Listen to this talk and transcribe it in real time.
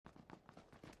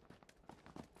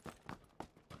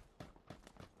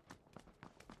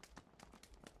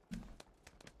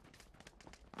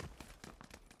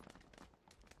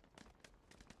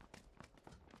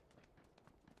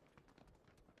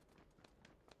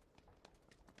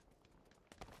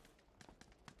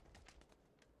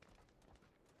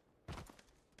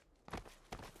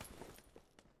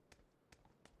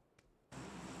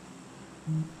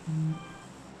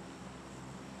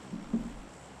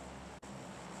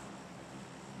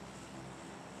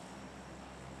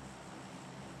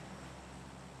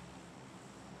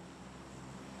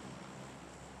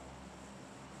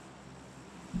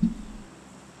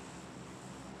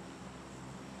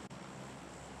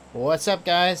What's up,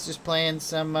 guys? Just playing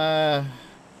some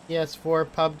PS4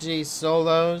 PUBG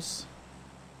solos.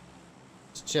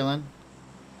 Just chilling.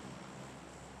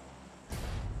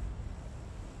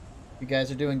 You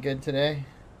guys are doing good today.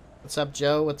 What's up,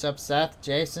 Joe? What's up, Seth?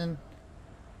 Jason?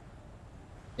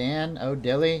 Dan?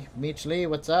 O'Dilly? Meech Lee?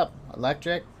 What's up?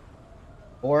 Electric?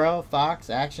 Oro? Fox?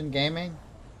 Action Gaming?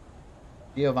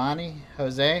 Giovanni?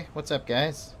 Jose? What's up,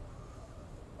 guys?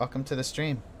 Welcome to the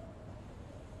stream.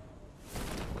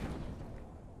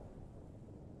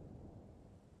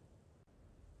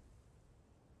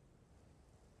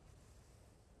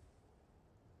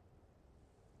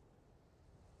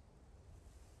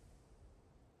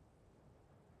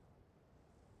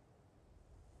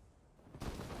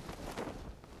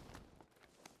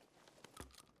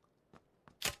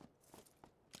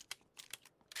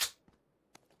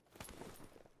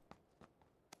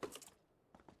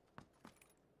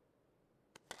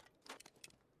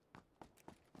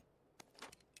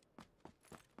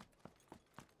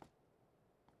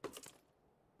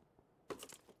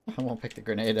 I won't pick the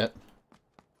grenade up.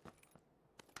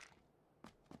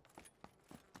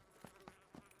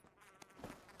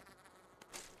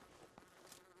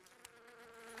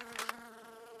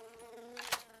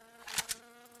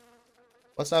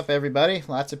 What's up, everybody?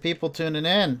 Lots of people tuning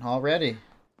in already.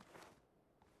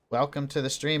 Welcome to the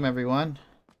stream, everyone.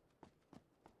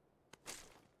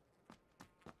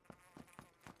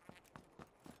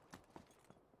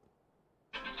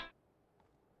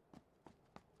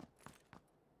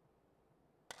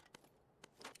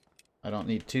 I don't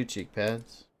need 2 cheek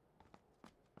pads.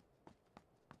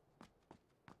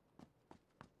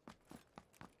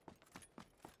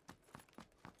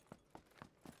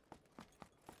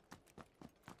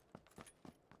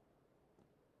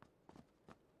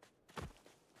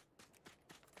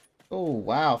 Oh,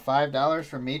 wow. $5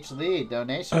 from each lead.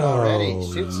 Donation already.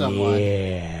 Shoot someone.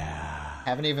 Yeah.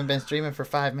 Haven't even been streaming for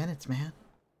 5 minutes, man.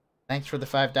 Thanks for the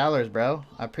 $5, bro.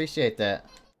 I appreciate that.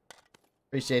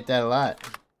 Appreciate that a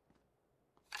lot.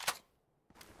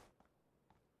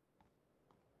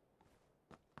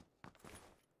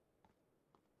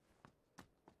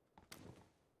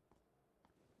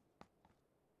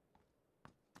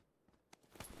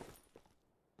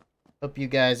 Hope you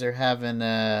guys are having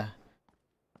a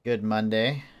good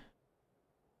Monday.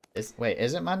 Wait,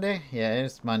 is it Monday? Yeah,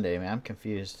 it's Monday, man. I'm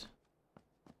confused.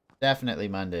 Definitely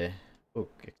Monday. Ooh,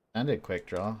 extended quick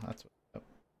draw. That's what's up.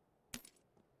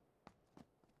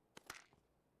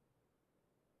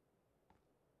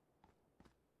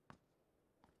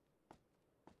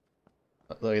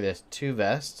 Look at this. 2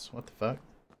 vests. What the fuck?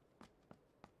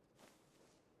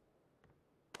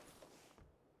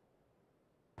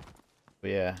 But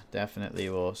yeah,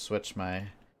 definitely will switch my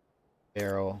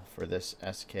barrel for this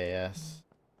SKS.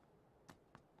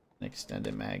 An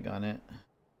extended mag on it.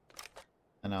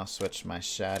 And I'll switch my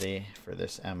shotty for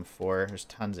this M4. There's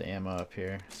tons of ammo up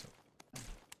here. So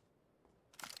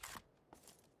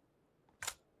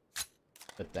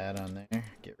put that on there.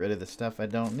 Get rid of the stuff I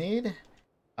don't need.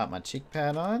 Pop my cheek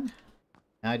pad on.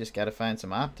 Now I just gotta find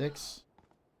some optics.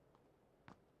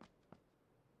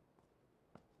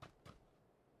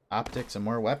 Optics and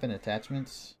more weapon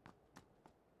attachments.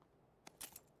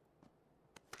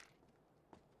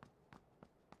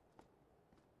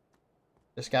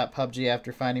 Just got PUBG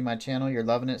after finding my channel. You're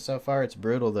loving it so far? It's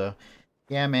brutal though.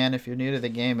 Yeah, man, if you're new to the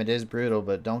game, it is brutal,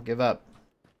 but don't give up.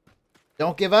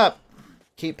 Don't give up!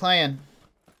 Keep playing.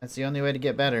 That's the only way to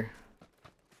get better.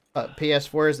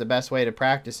 PS4 is the best way to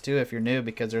practice too if you're new,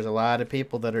 because there's a lot of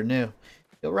people that are new.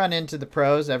 You'll run into the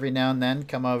pros every now and then,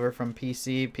 come over from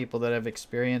PC, people that have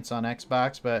experience on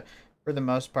Xbox, but for the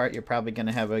most part, you're probably going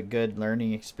to have a good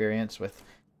learning experience with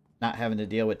not having to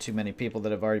deal with too many people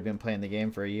that have already been playing the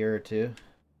game for a year or two.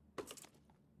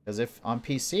 Because if on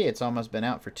PC, it's almost been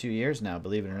out for 2 years now,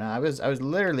 believe it or not. I was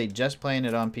literally just playing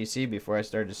it on PC before I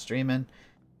started streaming.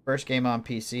 First game on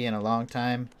PC in a long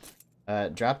time.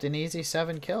 Dropped an easy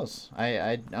 7 kills.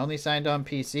 I only signed on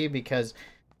PC because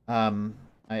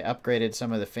I upgraded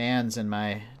some of the fans in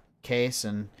my case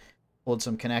and pulled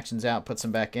some connections out, put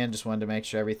some back in. Just wanted to make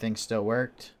sure everything still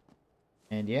worked.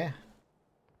 And yeah.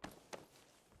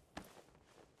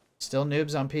 Still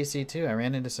noobs on PC too. I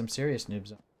ran into some serious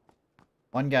noobs.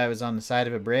 One guy was on the side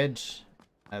of a bridge.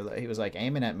 He was like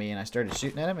aiming at me and I started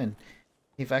shooting at him and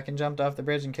he fucking jumped off the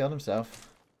bridge and killed himself.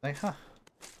 Like, huh.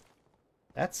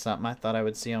 That's something I thought I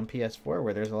would see on PS4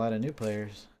 where there's a lot of new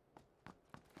players.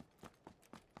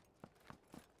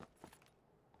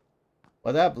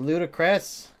 What up,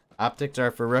 Ludacris? Optics are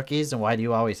for rookies, and why do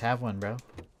you always have one, bro?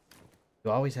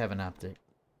 You always have an optic.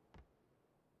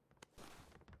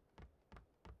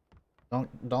 Don't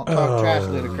talk trash, Oh,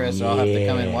 Ludacris, or I'll have to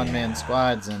come in one-man yeah.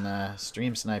 squads and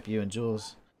stream snipe you and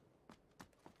Jules.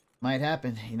 Might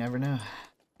happen. You never know.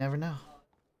 Never know.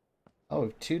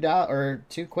 Oh, $2 or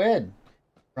 £2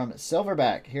 from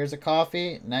Silverback. Here's a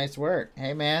coffee. Nice work.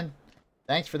 Hey man,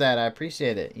 thanks for that. I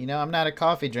appreciate it. You know, I'm not a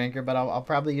coffee drinker, but I'll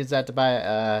probably use that to buy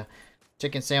a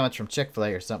chicken sandwich from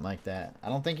Chick-fil-A or something like that. I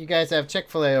don't think you guys have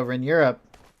Chick-fil-A over in Europe.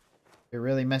 You're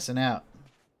really missing out.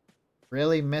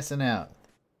 Really missing out.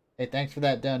 Hey, thanks for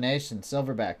that donation,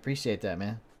 Silverback. Appreciate that,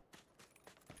 man.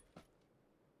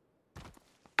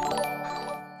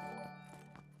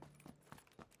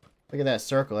 Look at that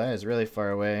circle. That is really far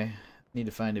away. Need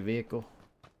to find a vehicle.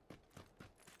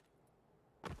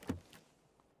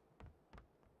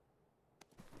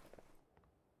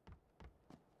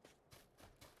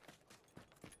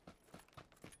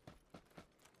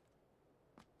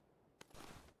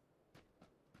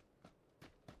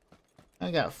 I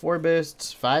got 4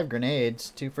 boosts, 5 grenades,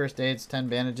 2 first aids, 10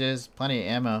 bandages, plenty of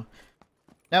ammo.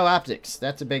 No optics.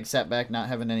 That's a big setback, not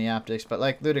having any optics. But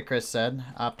like Ludacris said,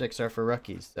 optics are for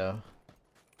rookies, so.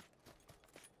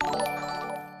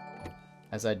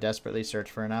 As I desperately search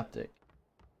for an optic.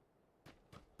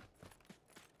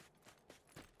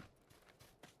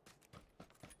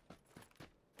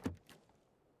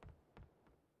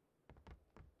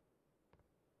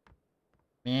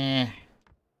 Meh.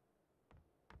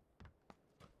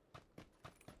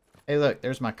 Hey look,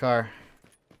 there's my car.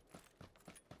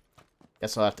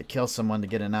 Guess I'll have to kill someone to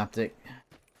get an optic.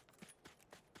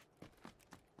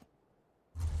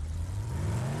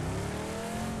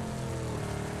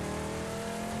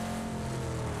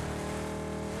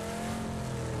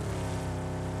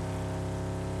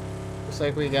 Looks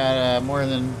like we got more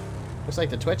than... Looks like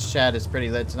the Twitch chat is pretty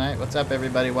lit tonight. What's up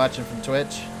everybody watching from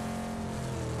Twitch?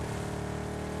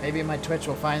 Maybe my Twitch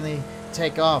will finally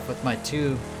take off with my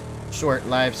 2 short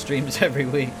live streams every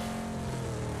week.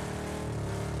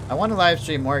 I want to live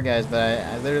stream more, guys, but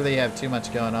I literally have too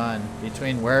much going on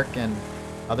between work and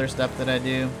other stuff that I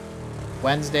do.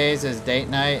 Wednesdays is date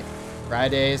night.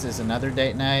 Fridays is another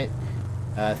date night.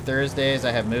 Thursdays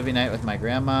I have movie night with my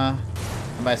grandma.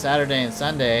 And by Saturday and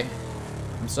Sunday,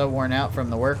 I'm so worn out from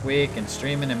the work week and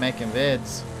streaming and making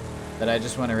vids that I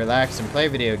just want to relax and play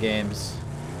video games.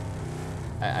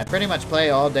 I pretty much play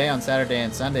all day on Saturday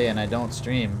and Sunday and I don't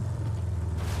stream.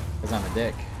 Because I'm a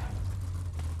dick.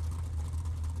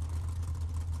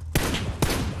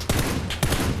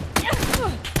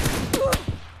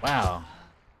 Wow.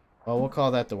 Well, we'll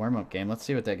call that the warm-up game. Let's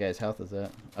see what that guy's health is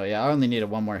at. Oh yeah, I only needed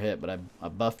 1 more hit, but I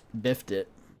biffed it.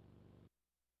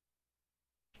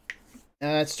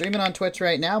 It's streaming on Twitch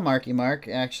right now, Marky Mark,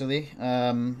 actually.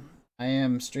 I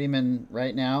am streaming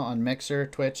right now on Mixer,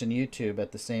 Twitch, and YouTube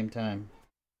at the same time.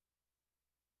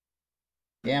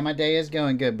 Yeah, my day is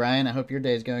going good, Brian. I hope your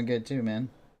day is going good too, man.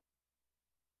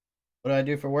 What do I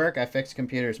do for work? I fix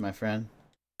computers, my friend.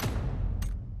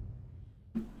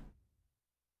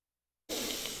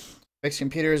 Fix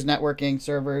computers, networking,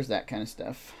 servers, that kind of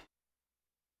stuff.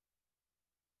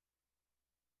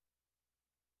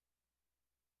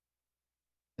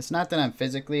 It's not that I'm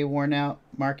physically worn out,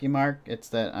 Marky Mark. It's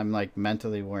that I'm like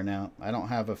mentally worn out. I don't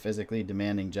have a physically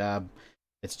demanding job.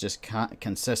 It's just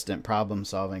consistent problem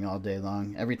solving all day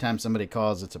long. Every time somebody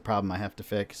calls, it's a problem I have to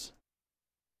fix.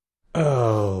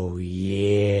 Oh,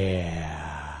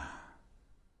 yeah.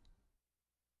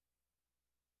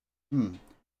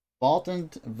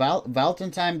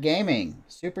 Valentine Gaming.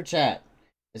 Super chat.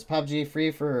 Is PUBG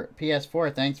free for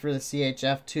PS4? Thanks for the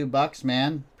CHF $2,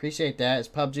 man. Appreciate that. Is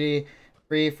PUBG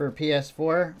free for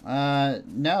PS4?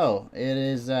 No, it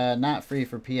is not free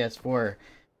for PS4.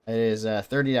 It is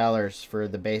 $30 for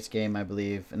the base game, I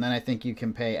believe. And then I think you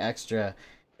can pay extra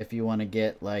if you want to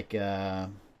get like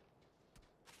then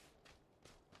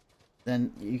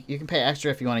you can pay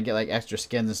extra if you want to get like extra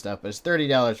skins and stuff, but it's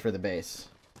 $30 for the base.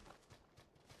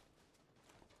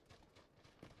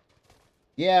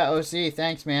 Yeah, OC,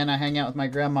 thanks, man. I hang out with my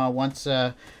grandma once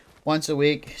a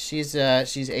week. She's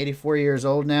 84 years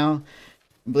old now.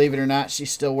 Believe it or not, she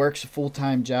still works a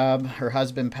full-time job. Her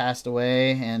husband passed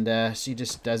away, and she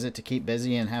just does it to keep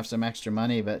busy and have some extra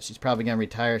money. But she's probably gonna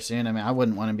retire soon. I mean, I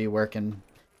wouldn't want to be working.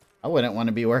 I wouldn't want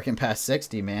to be working past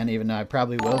 60, man. Even though I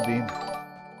probably will be.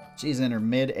 She's in her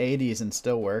mid-80s and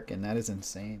still working. That is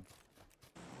insane.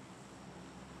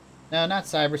 No, not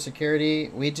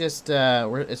cybersecurity. We just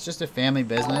it's just a family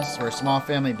business. We're a small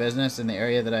family business in the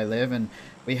area that I live, and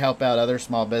we help out other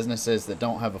small businesses that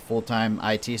don't have a full-time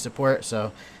IT support.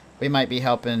 So we might be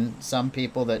helping some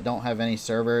people that don't have any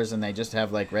servers and they just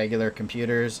have like regular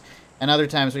computers. And other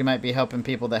times we might be helping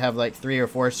people that have like 3 or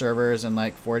 4 servers and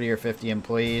like 40 or 50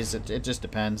 employees. It just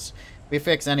depends. We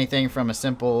fix anything from a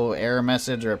simple error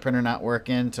message or a printer not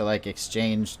working to like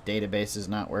Exchange databases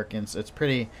not working. So it's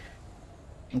pretty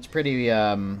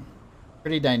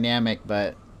pretty dynamic,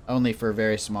 but only for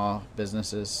very small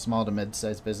businesses, small to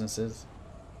mid-sized businesses.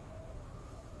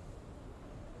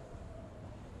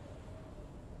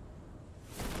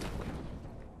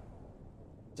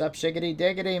 What's up, Shiggity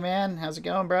Diggity, man? How's it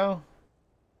going, bro?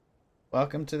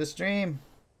 Welcome to the stream.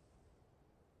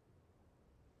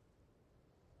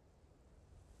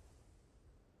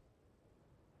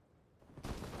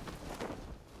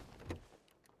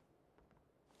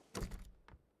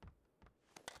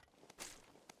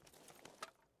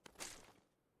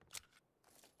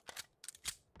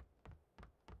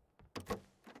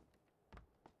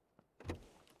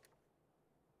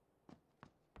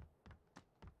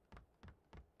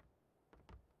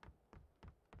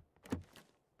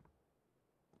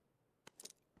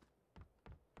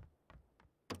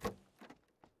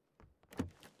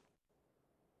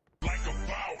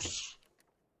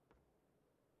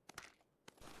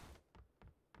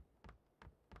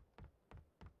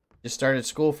 Just started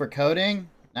school for coding?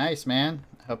 Nice, man.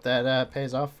 Hope that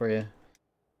pays off for you.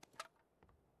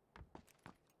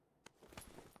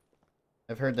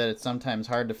 I've heard that it's sometimes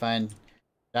hard to find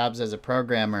jobs as a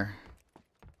programmer.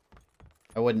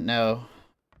 I wouldn't know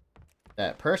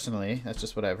that personally. That's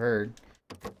just what I've heard.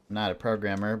 I'm not a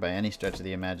programmer by any stretch of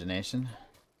the imagination.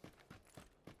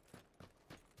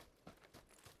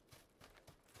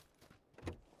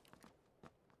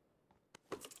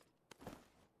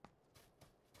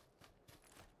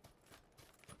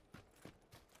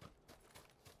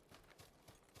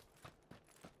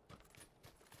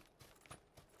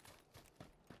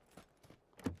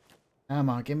 Come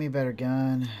on, give me a better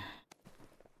gun.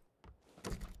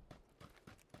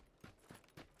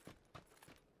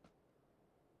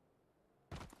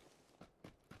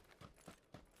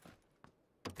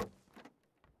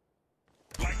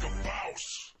 Like a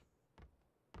mouse.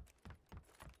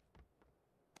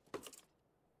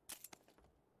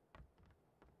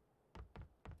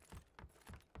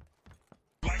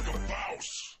 Like a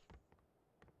mouse.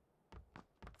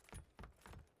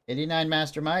 89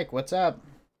 Master Mike, what's up?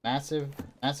 Massive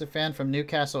fan from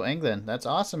Newcastle, England. That's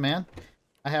awesome, man.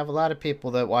 I have a lot of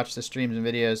people that watch the streams and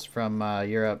videos from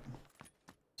Europe,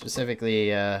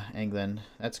 specifically England.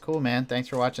 That's cool, man. Thanks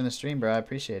for watching the stream, bro. I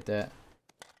appreciate that.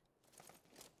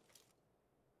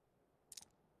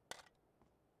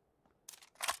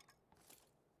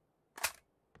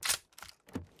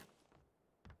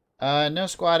 No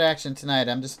squad action tonight.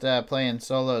 I'm just playing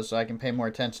solo so I can pay more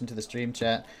attention to the stream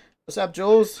chat. What's up,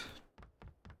 Jules?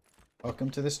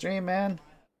 Welcome to the stream, man.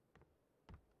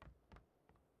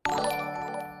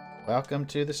 Welcome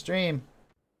to the stream.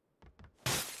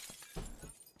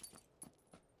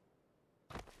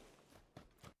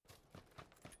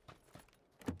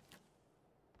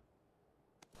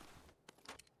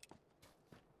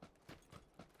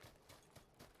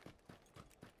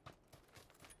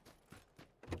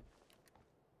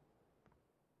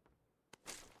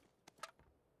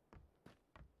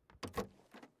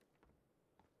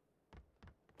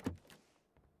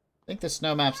 I think the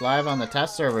snow map's live on the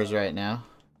test servers right now.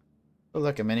 Oh,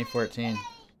 look, a Mini 14.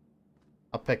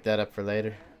 I'll pick that up for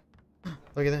later.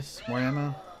 Look at this. More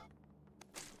ammo.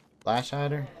 Flash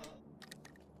hider.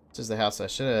 This is the house I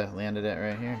should have landed at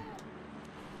right here.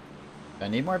 Do I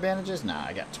need more bandages? Nah,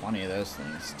 I got 20 of those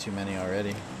things. Too many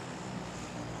already.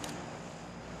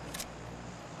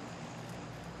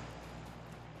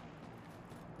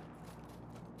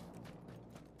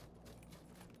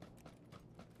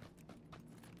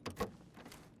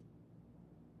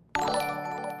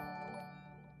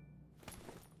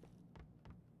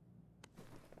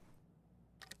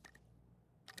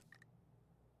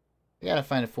 I gotta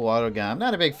find a full auto gun. I'm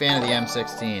not a big fan of the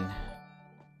M16.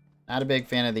 Not a big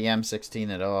fan of the M16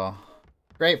 at all.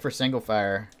 Great for single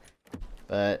fire,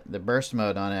 but the burst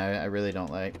mode on it I really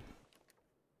don't like.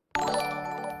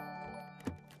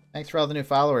 Thanks for all the new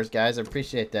followers, guys. I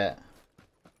appreciate that.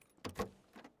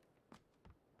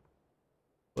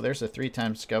 Well, there's a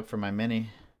 3x scope for my Mini.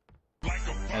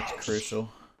 That's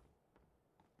crucial.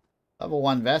 Level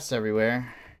 1 vests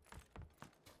everywhere.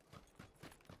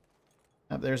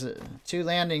 Oh, there's 2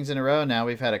 landings in a row now.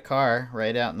 We've had a car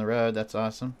right out in the road. That's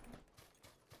awesome.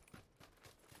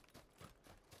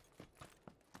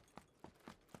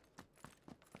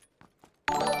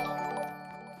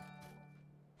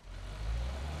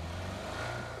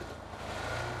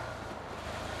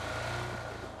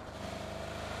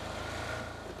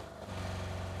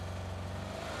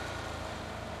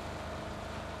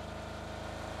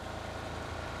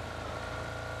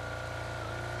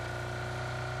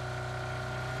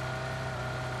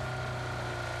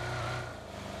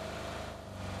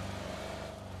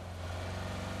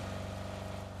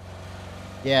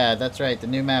 Yeah, that's right. The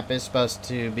new map is supposed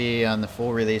to be on the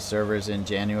full release servers in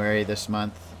January this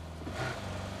month.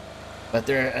 But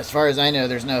there, as far as I know,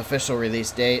 there's no official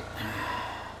release date.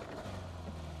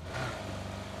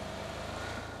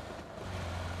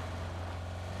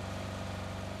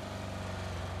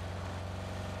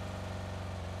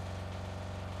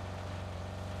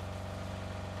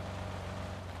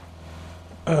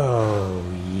 Oh,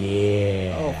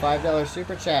 yeah. Oh, $5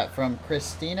 super chat from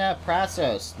Christina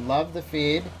Prasos. Love the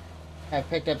feed. I've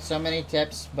picked up so many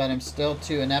tips, but I'm still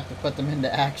too inept to put them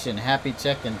into action. Happy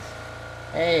chickens.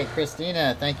 Hey,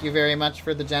 Christina, thank you very much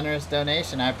for the generous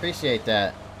donation. I appreciate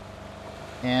that.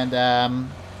 And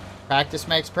practice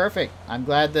makes perfect. I'm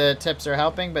glad the tips are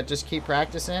helping, but just keep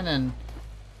practicing, and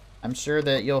I'm sure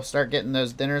that you'll start getting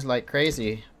those dinners like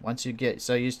crazy once you get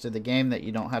so used to the game that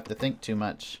you don't have to think too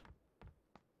much.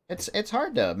 It's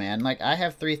hard though, man. Like, I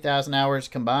have 3,000 hours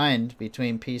combined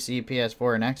between PC,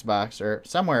 PS4, and Xbox, or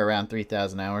somewhere around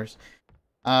 3,000 hours.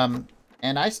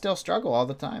 And I still struggle all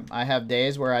the time. I have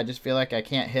days where I just feel like I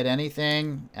can't hit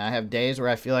anything. I have days where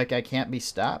I feel like I can't be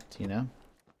stopped, you know?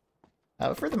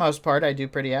 For the most part, I do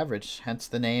pretty average. Hence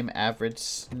the name Average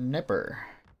Snipper.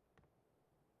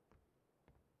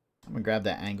 I'm gonna grab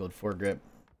that angled foregrip.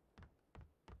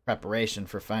 Preparation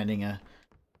for finding a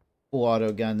full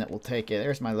auto gun that will take it.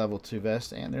 There's my level 2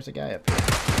 vest, and there's a guy up here.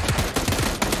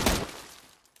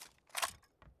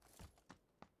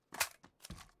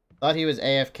 Thought he was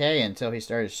AFK until he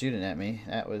started shooting at me.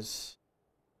 That was...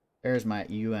 There's my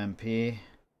UMP. I'm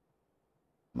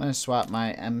going to swap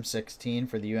my M16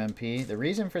 for the UMP. The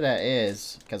reason for that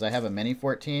is because I have a Mini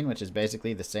 14, which is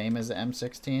basically the same as the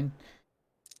M16.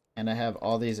 And I have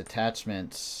all these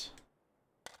attachments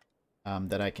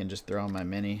that I can just throw on my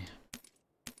Mini.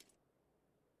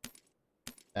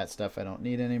 That stuff I don't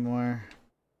need anymore.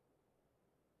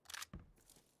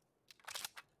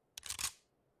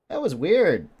 That was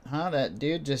weird, huh? That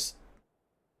dude just...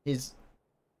 He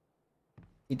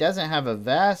doesn't have a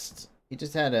vest. He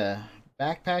just had a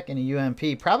backpack and a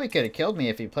UMP. Probably could have killed me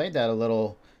if he played that a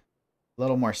little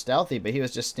more stealthy, but he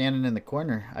was just standing in the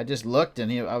corner. I just looked and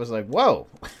I was like, whoa!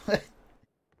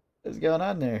 What's going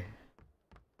on there?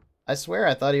 I swear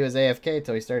I thought he was AFK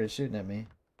until he started shooting at me.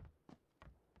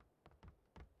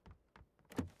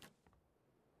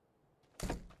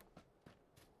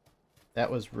 That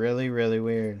was really, really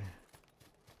weird.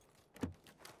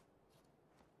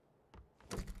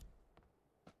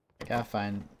 Gotta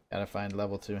find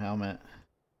level 2 helmet.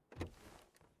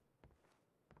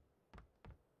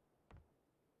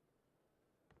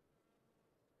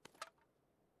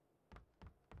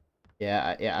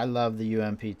 Yeah, I love the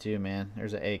UMP too, man.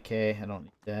 There's an AK. I don't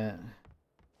need that.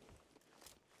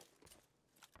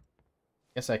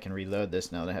 Guess I can reload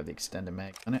this now that I have the extended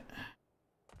mag on it.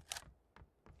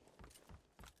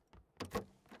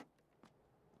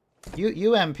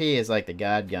 UMP is like the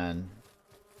god gun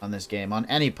on this game, on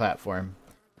any platform.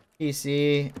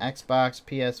 PC, Xbox,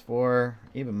 PS4,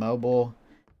 even mobile.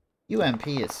 UMP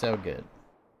is so good.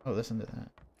 Oh, listen to that.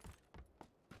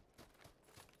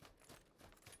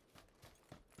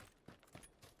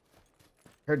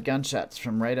 Heard gunshots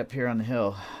from right up here on the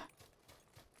hill.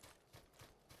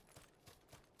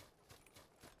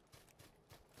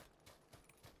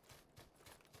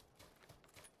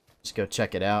 Just go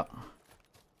check it out.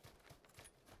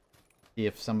 See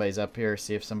if somebody's up here,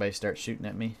 see if somebody starts shooting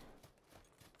at me.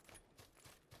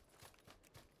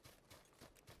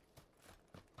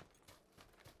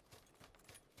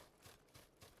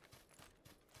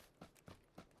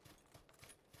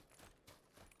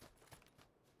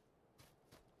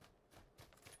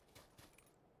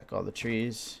 Check all the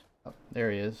trees. Oh, there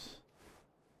he is.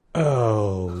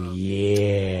 Oh,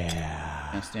 yeah.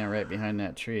 I'm gonna stand right behind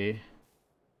that tree.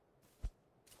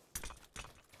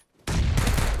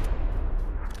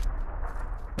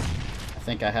 I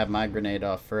think I have my grenade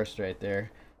off first right there.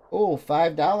 Oh,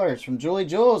 $5 from Julie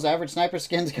Jules. Average Sniper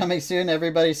Skins coming soon.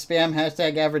 Everybody spam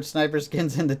hashtag Average Sniper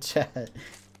Skins in the chat.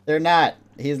 They're not.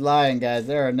 He's lying, guys.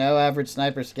 There are no Average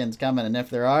Sniper Skins coming. And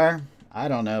if there are, I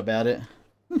don't know about it.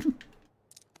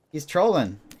 He's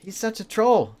trolling. He's such a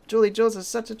troll. Julie Jules is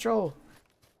such a troll.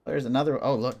 There's another.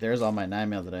 Oh, look. There's all my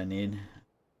 9mm that I need.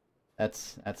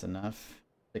 That's enough.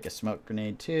 Take a smoke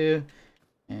grenade too.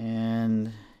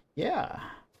 And yeah.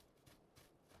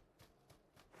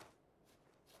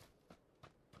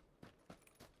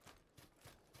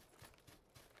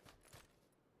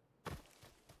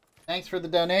 Thanks for the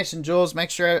donation, Jules. Make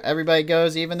sure everybody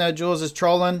goes, even though Jules is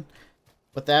trolling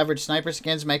with the Average Sniper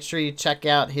Skins, make sure you check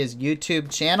out his YouTube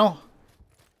channel.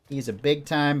 He's a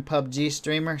big-time PUBG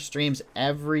streamer. Streams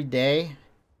every day.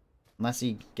 Unless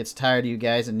he gets tired of you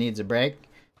guys and needs a break.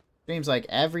 Streams like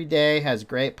every day, has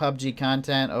great PUBG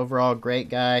content. Overall, great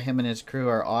guy. Him and his crew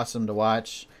are awesome to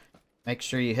watch. Make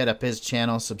sure you hit up his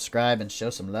channel, subscribe, and show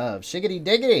some love. Shiggity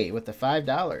Diggity with the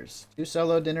 $5. 2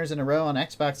 solo dinners in a row on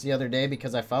Xbox the other day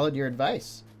because I followed your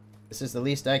advice. This is the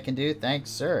least I can do. Thanks,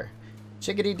 sir.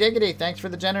 Shiggity Diggity, thanks for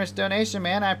the generous donation,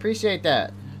 man. I appreciate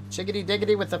that. Shiggity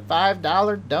Diggity with the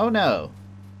 $5 dono.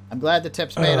 I'm glad the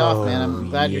tips paid off, man. I'm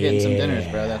glad you're getting some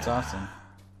dinners, bro. That's awesome.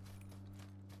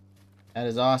 That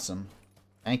is awesome.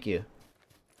 Thank you.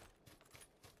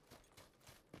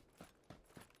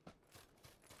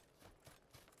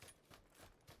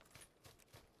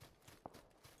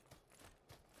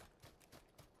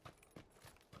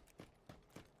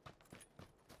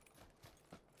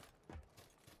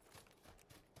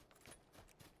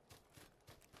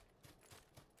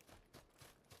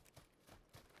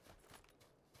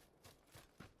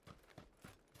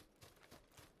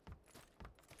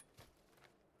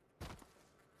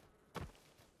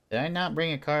 Did I not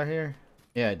bring a car here?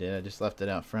 Yeah, I did. I just left it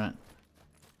out front.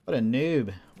 What a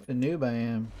noob. What a noob I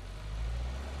am.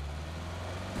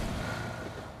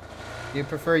 Do you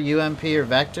prefer UMP or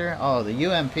Vector? Oh, the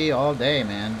UMP all day,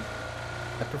 man.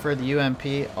 I prefer the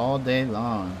UMP all day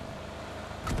long.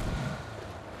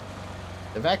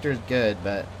 The Vector is good,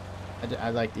 but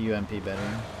I like the UMP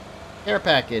better. Care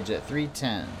package at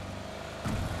 310.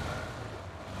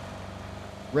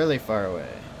 Really far away.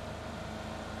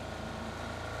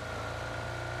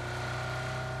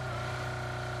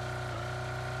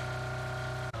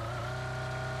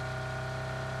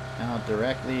 Now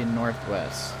directly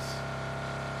northwest.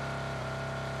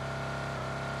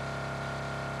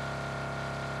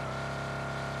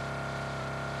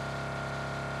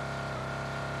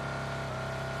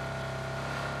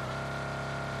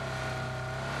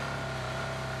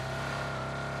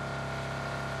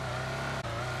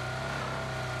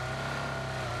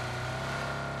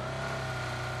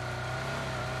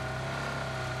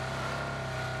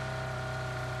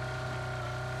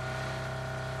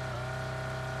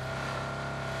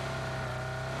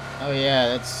 Oh yeah,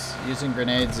 that's using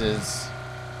grenades and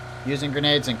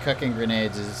cooking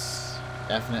grenades is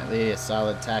definitely a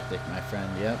solid tactic, my friend.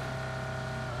 Yep.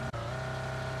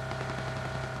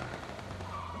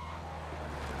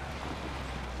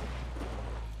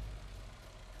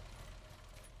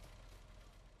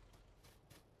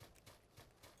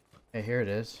 Hey, here it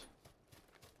is.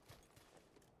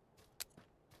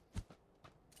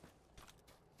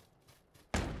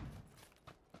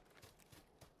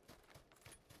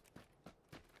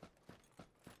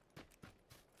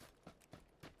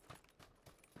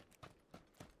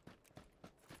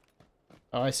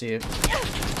 Oh, I see it.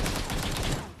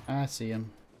 I see him.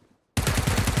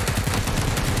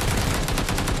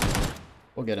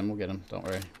 We'll get him, don't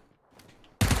worry.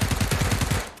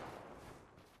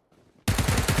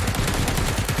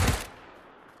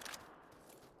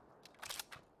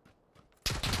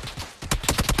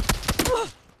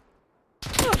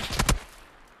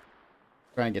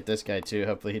 Try and get this guy too,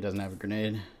 hopefully he doesn't have a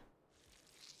grenade.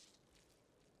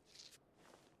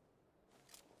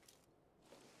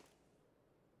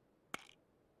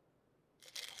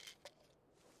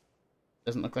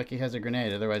 Doesn't look like he has a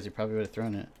grenade, otherwise he probably would have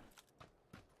thrown it.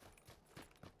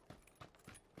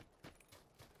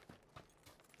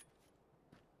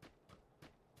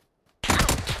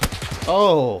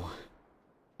 Oh!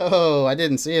 Oh, I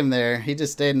didn't see him there. He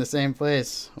just stayed in the same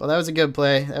place. Well, that was a good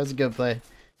play. That was a good play.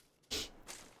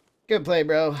 Good play,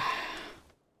 bro.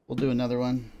 We'll do another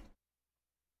one.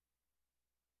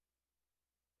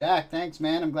 Jack, thanks,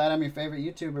 man. I'm glad I'm your favorite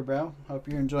YouTuber, bro. Hope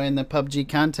you're enjoying the PUBG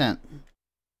content.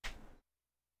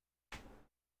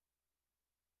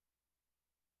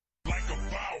 Like a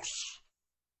mouse.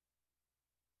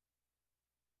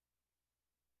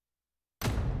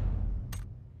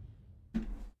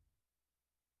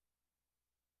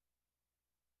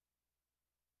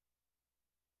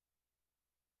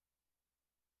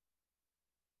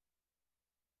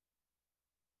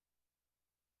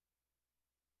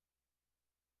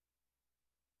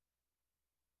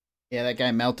 Yeah, that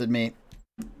guy melted me.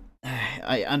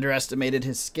 I underestimated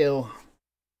his skill.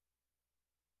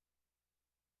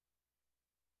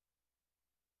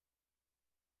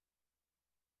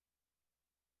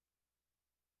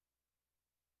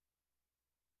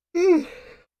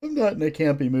 I'm not in a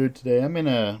campy mood today. I'm in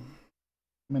a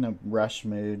rush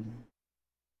mood.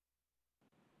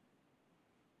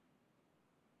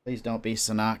 Please don't be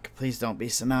Sanok. Please don't be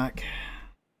Sanok.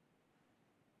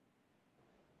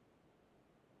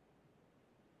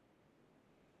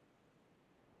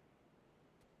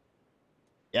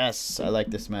 Yes, I like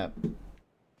this map.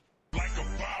 Like a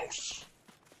mouse.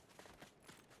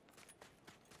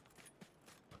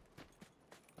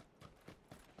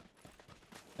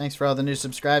 Thanks for all the new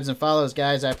subscribes and follows,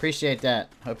 guys. I appreciate that.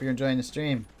 Hope you're enjoying the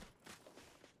stream.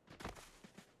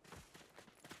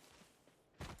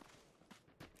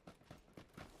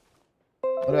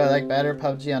 What do I like better,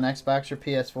 PUBG on Xbox or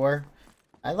PS4?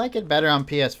 I like it better on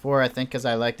PS4, I think, because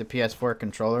I like the PS4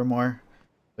 controller more,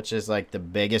 which is like the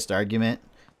biggest argument.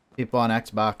 People on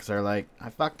Xbox are like, I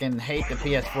fucking hate the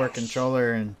PS4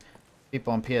 controller, and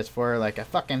people on PS4 are like, I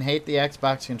fucking hate the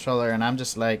Xbox controller, and I'm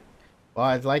just like, well,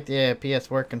 I like the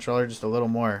PS4 controller just a little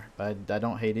more, but I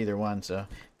don't hate either one, so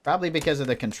probably because of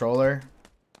the controller.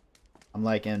 I'm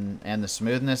liking, and the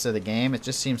smoothness of the game, it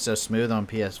just seems so smooth on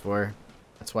PS4.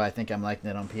 That's why I think I'm liking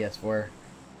it on PS4.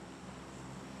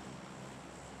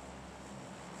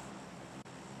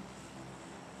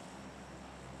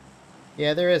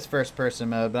 Yeah, there is first-person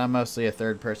mode, but I'm mostly a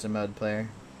third-person mode player.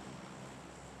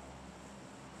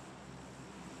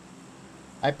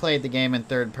 I played the game in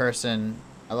third person.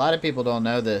 A lot of people don't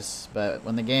know this, but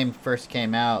when the game first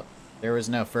came out, there was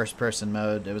no first-person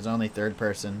mode. It was only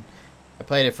third-person. I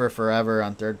played it for forever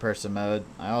on third-person mode.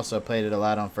 I also played it a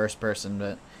lot on first-person,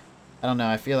 but I don't know.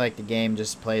 I feel like the game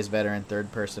just plays better in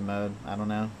third-person mode. I don't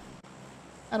know.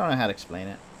 I don't know how to explain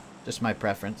it. Just my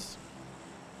preference.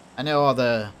 I know all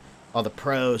the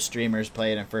pro streamers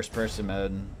play it in first-person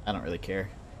mode, and I don't really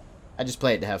care. I just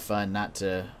play it to have fun, not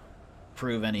to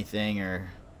prove anything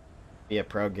or be a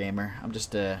pro gamer. I'm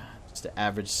just an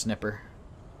average snipper.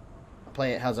 I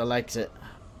play it how's I likes it.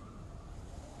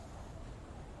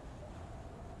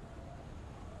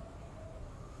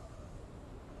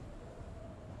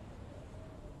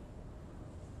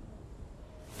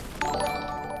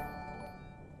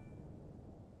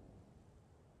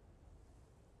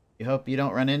 You hope you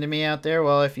don't run into me out there?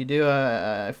 Well, if you do,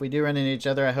 if we do run into each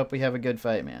other, I hope we have a good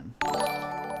fight, man.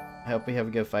 I hope we have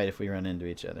a good fight if we run into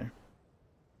each other.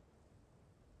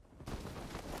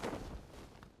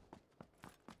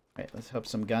 Alright, let's hope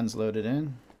some guns loaded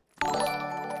in.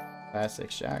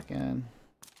 Classic shotgun.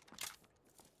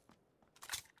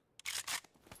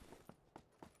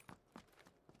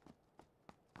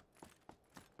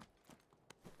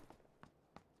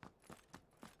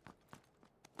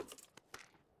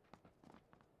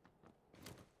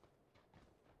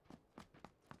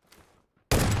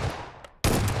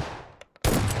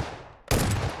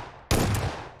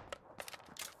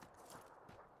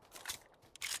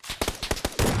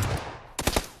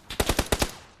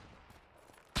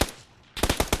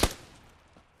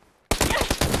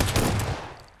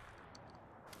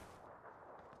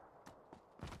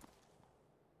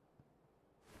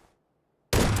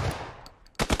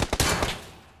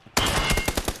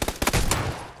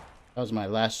 That was my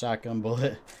last shotgun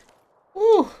bullet.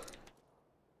 Woo!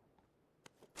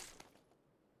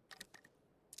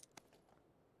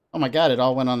 Oh my god, it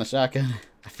all went on the shotgun.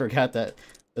 I forgot that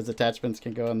those attachments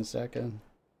can go on the shotgun.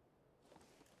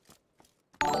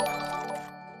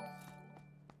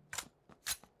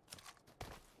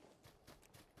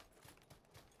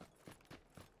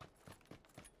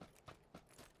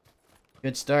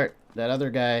 Good start. That other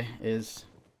guy is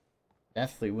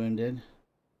deathly wounded.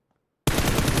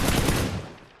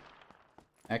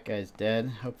 That guy's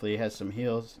dead. Hopefully he has some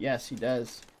heals. Yes, he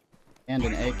does. And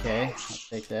an AK. I'll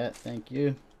take that. Thank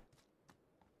you.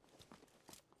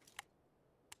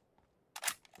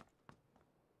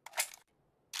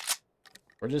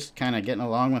 We're just kind of getting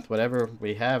along with whatever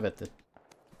we have at the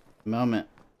moment.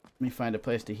 Let me find a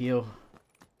place to heal.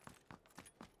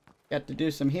 Got to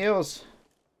do some heals.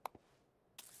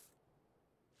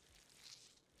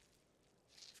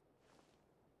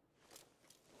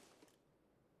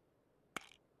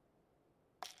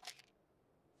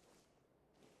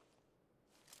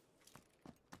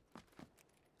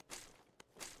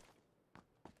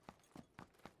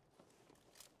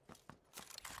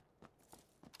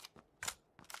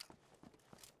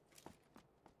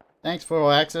 Thanks for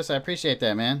all access. I appreciate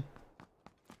that, man.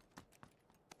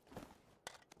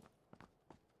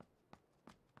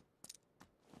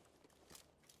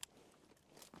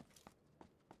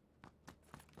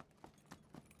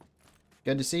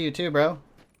 Good to see you too, bro.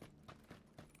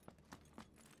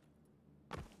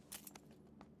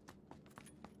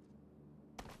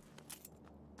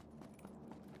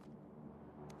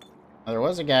 There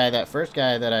was a guy, that first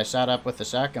guy that I shot up with the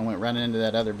shotgun went running into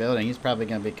that other building. He's probably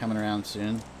going to be coming around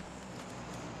soon.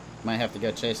 Might have to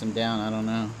go chase him down, I don't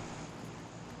know.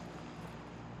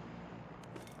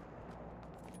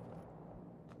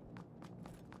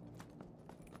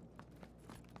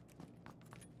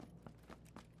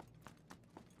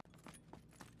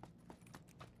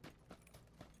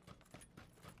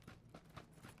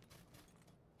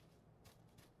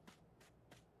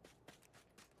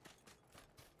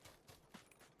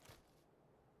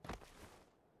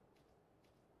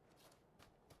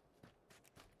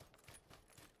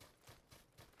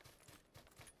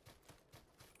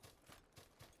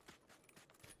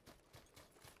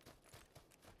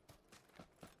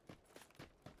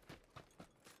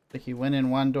 Like he went in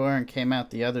one door and came out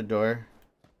the other door.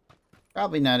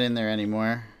 Probably not in there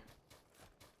anymore.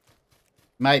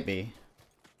 Might be.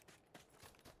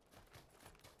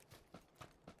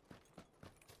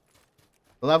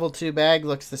 The level 2 bag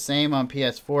looks the same on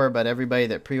PS4, but everybody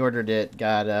that pre-ordered it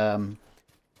got the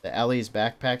Ellie's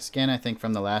backpack skin, I think,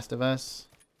 from The Last of Us.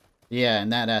 Yeah, in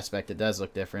that aspect it does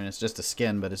look different. It's just a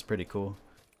skin, but it's pretty cool.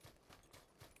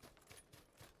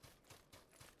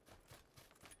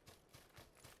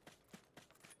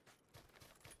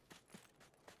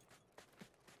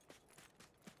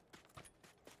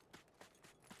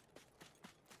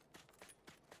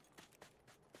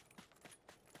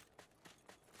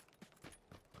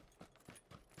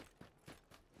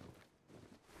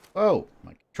 Whoa,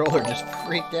 my controller just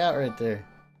freaked out right there.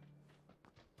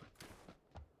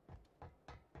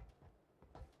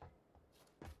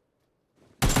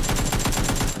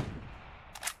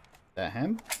 That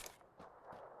him?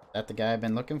 That the guy I've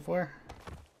been looking for?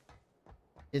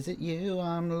 Is it you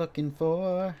I'm looking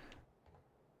for?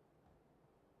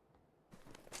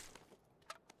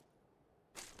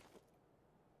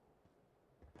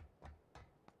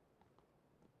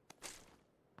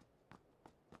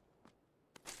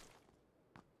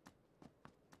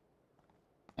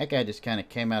 That guy just kind of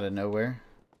came out of nowhere.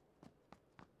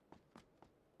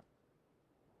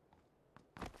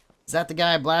 Is that the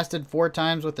guy I blasted 4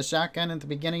 times with the shotgun at the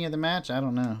beginning of the match? I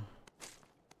don't know.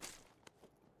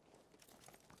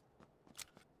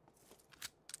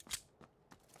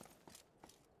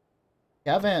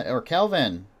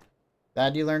 Kelvin.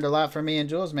 Glad you learned a lot from me and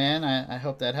Jules, man. I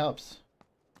hope that helps.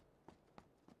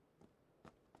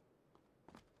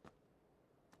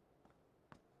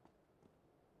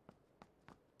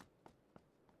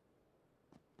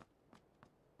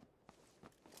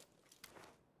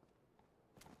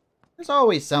 There's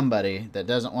always somebody that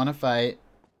doesn't want to fight,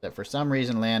 that for some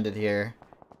reason landed here,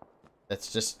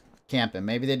 that's just camping.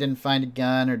 Maybe they didn't find a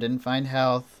gun or didn't find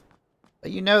health, but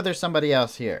you know there's somebody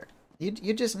else here. You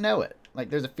just know it.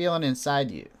 Like there's a feeling inside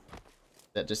you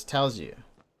that just tells you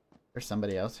there's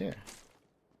somebody else here.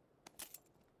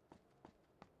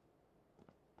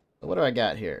 So what do I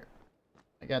got here?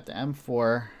 I got the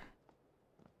M4.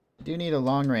 I do need a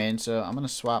long range, so I'm going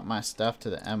to swap my stuff to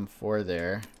the M4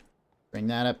 there. Bring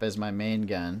that up as my main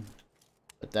gun.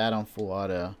 Put that on full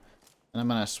auto. And I'm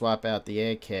going to swap out the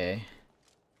AK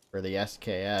for the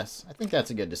SKS. I think that's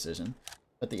a good decision.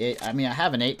 But the 8, I mean, I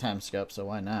have an 8x scope, so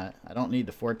why not? I don't need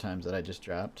the 4x that I just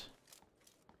dropped.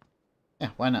 Yeah,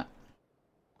 why not?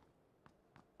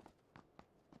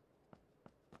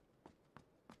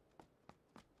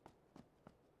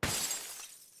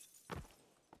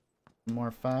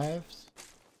 More 5s.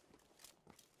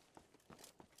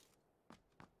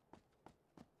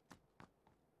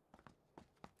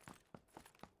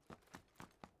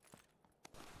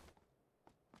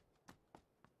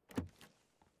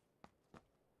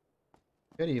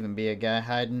 Could even be a guy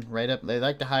hiding right up. They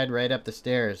like to hide right up the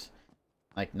stairs.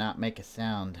 Like not make a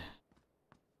sound.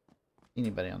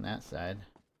 Anybody on that side?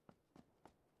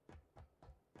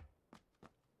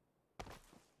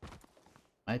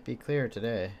 Might be clear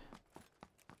today.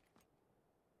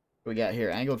 What we got here?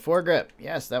 Angled foregrip.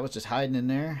 Yes, that was just hiding in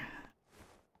there.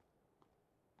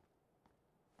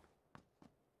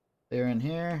 Clear in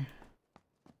here.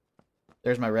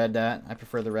 There's my red dot. I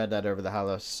prefer the red dot over the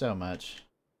hollow so much.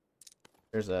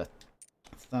 There's a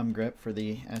thumb grip for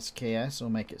the SKS. We'll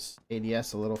make its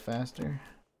ADS a little faster.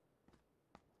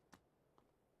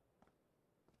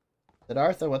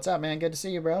 Siddhartha, what's up, man? Good to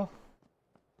see you, bro.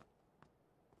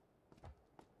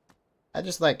 I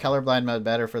just like colorblind mode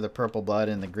better for the purple blood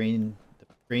and the green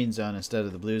zone instead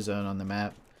of the blue zone on the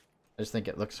map. I just think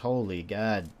it looks, holy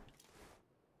God.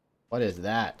 What is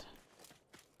that?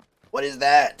 What is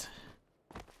that?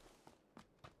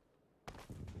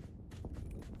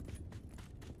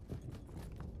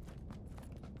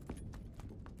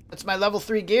 That's my level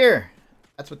 3 gear.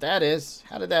 That's what that is.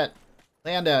 How did that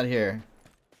land out here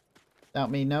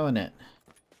without me knowing it?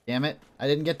 Damn it. I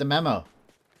didn't get the memo.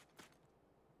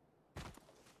 You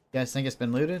guys think it's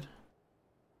been looted?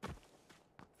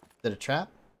 Is it a trap?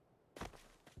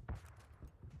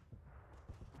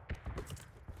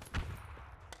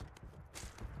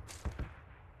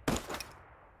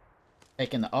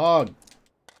 Taking the AUG.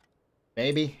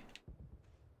 Baby.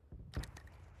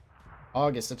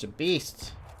 AUG is such a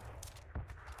beast.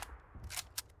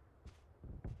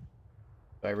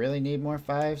 Do I really need more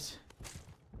 5s?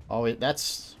 Oh,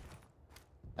 that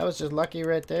was just lucky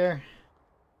right there.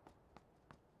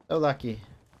 So lucky.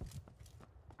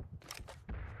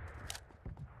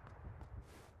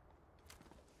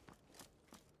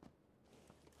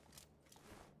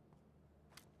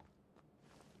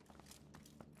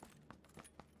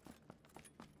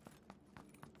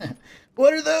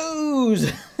 What are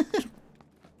those?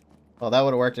 Well, that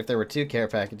would have worked if there were 2 care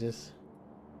packages.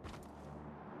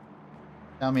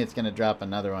 Tell me it's going to drop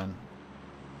another one.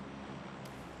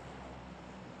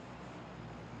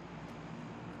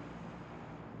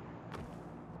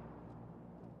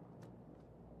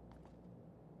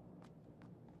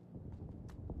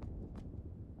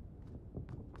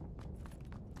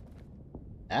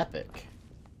 Epic.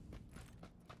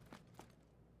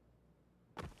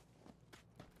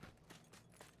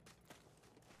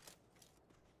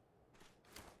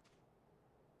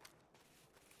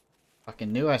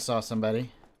 Fucking knew I saw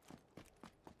somebody.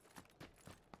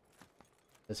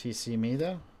 Does he see me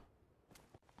though?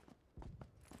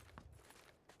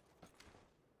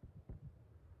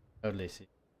 Totally see.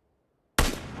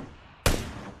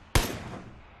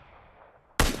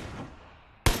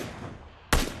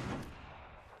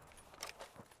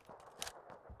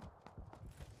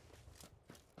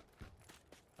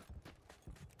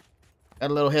 Got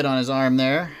a little hit on his arm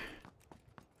there.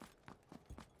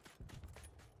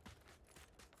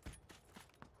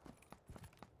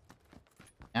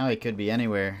 Now he could be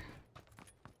anywhere.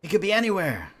 He could be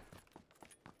anywhere.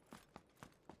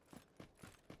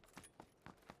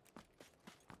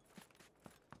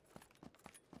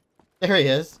 There he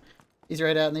is. He's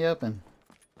right out in the open.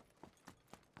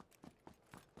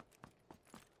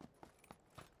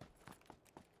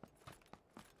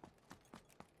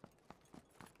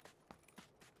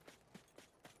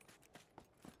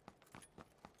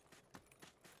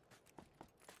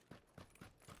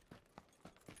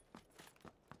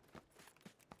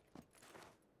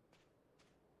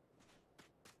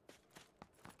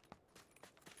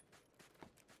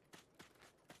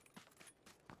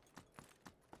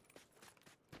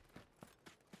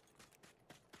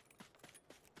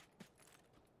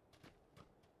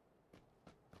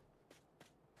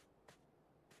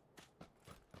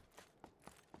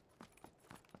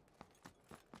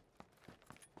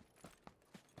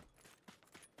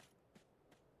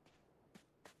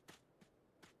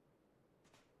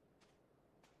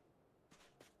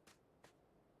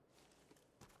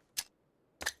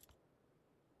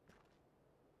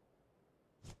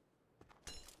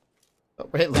 Oh,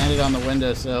 it landed on the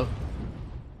windowsill.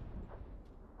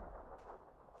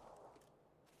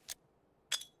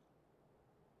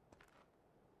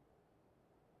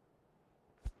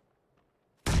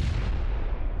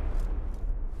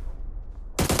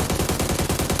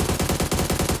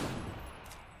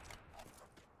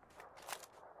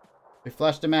 We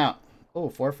flushed him out. Oh,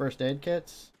 4 first aid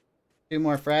kits. 2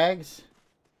 more frags.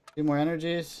 2 more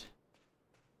energies.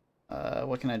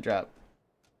 What can I drop?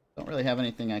 Don't really have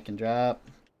anything I can drop.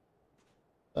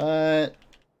 But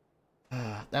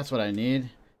that's what I need.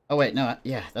 Oh wait, no,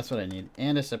 yeah, that's what I need.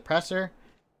 And a suppressor.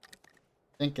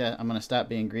 I think I'm gonna stop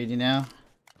being greedy now.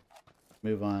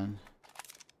 Move on.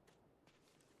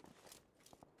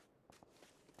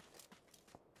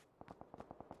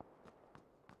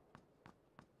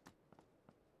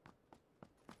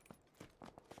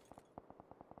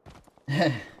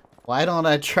 Why don't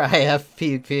I try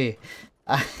FPP?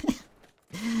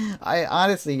 I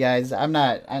honestly, guys, I'm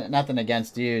nothing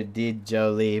against you, D.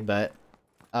 Jolie, but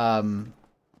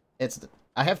it's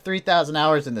I have 3,000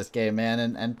 hours in this game, man,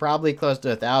 and probably close to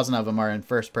 1,000 of them are in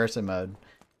first person mode.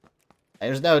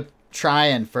 There's no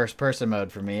trying first person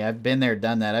mode for me. I've been there,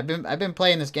 done that. I've been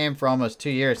playing this game for almost 2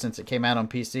 years since it came out on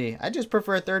PC. I just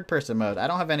prefer third person mode. I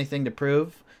don't have anything to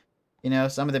prove. You know,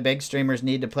 some of the big streamers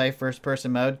need to play first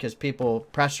person mode because people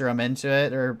pressure them into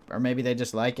it, or maybe they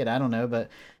just like it. I don't know, but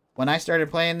when I started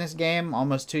playing this game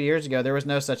almost 2 years ago, there was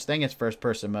no such thing as first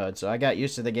person mode, so I got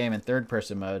used to the game in third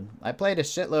person mode. I played a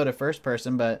shitload of first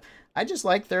person, but I just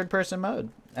like third person mode.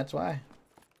 That's why.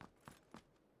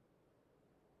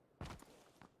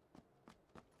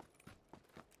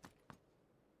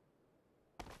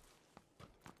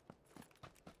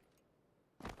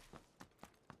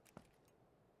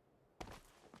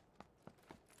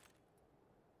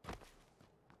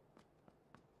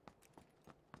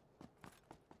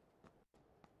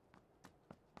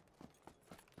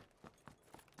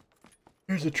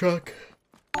 Here's a truck.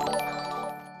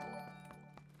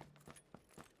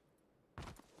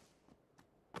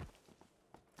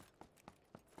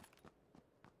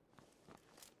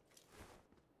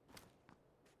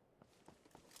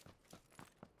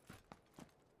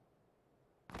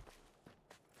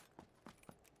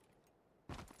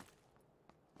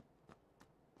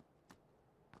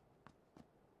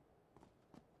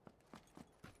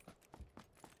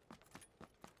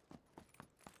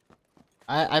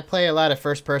 I play a lot of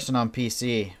first person on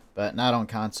PC, but not on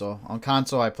console. On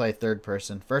console, I play third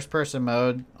person. First person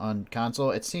mode on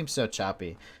console, it seems so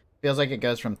choppy. Feels like it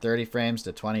goes from 30 frames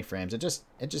to 20 frames. It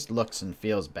just looks and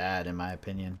feels bad in my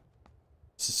opinion.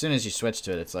 As soon as you switch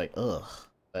to it, it's like, ugh.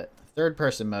 But third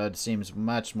person mode seems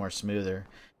much more smoother.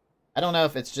 I don't know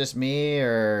if it's just me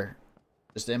or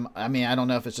just I mean, I don't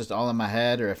know if it's just all in my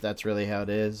head or if that's really how it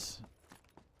is.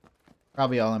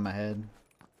 Probably all in my head.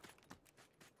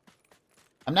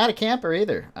 I'm not a camper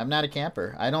either. I'm not a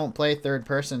camper. I don't play third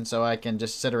person so I can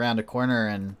just sit around a corner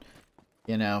and,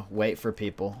 you know, wait for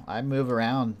people. I move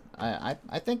around. I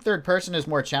think third person is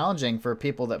more challenging for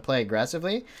people that play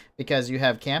aggressively because you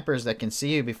have campers that can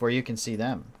see you before you can see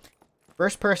them.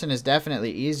 First person is definitely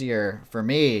easier for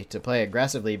me to play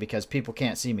aggressively because people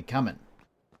can't see me coming.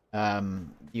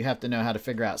 You have to know how to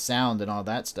figure out sound and all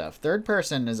that stuff. Third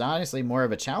person is honestly more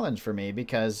of a challenge for me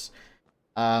because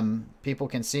people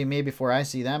can see me before I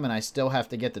see them and I still have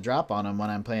to get the drop on them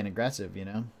when I'm playing aggressive, you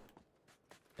know?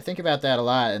 I think about that a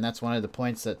lot, and that's one of the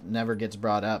points that never gets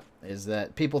brought up, is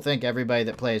that people think everybody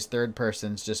that plays third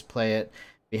persons just play it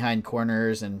behind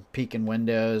corners and peeking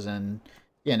windows and,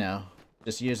 you know,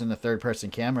 just using the third person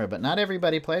camera, but not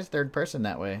everybody plays third person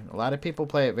that way. A lot of people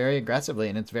play it very aggressively,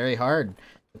 and it's very hard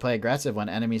to play aggressive when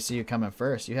enemies see you coming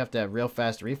first. You have to have real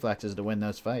fast reflexes to win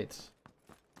those fights.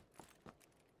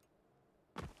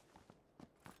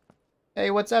 Hey,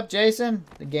 what's up, Jason?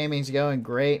 The gaming's going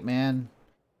great, man.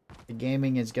 The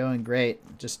gaming is going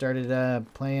great. Just started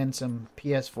playing some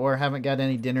PS4. Haven't got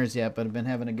any dinners yet, but I've been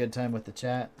having a good time with the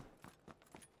chat.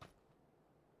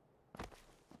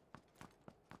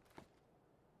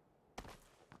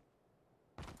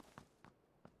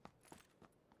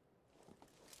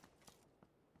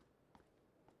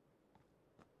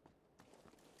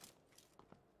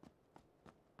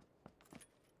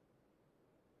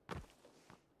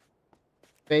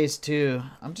 Phase 2.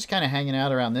 I'm just kind of hanging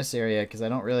out around this area because I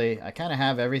kind of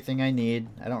have everything I need.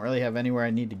 I don't really have anywhere I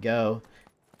need to go.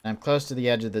 I'm close to the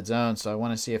edge of the zone, so I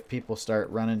want to see if people start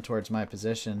running towards my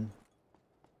position.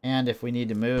 And if we need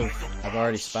to move, I've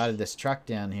already spotted this truck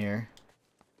down here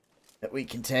that we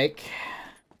can take.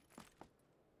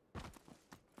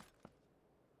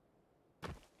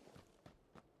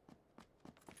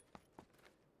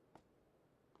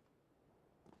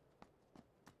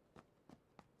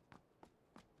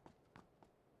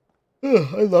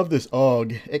 Ugh, I love this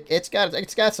AUG. It's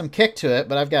got some kick to it,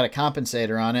 but I've got a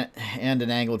compensator on it and an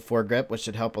angled foregrip, which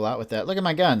should help a lot with that. Look at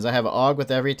my guns. I have an AUG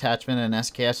with every attachment and an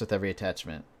SKS with every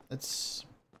attachment. That's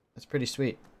pretty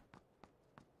sweet.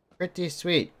 Pretty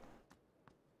sweet.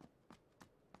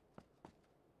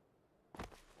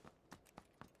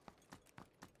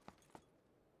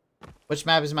 Which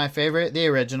map is my favorite? The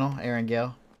original, Aaron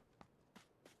Gale.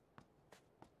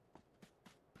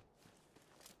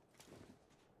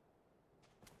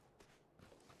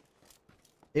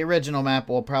 The original map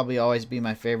will probably always be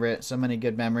my favorite. So many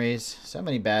good memories. So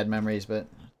many bad memories, but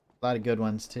a lot of good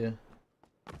ones too.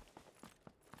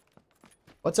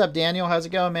 What's up, Daniel? How's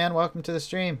it going, man? Welcome to the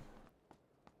stream.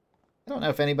 I don't know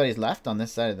if anybody's left on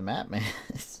this side of the map, man.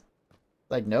 It's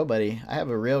like nobody. I have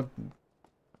real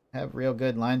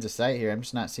good lines of sight here. I'm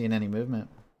just not seeing any movement.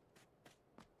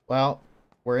 Well,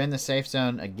 we're in the safe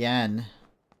zone again.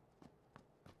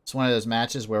 It's one of those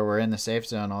matches where we're in the safe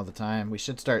zone all the time. We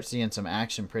should start seeing some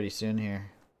action pretty soon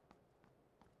here.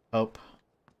 Hope.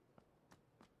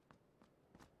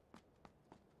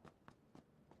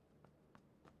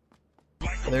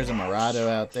 There's a Murado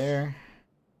out there.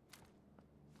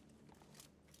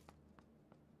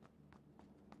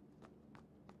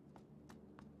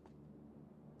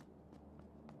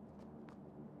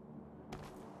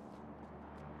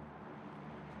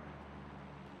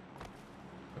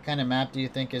 What kind of map do you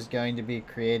think is going to be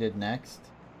created next?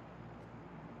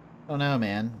 I don't know,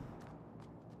 man.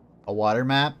 A water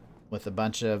map with a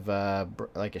bunch of,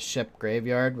 like a ship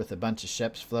graveyard with a bunch of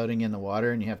ships floating in the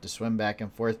water and you have to swim back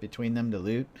and forth between them to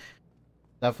loot.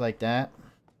 Stuff like that.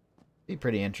 Be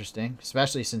pretty interesting,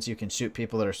 especially since you can shoot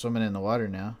people that are swimming in the water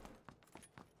now.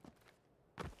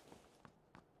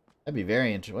 That'd be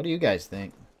very interesting. What do you guys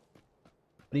think?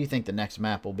 What do you think the next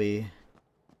map will be?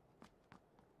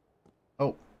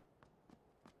 Oh.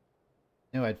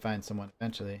 Knew I'd find someone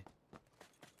eventually.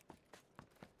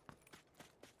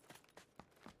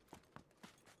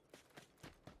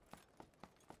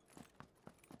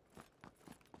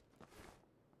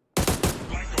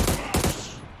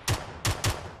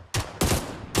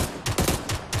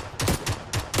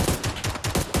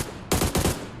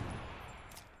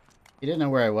 He didn't know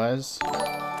where I was.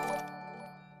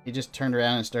 He just turned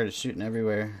around and started shooting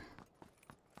everywhere.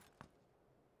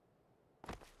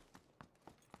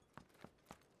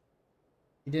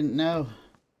 He didn't know.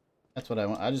 That's what I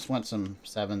want. I just want some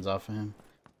sevens off of him.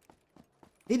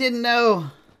 He didn't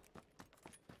know.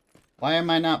 Why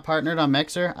am I not partnered on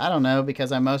Mixer? I don't know,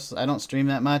 because I don't stream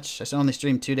that much. I only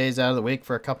stream 2 days out of the week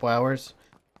for a couple hours.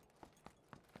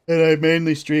 And I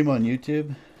mainly stream on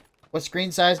YouTube. What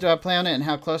screen size do I play on it and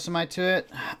how close am I to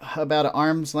it? About an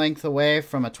arm's length away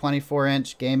from a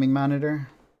 24-inch gaming monitor.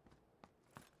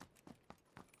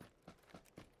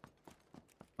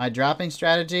 My dropping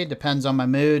strategy depends on my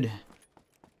mood.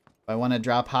 If I want to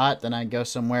drop hot, then I go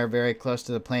somewhere very close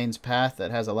to the plane's path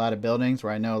that has a lot of buildings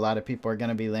where I know a lot of people are going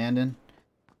to be landing.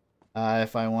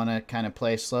 If I want to kind of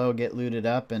play slow, get looted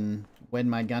up, and win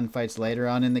my gunfights later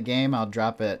on in the game, I'll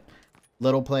drop at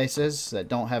little places that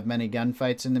don't have many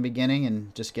gunfights in the beginning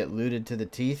and just get looted to the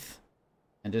teeth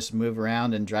and just move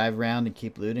around and drive around and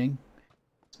keep looting.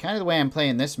 It's kind of the way I'm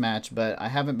playing this match, but I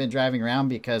haven't been driving around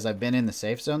because I've been in the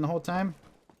safe zone the whole time.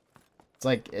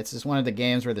 It's just one of the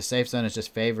games where the safe zone is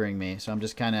just favoring me, so I'm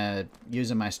just kind of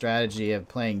using my strategy of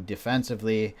playing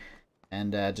defensively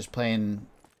and just playing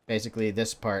basically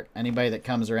this part. Anybody that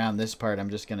comes around this part,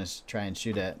 I'm just going to try and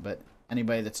shoot at, but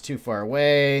anybody that's too far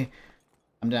away,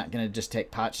 I'm not going to just take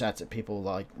pot shots at people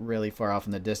like really far off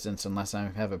in the distance unless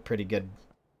I have a pretty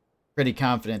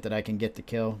confident that I can get the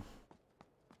kill.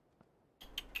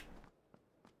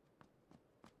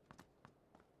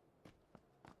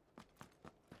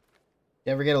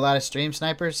 You ever get a lot of stream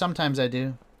snipers? Sometimes I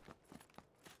do.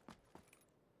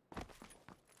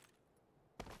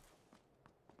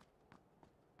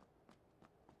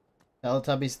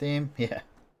 Teletubbies theme? Yeah.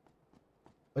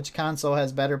 Which console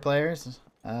has better players?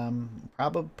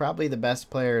 Probably the best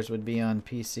players would be on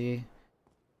PC.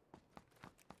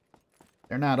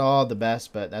 They're not all the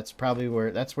best, but that's probably where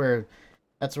that's when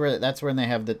they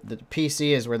have the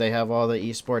PC is where they have all the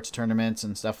esports tournaments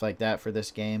and stuff like that for this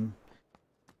game.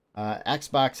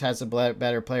 Xbox has the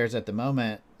better players at the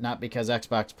moment, not because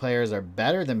Xbox players are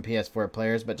better than PS4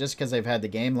 players, but just because they've had the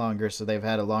game longer, so they've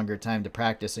had a longer time to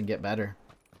practice and get better.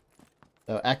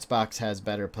 So Xbox has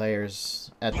better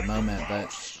players at the moment,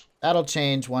 but that'll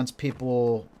change once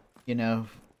people, you know,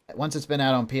 once it's been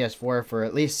out on PS4 for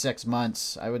at least 6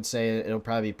 months. I would say it'll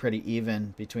probably be pretty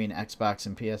even between Xbox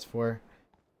and PS4.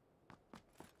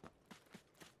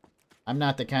 I'm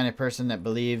not the kind of person that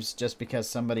believes just because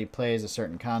somebody plays a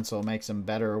certain console makes them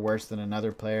better or worse than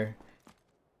another player.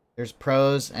 There's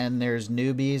pros and there's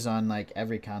newbies on like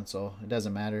every console. It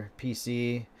doesn't matter.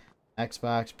 PC,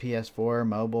 Xbox, PS4,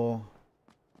 mobile.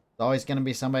 There's always going to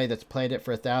be somebody that's played it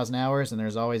for 1,000 hours, and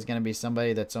there's always going to be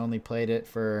somebody that's only played it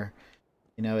for,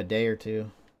 you know, a day or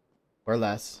two or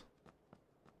less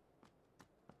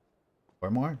or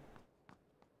more.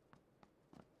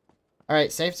 All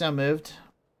right, safe zone moved.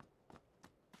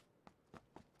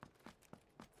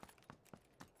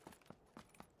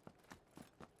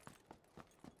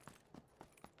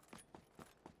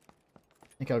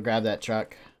 I think I'll grab that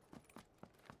truck.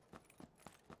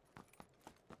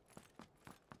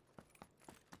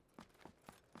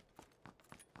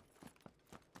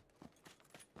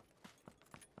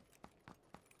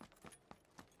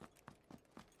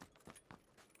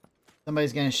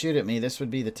 Somebody's gonna shoot at me. This would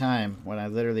be the time when I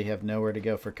literally have nowhere to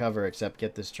go for cover except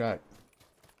get this truck.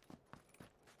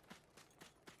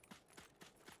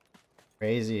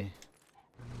 Crazy.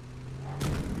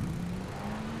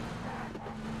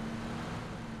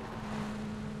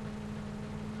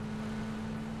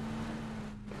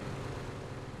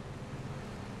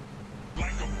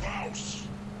 Like a mouse.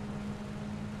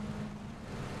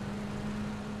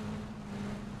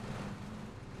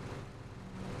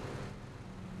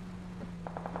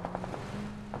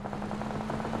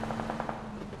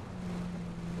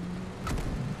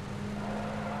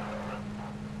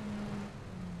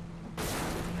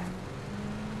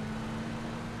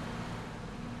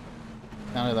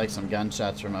 Sounded like some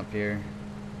gunshots from up here.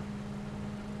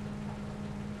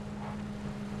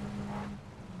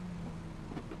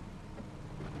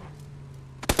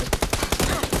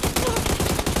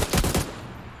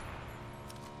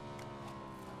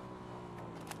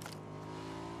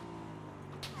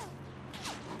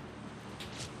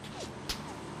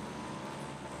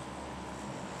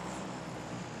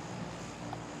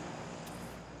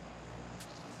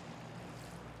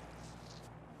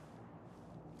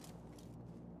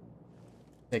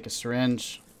 Take a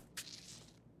syringe.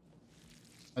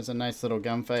 That was a nice little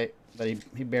gunfight, but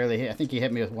he barely hit. I think he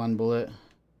hit me with one bullet.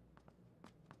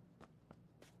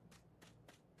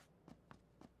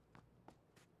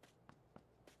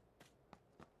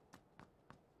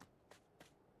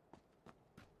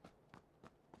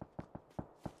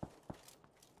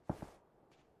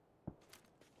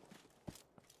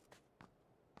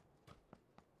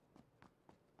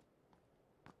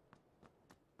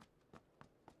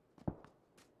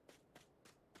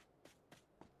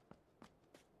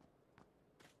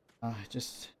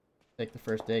 Just take the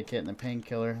first aid kit and the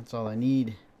painkiller. That's all I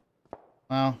need.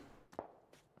 Well,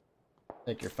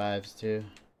 take your 5s too.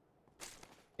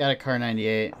 Got a Car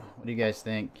 98. What do you guys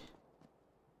think?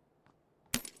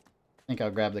 I think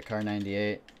I'll grab the Car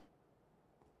 98.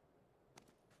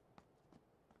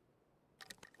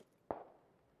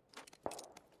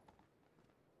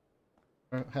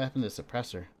 What happened to the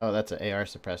suppressor? Oh, that's an AR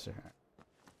suppressor.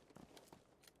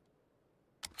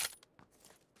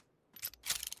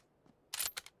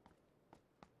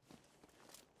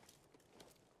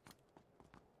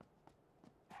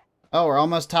 Oh, we're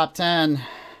almost top 10.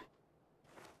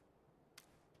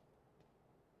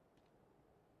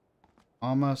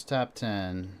 Almost top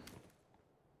 10.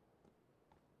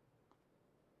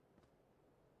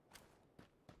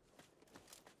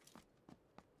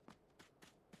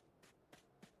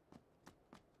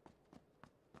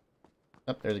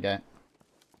 Oh, there's a guy.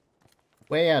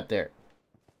 Way out there.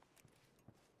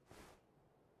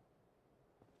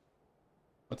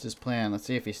 What's his plan? Let's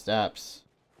see if he stops.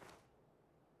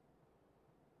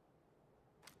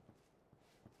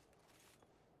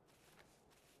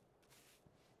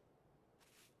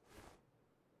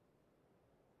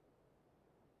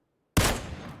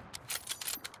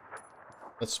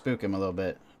 Let's spook him a little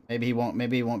bit. Maybe he won't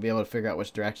be able to figure out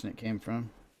which direction it came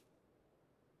from.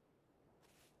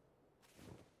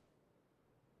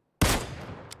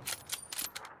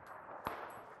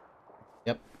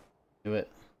 Yep. Do it.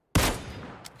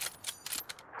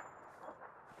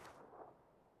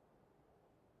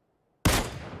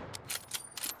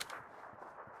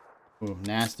 Ooh,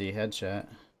 nasty headshot.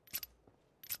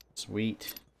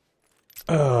 Sweet.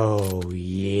 Oh,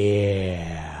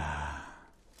 yeah.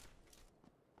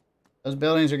 Those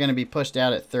buildings are going to be pushed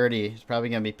out at 30. There's probably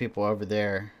going to be people over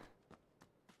there.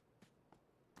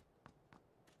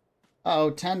 Uh-oh,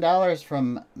 $10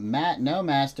 from Matt No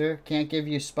Master. Can't give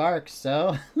you sparks,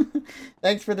 so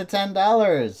thanks for the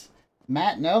 $10.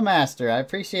 Matt No Master. I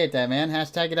appreciate that, man.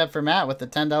 Hashtag it up for Matt with the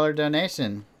 $10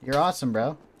 donation. You're awesome,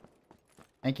 bro.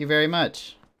 Thank you very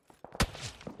much.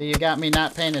 So you got me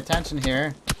not paying attention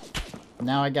here.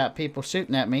 Now I got people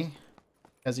shooting at me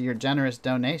because of your generous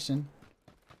donation.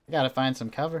 I gotta find some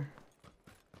cover.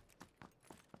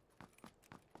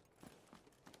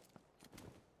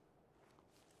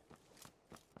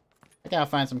 I gotta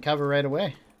find some cover right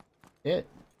away. It.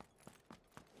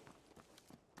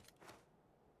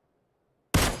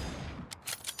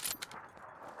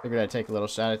 Figured I'd take a little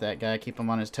shot at that guy, keep him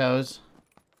on his toes.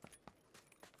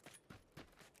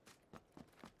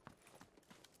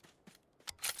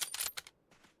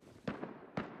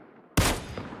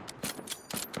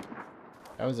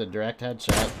 That was a direct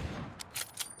headshot.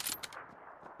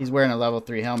 He's wearing a level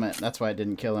 3 helmet. That's why it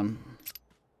didn't kill him.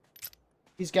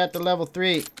 He's got the level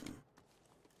 3.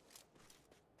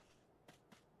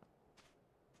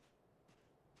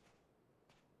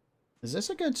 Is this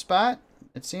a good spot?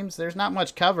 It seems there's not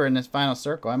much cover in this final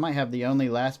circle. I might have the only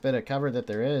last bit of cover that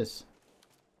there is.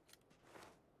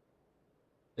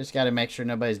 Just got to make sure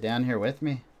nobody's down here with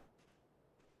me.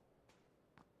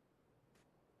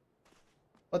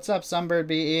 What's up, Sunbird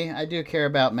BE? I do care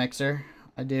about Mixer.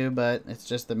 I do, but it's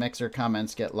just the Mixer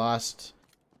comments get lost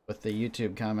with the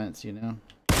YouTube comments, you know.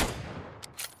 Is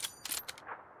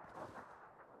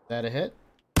that a hit?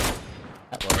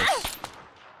 That was.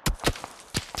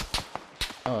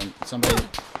 Oh,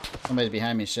 somebody's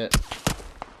behind me, shit.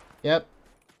 Yep.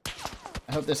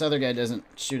 I hope this other guy doesn't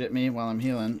shoot at me while I'm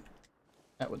healing.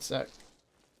 That would suck.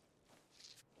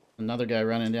 Another guy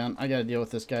running down. I gotta deal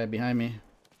with this guy behind me.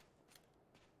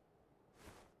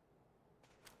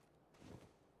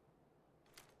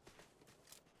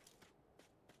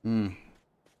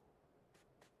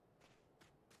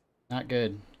 Not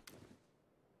good.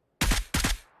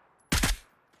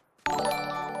 I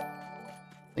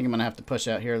think I'm gonna have to push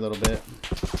out here a little bit.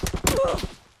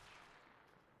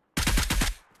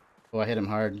 Oh, I hit him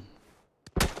hard.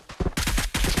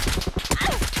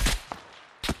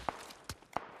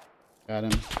 Got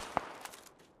him.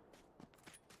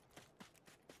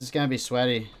 This is gonna be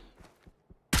sweaty.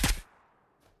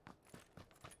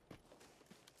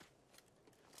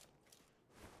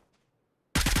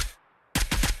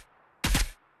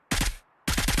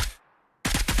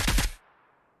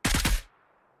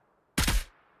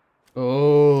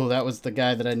 Oh, that was the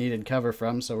guy that I needed cover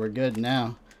from, so we're good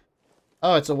now.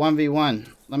 Oh, it's a 1v1.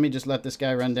 Let me just let this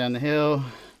guy run down the hill.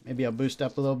 Maybe I'll boost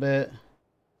up a little bit.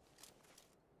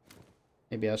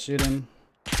 Maybe I'll shoot him.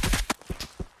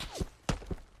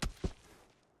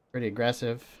 Pretty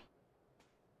aggressive.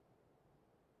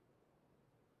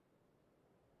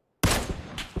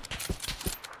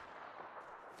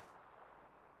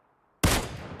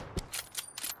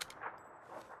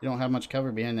 You don't have much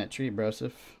cover behind that tree,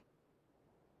 Broseph.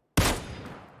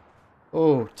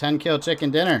 Oh, 10 kill chicken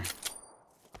dinner.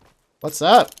 What's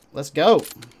up? Let's go.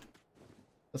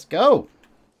 Let's go.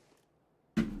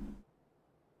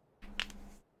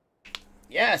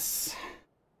 Yes.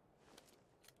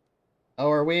 Oh,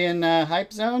 are we in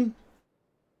Hype Zone?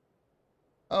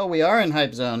 Oh, we are in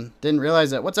Hype Zone. Didn't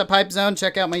realize that. What's up, Hype Zone?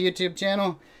 Check out my YouTube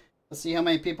channel. Let's see how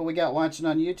many people we got watching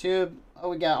on YouTube. Oh,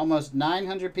 we got almost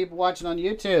 900 people watching on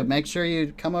YouTube. Make sure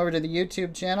you come over to the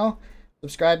YouTube channel.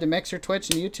 Subscribe to Mixer, Twitch,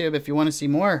 and YouTube if you want to see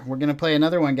more. We're going to play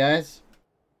another one, guys.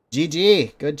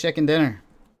 GG. Good chicken dinner.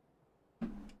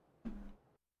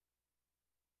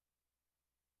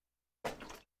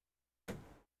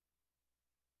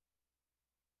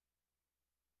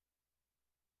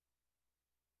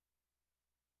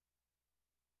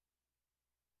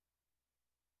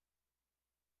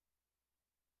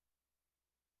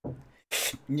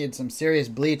 Need some serious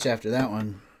bleach after that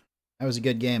one. That was a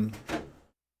good game.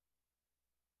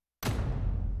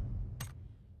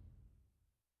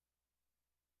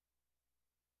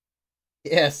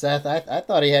 Yeah, Seth, I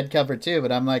thought he had cover too,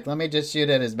 but I'm like, let me just shoot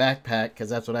at his backpack because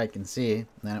that's what I can see. And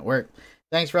then it worked.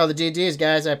 Thanks for all the GGs,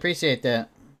 guys. I appreciate that.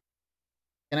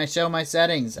 Can I show my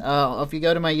settings? If you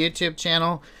go to my YouTube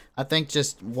channel, I think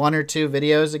just 1 or 2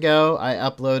 videos ago, I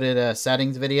uploaded a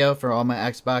settings video for all my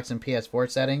Xbox and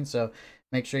PS4 settings. So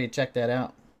make sure you check that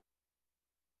out.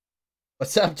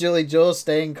 What's up, Julie Jules?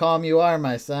 Staying calm you are,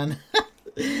 my son.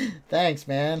 Thanks,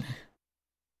 man.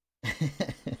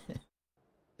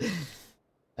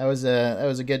 That was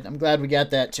a good. I'm glad we got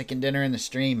that chicken dinner in the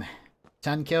stream.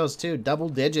 10 kills too, double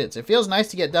digits. It feels nice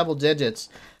to get double digits,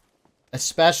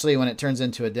 especially when it turns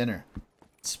into a dinner.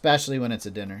 Especially when it's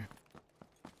a dinner.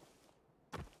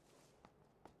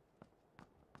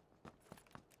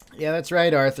 Yeah, that's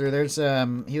right, Arthur. There's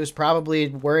he was probably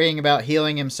worrying about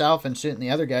healing himself and shooting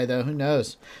the other guy though. Who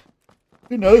knows?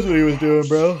 Who knows what he was doing,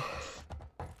 bro?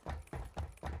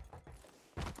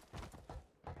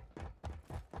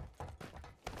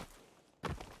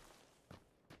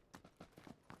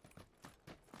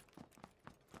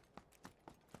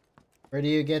 Where do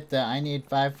you get the I need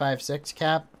 556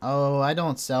 cap? Oh, I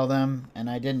don't sell them, and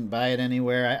I didn't buy it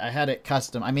anywhere. I had it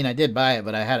custom. I mean, I did buy it,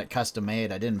 but I had it custom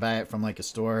made. I didn't buy it from like a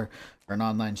store or an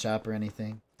online shop or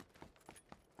anything.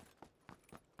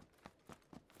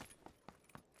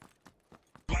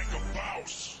 Like a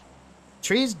mouse.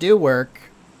 Trees do work,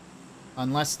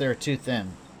 unless they're too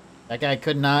thin. That guy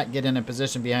could not get in a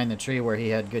position behind the tree where he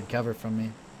had good cover from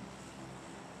me.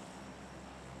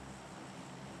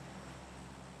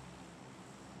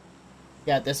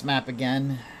 Got this map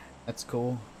again. That's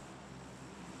cool.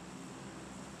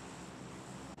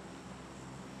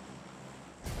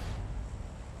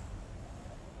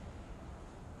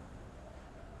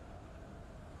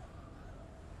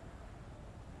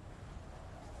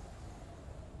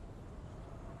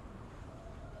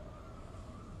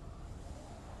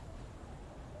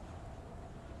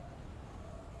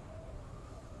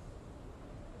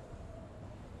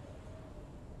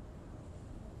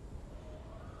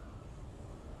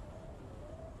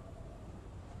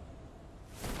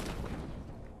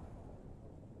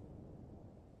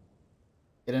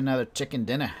 Get another chicken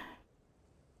dinner.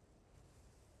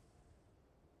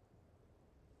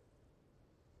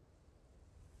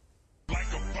 Like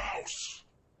a mouse.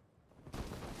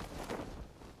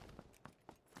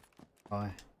 Oh,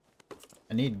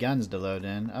 I need guns to load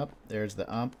in. Up there's the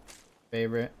ump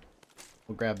favorite.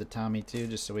 We'll grab the Tommy too,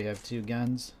 just so we have 2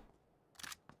 guns.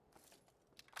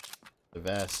 The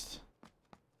vest.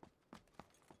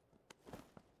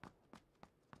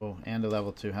 Oh, and a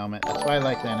level 2 helmet. That's why I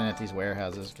like landing at these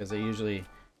warehouses, because you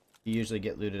usually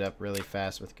get looted up really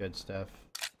fast with good stuff.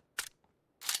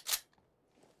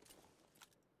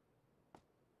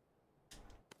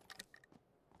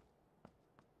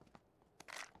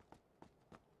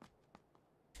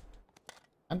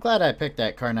 I'm glad I picked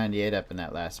that Car 98 up in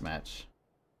that last match.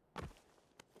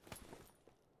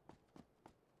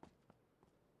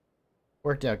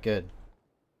 Worked out good.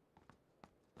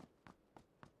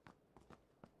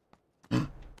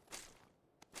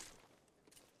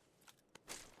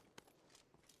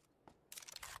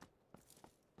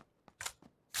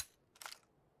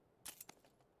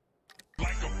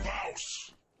 Like a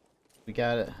mouse. We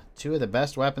got 2 of the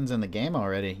best weapons in the game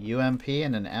already. UMP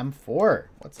and an M4.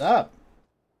 What's up?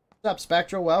 What's up,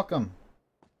 Spectral? Welcome.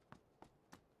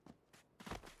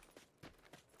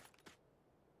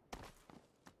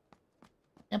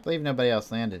 Can't believe nobody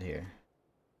else landed here.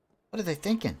 What are they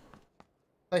thinking?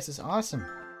 This place is awesome.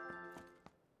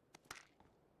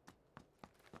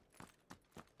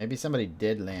 Maybe somebody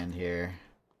did land here.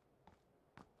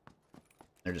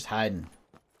 They're just hiding.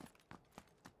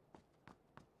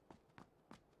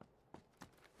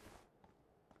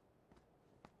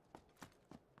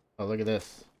 Oh, look at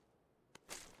this.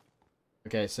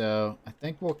 Okay, so I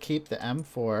think we'll keep the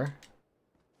M4.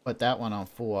 Put that one on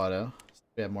full auto. So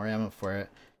we have more ammo for it.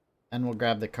 And we'll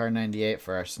grab the Kar 98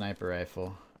 for our sniper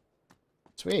rifle.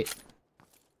 Sweet.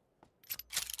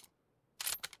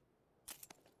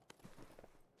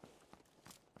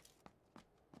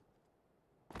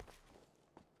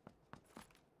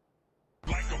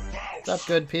 What's up,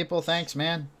 good people? Thanks,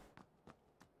 man.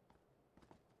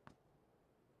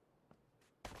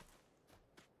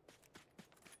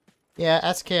 Yeah,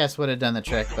 SKS would have done the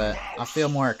trick, but I feel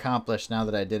more accomplished now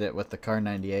that I did it with the Kar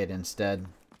 98 instead.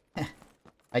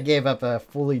 I gave up a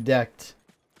fully decked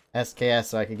SKS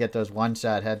so I could get those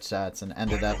one-shot headshots and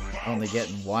ended up only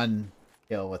getting one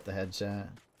kill with the headshot.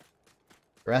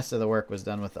 The rest of the work was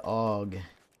done with the AUG.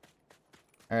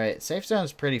 Alright, safe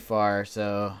zone's pretty far,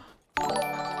 so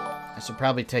I should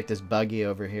probably take this buggy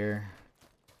over here.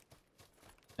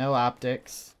 No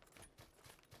optics.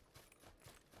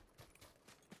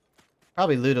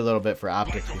 Probably loot a little bit for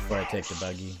optics before I take the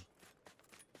buggy.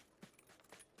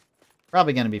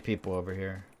 Probably gonna be people over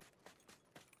here.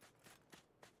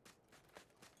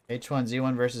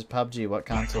 H1Z1 versus PUBG. What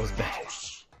console is better?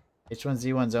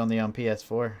 H1Z1's only on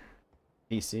PS4.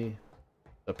 PC.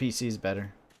 So PC's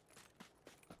better.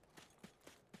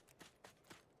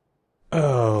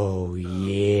 Oh,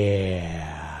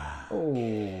 yeah.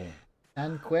 Oh,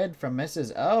 10 quid from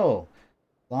Mrs. O.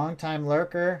 Long-time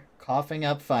lurker, coughing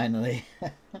up finally.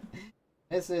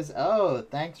 Mrs. O,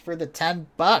 thanks for the 10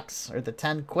 bucks, or the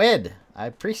 10 quid. I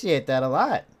appreciate that a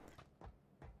lot.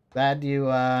 Glad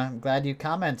you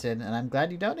commented, and I'm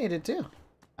glad you donated too.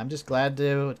 I'm just glad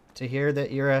to hear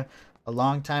that you're a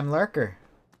long-time lurker.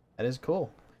 That is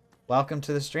cool. Welcome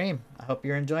to the stream. I hope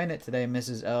you're enjoying it today,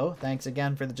 Mrs. O. Thanks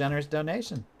again for the generous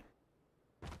donation.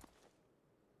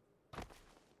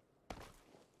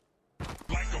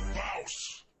 Like a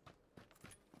mouse.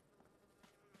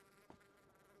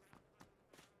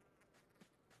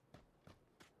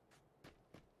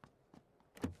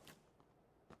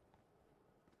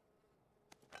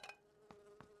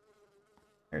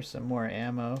 Here's some more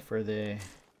ammo for the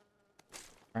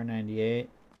R98.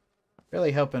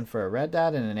 Really hoping for a red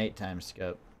dot and an 8x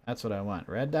scope. That's what I want.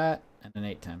 Red dot and an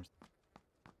 8x.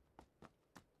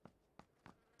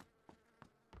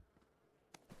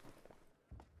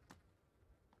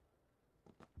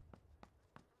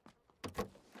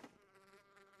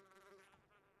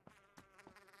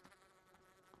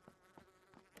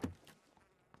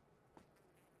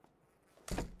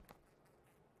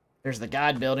 There's the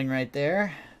God building right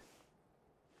there.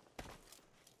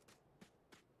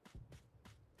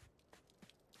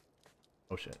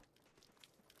 Oh shit.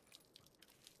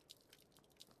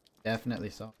 Definitely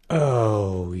saw.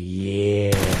 Oh,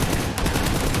 yeah.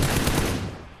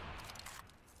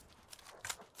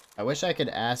 I wish I could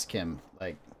ask him,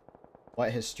 like,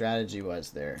 what his strategy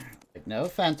was there. Like, no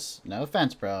offense,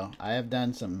 bro. I have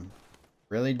done some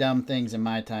really dumb things in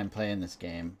my time playing this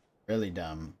game. Really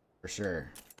dumb, for sure.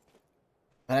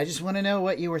 But I just want to know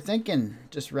what you were thinking,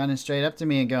 just running straight up to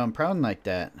me and going prone like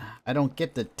that. I don't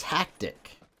get the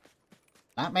tactic.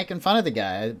 Not making fun of the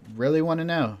guy. I really want to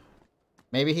know.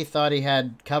 Maybe he thought he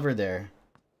had cover there.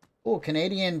 Oh,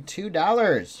 Canadian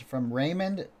 $2 from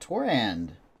Raymond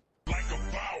Torand. Like a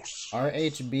mouse.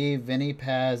 RHB Vinny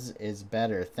Paz is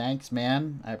better. Thanks,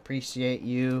 man. I appreciate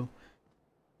you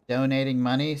donating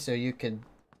money so you could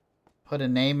put a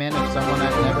name in of someone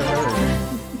I've never heard of.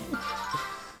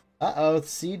 Uh-oh,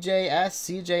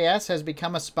 CJS has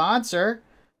become a sponsor.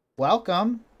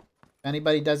 Welcome. If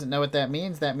anybody doesn't know what that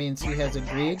means he has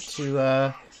agreed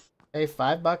to pay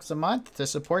 $5 a month to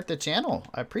support the channel.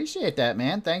 I appreciate that,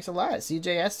 man. Thanks a lot.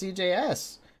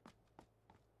 CJS.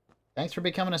 Thanks for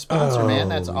becoming a sponsor, man.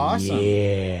 That's awesome.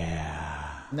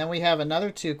 Yeah. And then we have another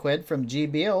 2 quid from G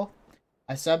Beal.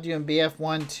 I subbed you in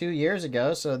BF1 2 years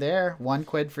ago, so there, 1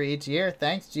 quid for each year.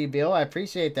 Thanks, G Beal. I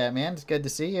appreciate that, man. It's good to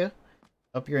see you.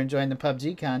 Hope you're enjoying the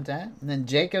PUBG content. And then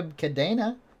Jacob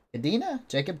Cadena,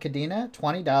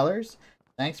 $20.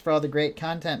 Thanks for all the great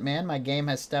content, man. My game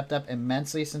has stepped up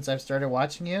immensely since I've started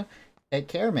watching you. Take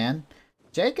care, man.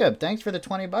 Jacob, thanks for the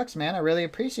 20 bucks, man. I really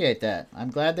appreciate that.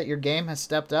 I'm glad that your game has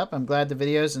stepped up. I'm glad the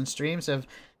videos and streams have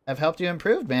helped you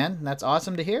improve, man. That's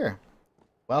awesome to hear.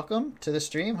 Welcome to the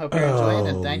stream. Hope you're enjoying,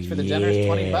 and thanks for the generous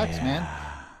 20 bucks, man.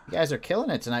 You guys are killing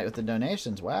it tonight with the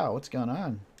donations. Wow, what's going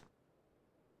on?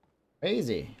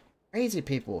 Crazy. Crazy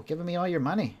people giving me all your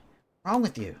money. What's wrong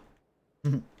with you?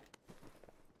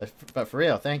 But for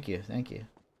real, thank you. Thank you.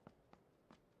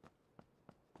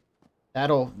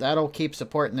 That'll keep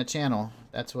supporting the channel.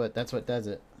 That's what does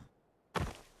it.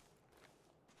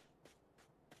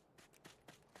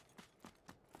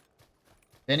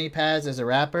 Benny Paz is a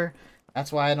rapper?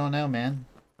 That's why I don't know, man.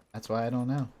 That's why I don't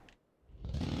know.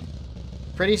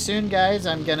 Pretty soon, guys,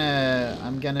 I'm gonna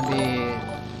be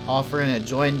offering a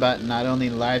join button, not only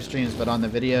in live streams, but on the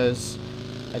videos.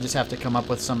 I just have to come up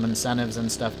with some incentives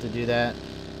and stuff to do that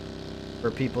for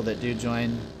people that do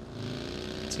join.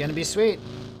 It's gonna be sweet.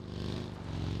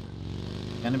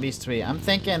 Gonna be sweet. I'm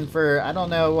thinking for, I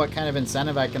don't know what kind of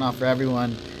incentive I can offer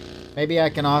everyone. Maybe I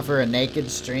can offer a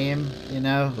naked stream, you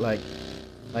know, like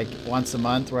once a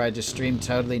month where I just stream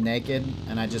totally naked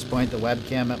and I just point the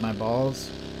webcam at my balls.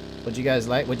 Would you guys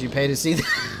like, would you pay to see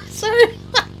that? Sorry.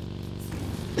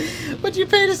 Would you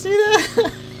pay to see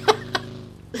that?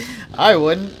 I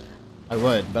wouldn't. I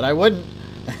would, but I wouldn't.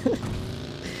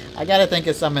 I gotta think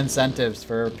of some incentives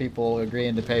for people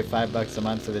agreeing to pay $5 a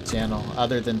month for the channel,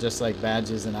 other than just like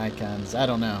badges and icons. I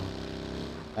don't know.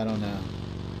 I don't know.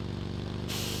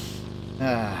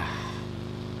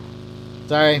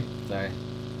 Sorry.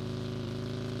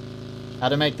 How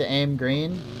to make the aim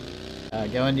green?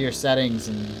 Go into your settings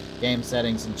and game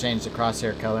settings and change the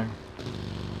crosshair color.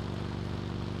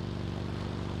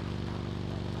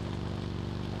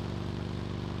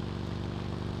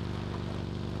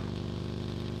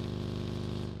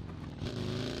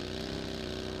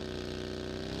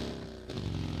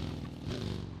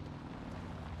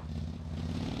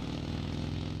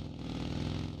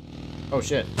 Oh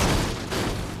shit.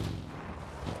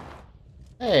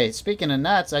 Hey, speaking of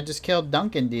nuts, I just killed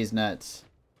Duncan D's nuts.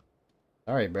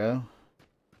 Sorry, bro.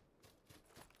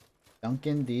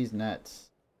 Duncan D's nuts.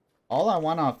 All I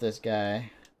want off this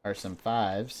guy are some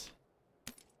 5s.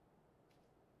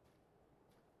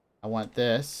 I want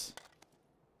this.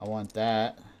 I want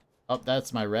that. Oh,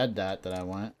 that's my red dot that I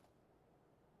want.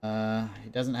 He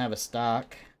doesn't have a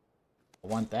stock. I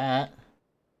want that.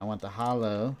 I want the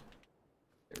hollow.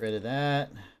 Get rid of that.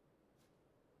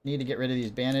 Need to get rid of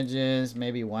these bandages.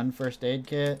 Maybe one first aid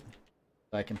kit.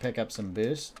 So I can pick up some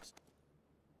boosts.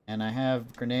 And I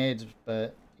have grenades,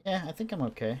 but yeah, I think I'm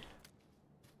okay.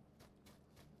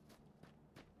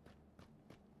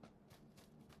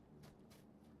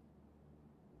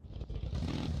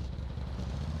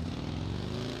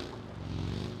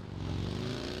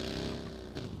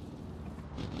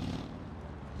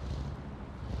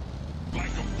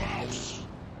 Like a mouse.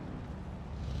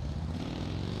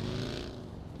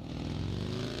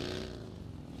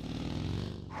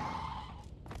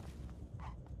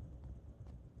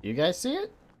 You guys see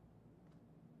it?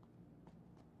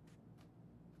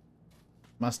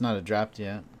 Must not have dropped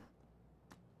yet.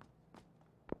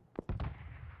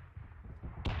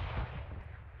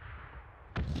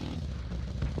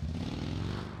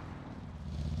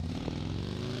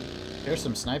 Here's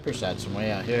some sniper shots from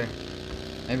way out here.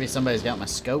 Maybe somebody's got my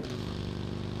scope.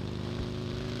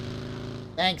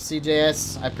 Thanks,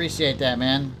 CJS. I appreciate that,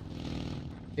 man.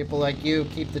 People like you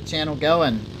keep the channel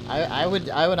going. I would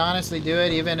honestly do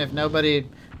it even if nobody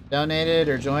donated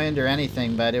or joined or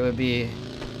anything, but it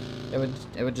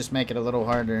would just make it a little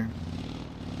harder.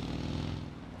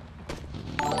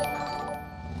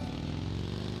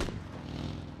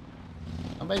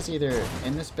 Somebody's either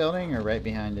in this building or right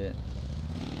behind it.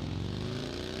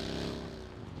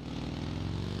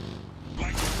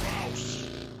 Like a mouse.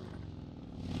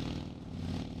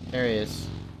 There he is.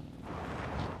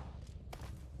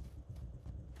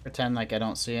 Pretend like I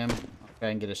don't see him. I'll try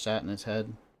and get a shot in his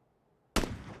head.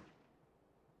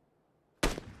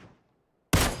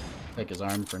 Take his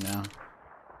arm for now.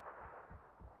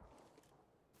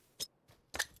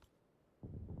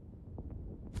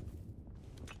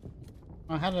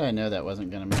 Oh, how did I know that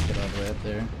wasn't gonna make it all the way up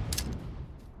there?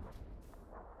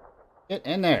 Get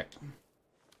in there!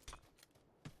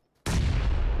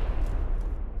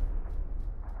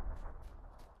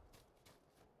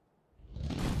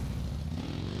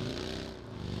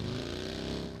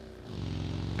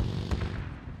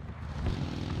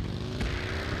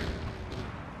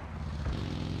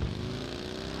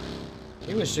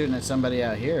 He was shooting at somebody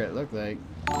out here, it looked like.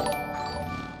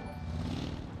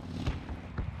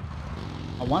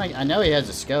 I know he has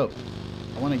a scope.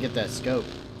 I want to get that scope.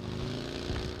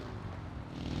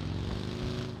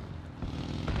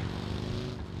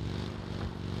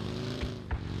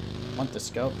 I want the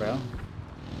scope, bro.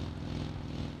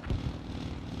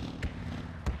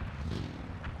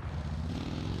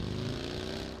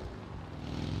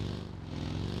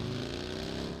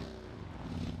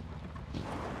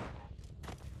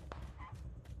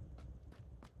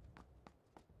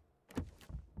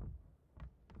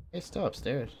 He's still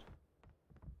upstairs.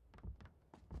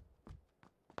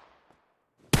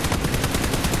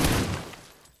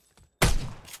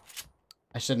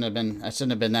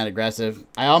 shouldn't have been that aggressive.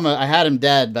 I had him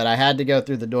dead, but I had to go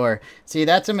through the door. See,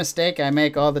 that's a mistake I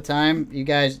make all the time. You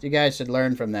guys should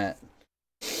learn from that.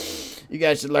 You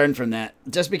guys should learn from that.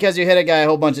 Just because you hit a guy a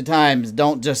whole bunch of times,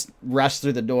 don't just rush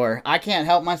through the door. I can't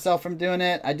help myself from doing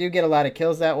it. I do get a lot of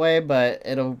kills that way, but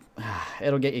it'll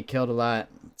get you killed a lot.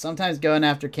 Sometimes going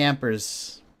after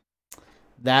campers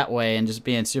that way and just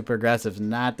being super aggressive is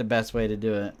not the best way to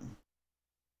do it.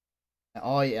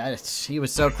 Oh yeah, he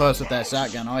was so close with that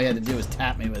shotgun. All he had to do was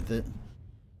tap me with it,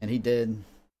 and he did.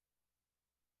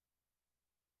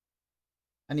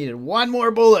 I needed one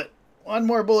more bullet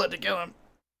to kill him.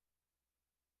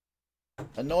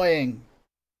 Annoying.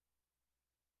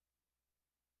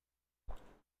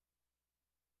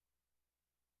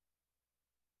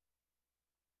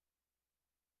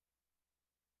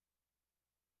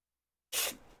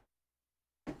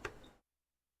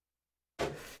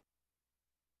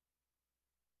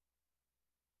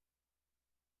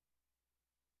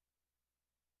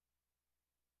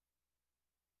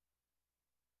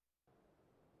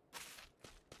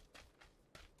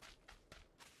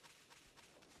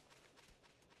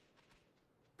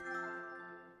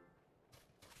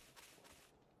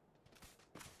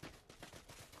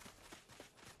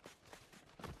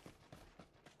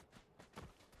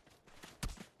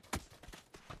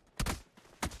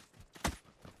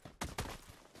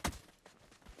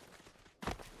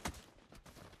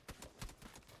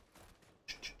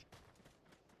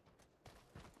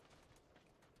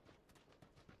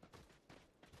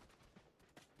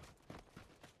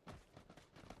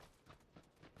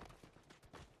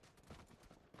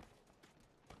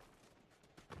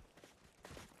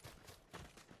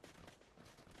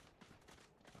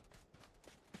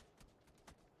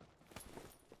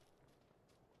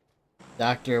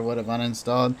 Doctor would have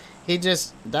uninstalled.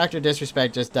 Dr.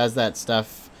 Disrespect just does that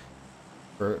stuff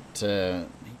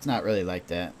he's not really like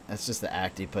that. That's just the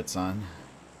act he puts on.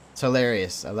 It's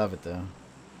hilarious. I love it though.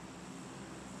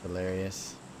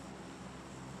 Hilarious.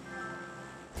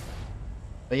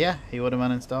 But yeah, he would have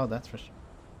uninstalled, that's for sure.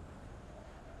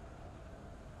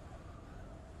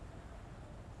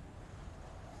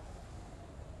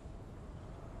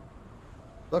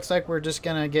 Looks like we're just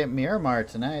gonna get Miramar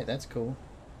tonight. That's cool.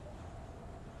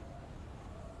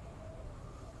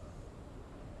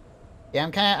 Yeah,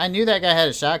 I knew that guy had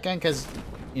a shotgun because,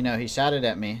 you know, he shot it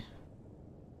at me.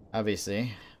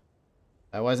 Obviously.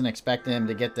 I wasn't expecting him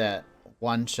to get that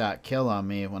one-shot kill on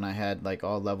me when I had, like,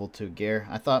 all level 2 gear.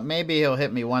 I thought maybe he'll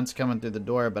hit me once coming through the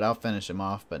door, but I'll finish him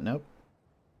off, but nope.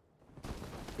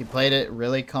 He played it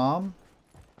really calm,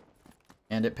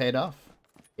 and it paid off.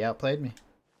 He outplayed me.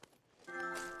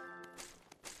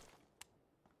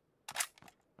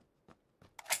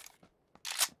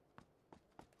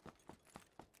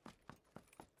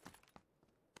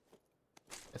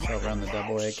 Guess I'll run the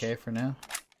double AK for now.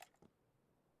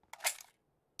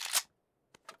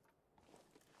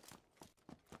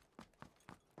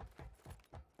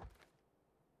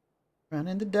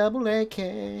 Running the double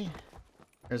AK.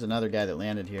 There's another guy that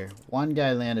landed here. One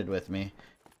guy landed with me.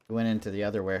 He went into the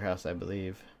other warehouse, I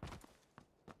believe.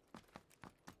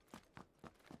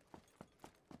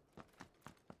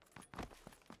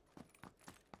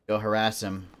 Go harass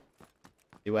him.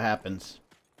 See what happens.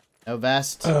 No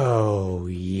vest. Oh,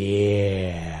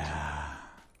 yeah.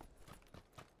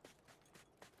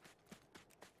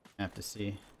 I have to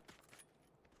see.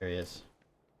 There he is.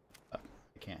 Oh,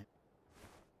 I can't.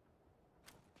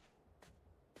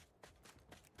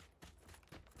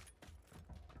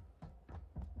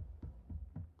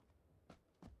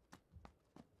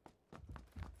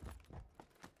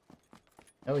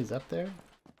 Oh, he's up there?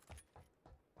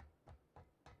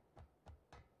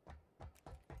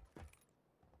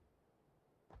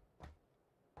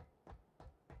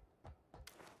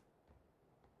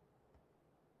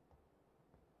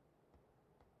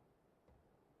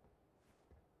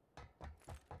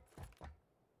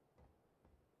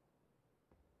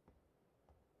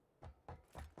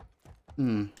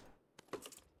 Hmm.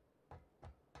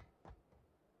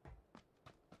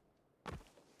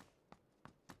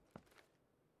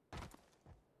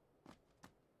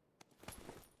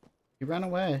 He ran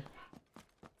away.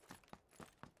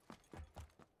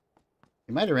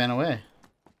 He might have ran away.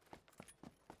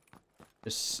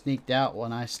 Just sneaked out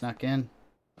when I snuck in.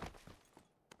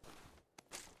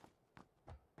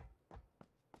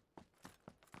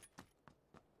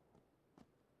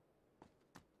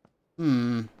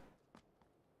 Hmm.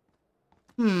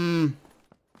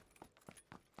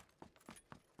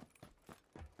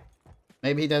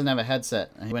 Maybe he doesn't have a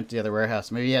headset. He went to the other warehouse.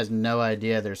 Maybe he has no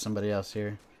idea there's somebody else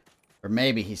here. Or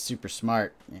maybe he's super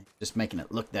smart. Just making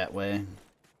it look that way.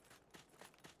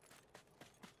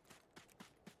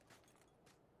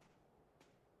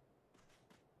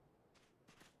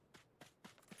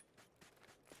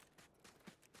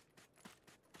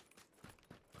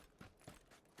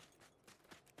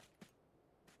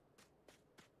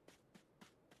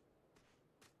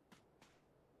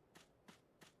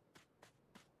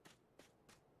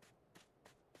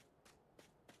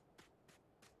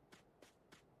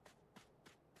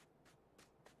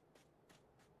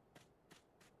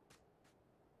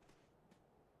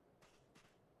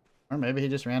 Or maybe he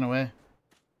just ran away.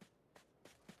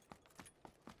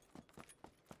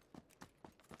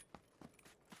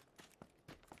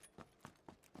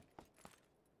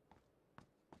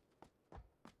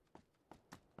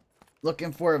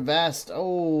 Looking for a vest.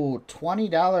 Oh,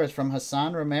 $20 from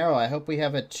Hassan Romero. I hope we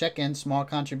have a chicken. Small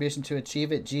contribution to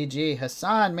achieve it. GG.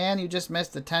 Hassan, man, you just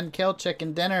missed the 10 kill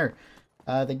chicken dinner.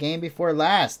 The game before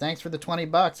last. Thanks for the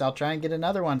 $20. I'll try and get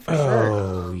another one for sure.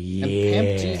 Oh, yeah. And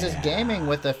Pimp Jesus Gaming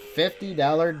with a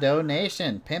 $50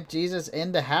 donation. Pimp Jesus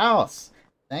in the house.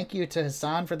 Thank you to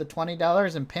Hassan for the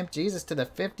 $20 and Pimp Jesus to the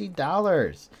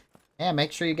 $50. Yeah,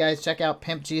 make sure you guys check out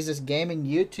Pimp Jesus Gaming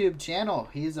YouTube channel.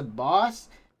 He's a boss.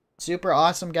 Super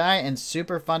awesome guy and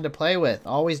super fun to play with.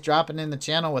 Always dropping in the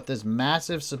channel with this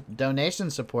massive donation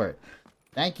support.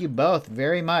 Thank you both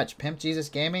very much. Pimp Jesus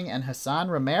Gaming and Hassan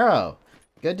Romero.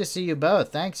 Good to see you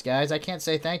both. Thanks, guys. I can't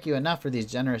say thank you enough for these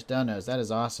generous donos. That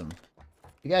is awesome.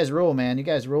 You guys rule, man. You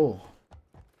guys rule.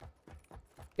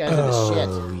 You guys are the shit.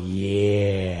 Oh,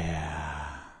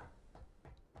 yeah.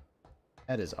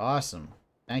 That is awesome.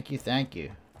 Thank you, thank you.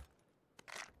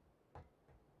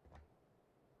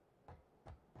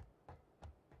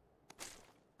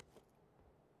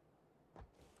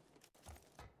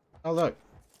 Oh, look.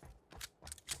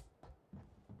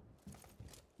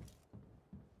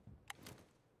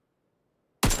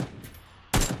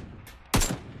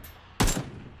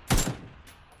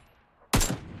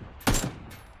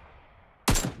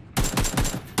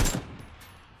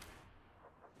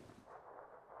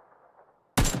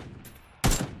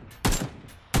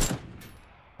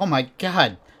 Oh my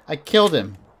god, I killed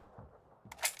him.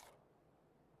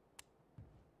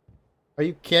 Are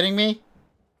you kidding me?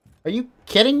 Are you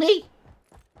kidding me?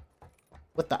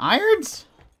 With the irons?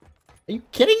 Are you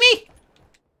kidding me?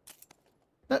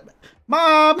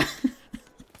 Mom!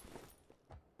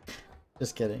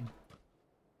 Just kidding.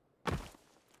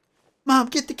 Mom,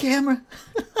 get the camera.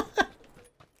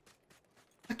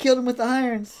 I killed him with the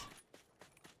irons.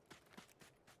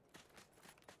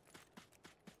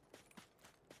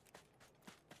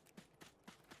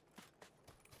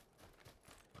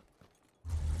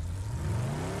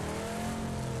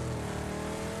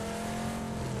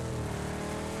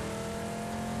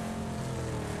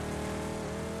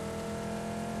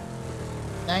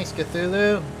 Thanks,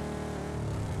 Cthulhu.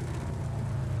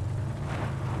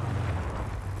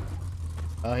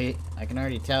 Oh, I can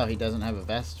already tell he doesn't have a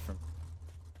vest from...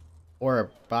 Or a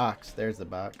box. There's the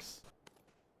box.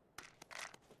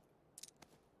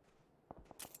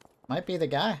 Might be the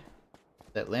guy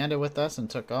that landed with us and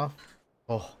took off.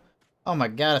 Oh. Oh my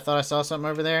god, I thought I saw something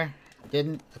over there. I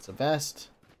didn't. It's a vest.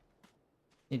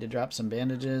 Need to drop some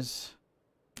bandages.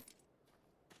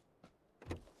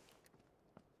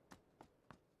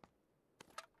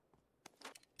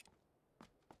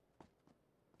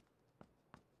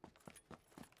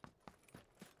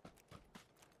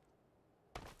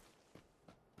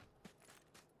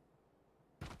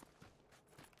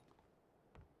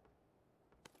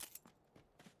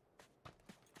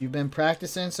 You've been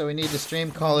practicing, so we need to stream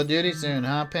Call of Duty soon,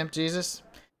 huh, Pimp Jesus?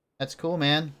 That's cool,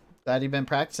 man. Glad you've been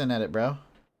practicing at it, bro.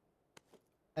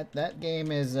 That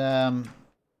game is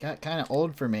got kind of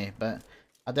old for me, but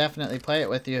I'll definitely play it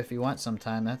with you if you want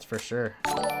sometime, that's for sure.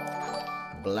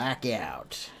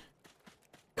 Blackout.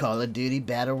 Call of Duty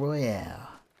Battle Royale.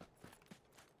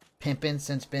 Pimpin'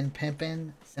 since been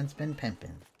pimpin', since been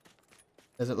pimpin'.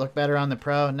 Does it look better on the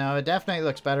Pro? No, it definitely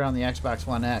looks better on the Xbox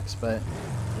One X, but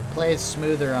it plays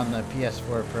smoother on the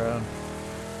PS4 Pro.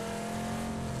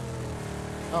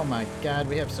 Oh my god,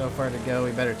 we have so far to go.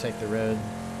 We better take the road.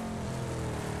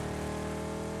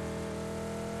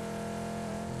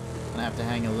 I'm gonna have to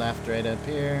hang a left right up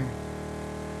here.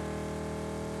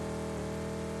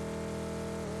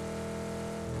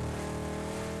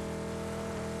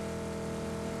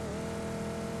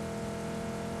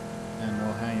 And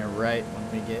we'll hang a right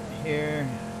when we get here.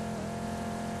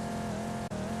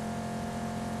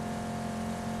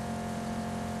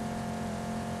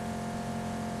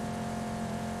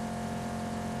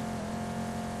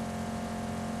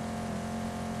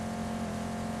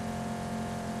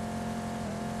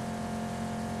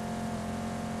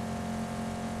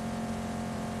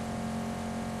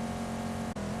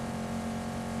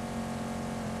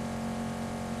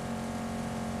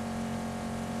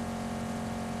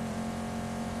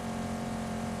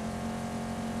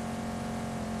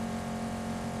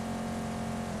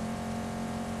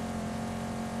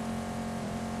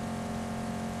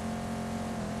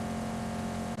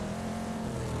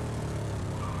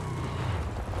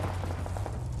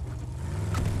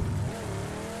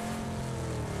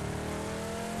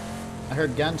 I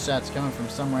heard gunshots coming from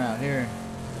somewhere out here.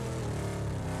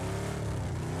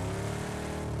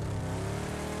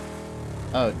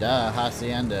 Oh, duh,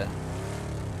 Hacienda.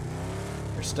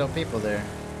 There's still people there.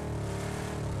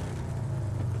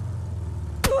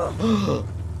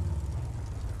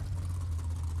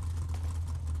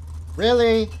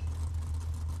 Really?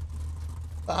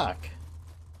 Fuck.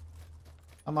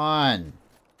 Come on.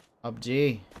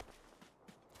 PUBG.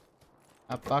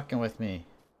 Stop fucking with me.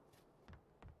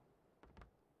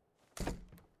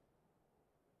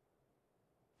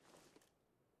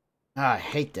 Ah, I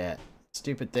hate that.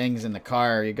 Stupid things in the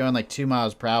car. You're going like 2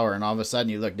 miles per hour and all of a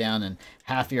sudden you look down and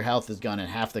half your health is gone and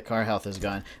half the car health is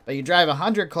gone. But you drive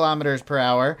 100 kilometers per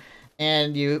hour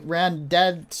and you run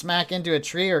dead smack into a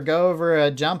tree or go over a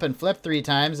jump and flip 3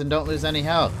 times and don't lose any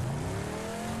health.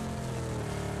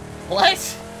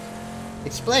 What?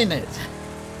 Explain it.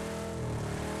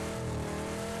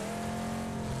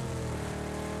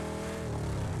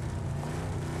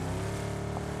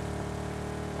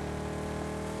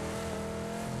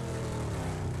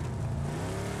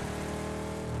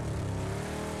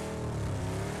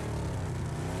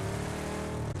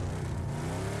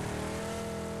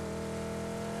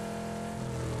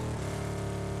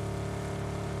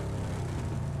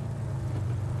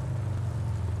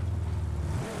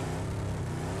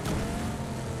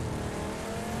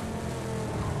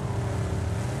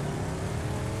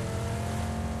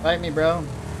 Fight me, bro.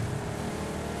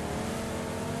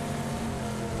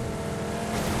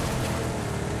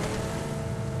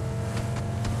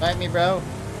 Fight me, bro.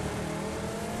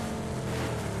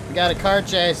 We got a car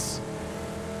chase.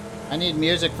 I need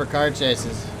music for car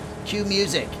chases. Cue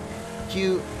music.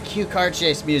 Cue car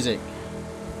chase music.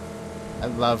 I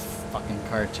love fucking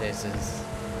car chases.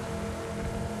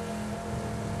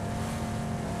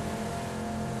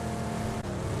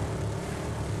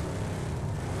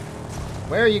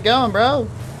 Where are you going, bro?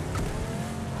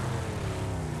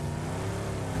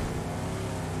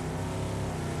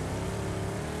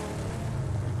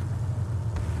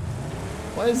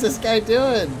 What is this guy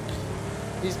doing?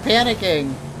 He's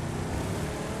panicking.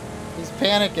 He's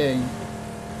panicking.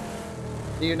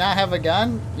 Do you not have a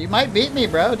gun? You might beat me,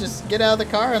 bro. Just get out of the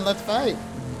car and let's fight.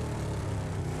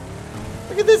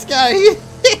 Look at this guy.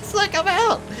 He's like, I'm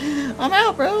out. I'm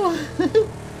out, bro.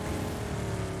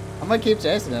 I'm gonna keep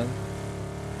chasing him.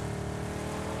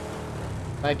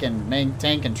 If I can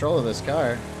maintain control of this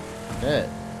car. Shit.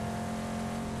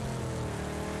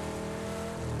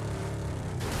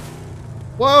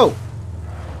 Whoa!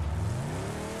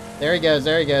 There he goes,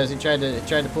 there he goes. He tried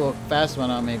to pull a fast one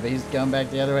on me, but he's going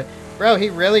back the other way. Bro, he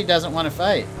really doesn't want to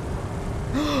fight.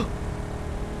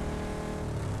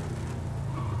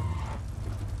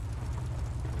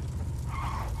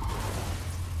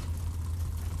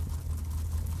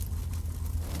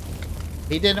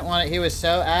 He didn't want it. He was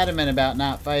so adamant about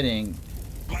not fighting.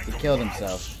 He killed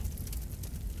himself.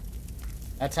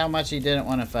 That's how much he didn't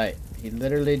want to fight. He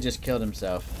literally just killed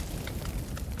himself.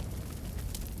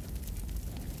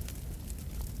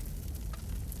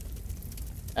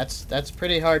 That's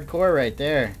pretty hardcore right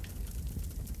there.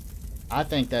 I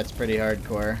think that's pretty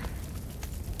hardcore.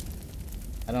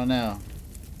 I don't know.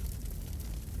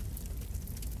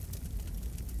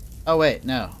 Oh wait,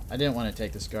 no. I didn't want to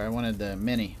take the scar. I wanted the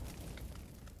mini.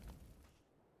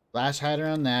 Flash hider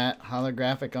on that.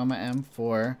 Holographic on my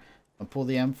M4. I'll pull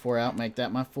the M4 out, make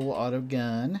that my full auto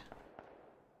gun.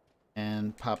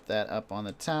 And pop that up on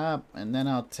the top. And then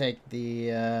I'll take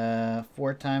the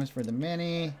 4 times for the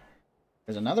mini.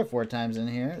 There's another 4 times in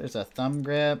here. There's a thumb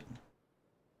grip.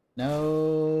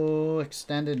 No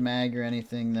extended mag or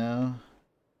anything, though.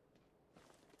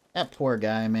 That poor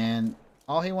guy, man.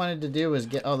 All he wanted to do was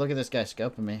get... Oh, look at this guy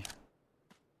scoping me.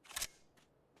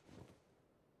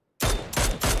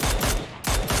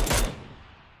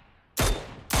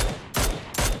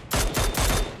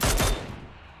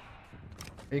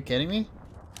 Are you kidding me?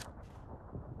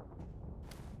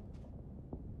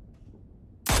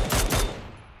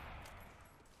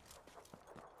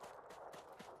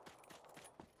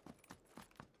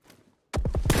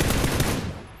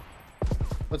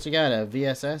 What's he got? A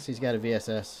VSS? He's got a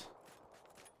VSS.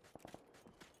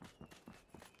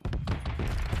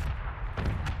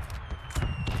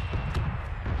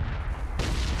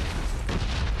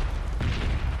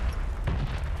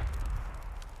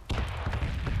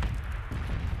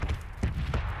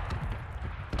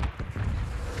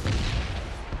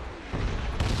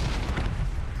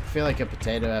 I feel like a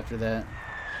potato after that.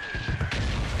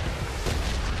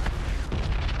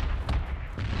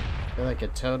 I feel like a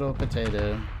total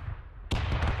potato.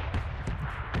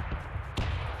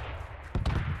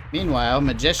 Meanwhile,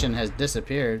 Magician has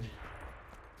disappeared.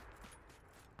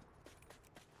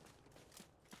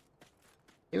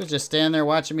 He was just standing there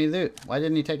watching me loot. Why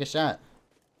didn't he take a shot?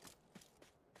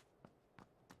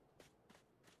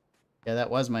 Yeah, that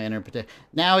was my interpretation.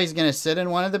 Now he's gonna sit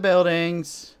in one of the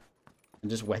buildings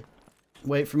and just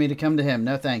wait for me to come to him.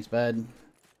 No thanks, bud.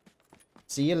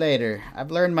 See you later. I've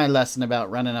learned my lesson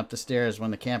about running up the stairs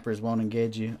when the campers won't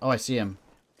engage you. Oh, I see him.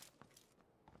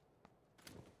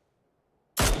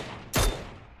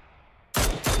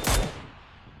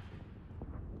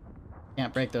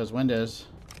 Can't break those windows.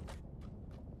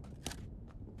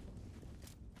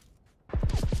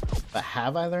 But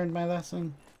have I learned my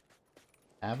lesson?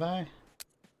 Have I?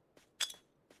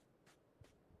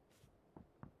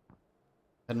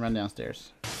 And run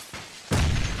downstairs.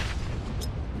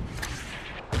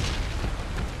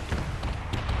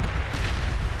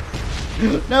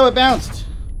 No, it bounced!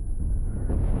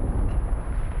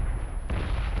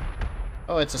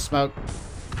 Oh, it's a smoke.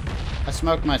 I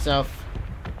smoked myself.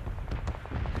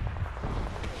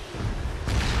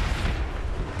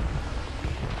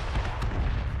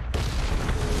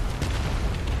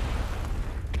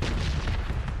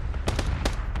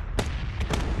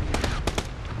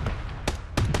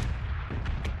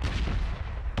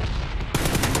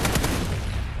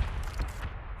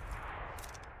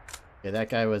 Yeah, that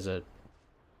guy was a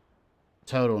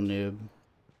total noob.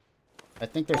 I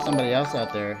think there's somebody else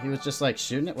out there. He was just like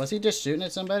shooting it. Was he just shooting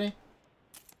at somebody?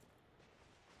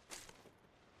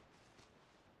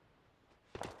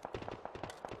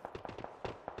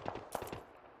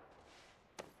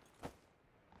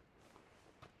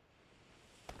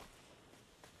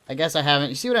 I guess I haven't.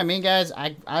 You see what I mean, guys?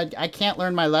 I can't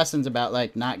learn my lessons about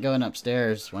like not going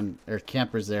upstairs when there's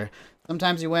campers there.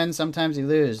 Sometimes you win, sometimes you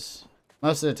lose.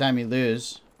 Most of the time you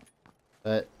lose.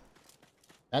 But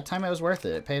that time it was worth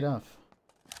it. It paid off.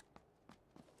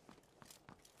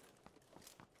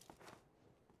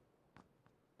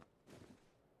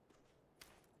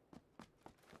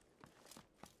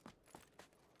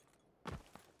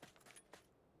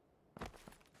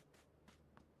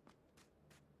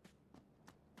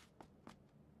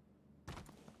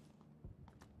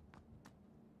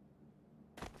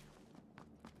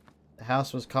 The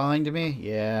house was calling to me?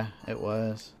 Yeah, it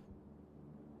was.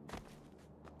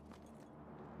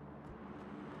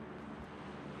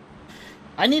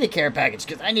 I need a care package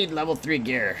because I need level 3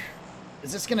 gear.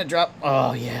 Is this gonna drop?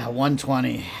 Oh yeah,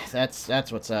 120.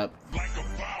 That's what's up. Like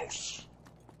a mouse.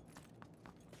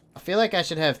 I feel like I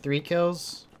should have 3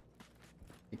 kills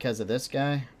because of this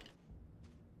guy.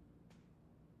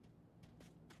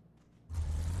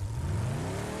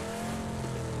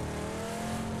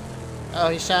 Oh,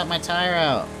 he shot my tire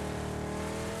out.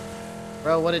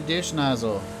 Bro, what a douche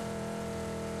nozzle.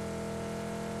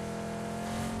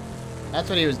 That's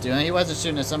what he was doing. He wasn't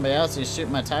shooting at somebody else. He was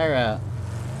shooting my tire out.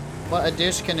 What a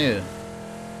douche canoe.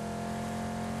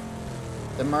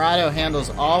 The Murado handles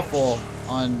awful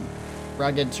on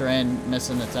rugged terrain,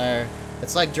 missing the tire.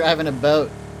 It's like driving a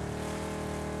boat.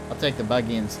 I'll take the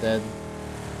buggy instead.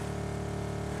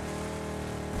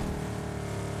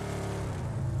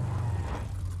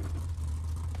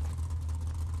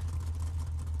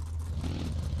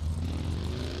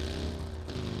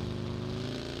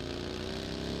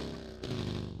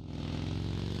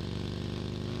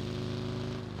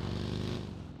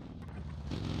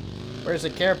 Where's the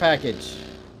care package?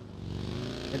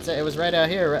 It was right out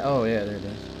here. Right? Oh yeah, there it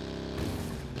is.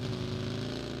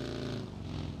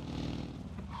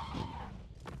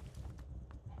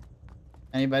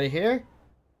 Anybody here?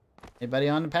 Anybody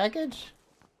on the package?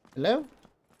 Hello?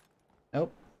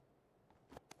 Nope.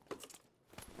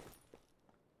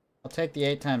 I'll take the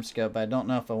 8x scope. I don't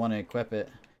know if I want to equip it.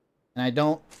 And I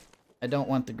don't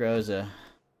want the Groza.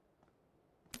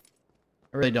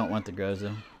 I really don't want the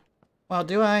Groza. Well,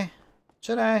 do I?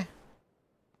 Should I?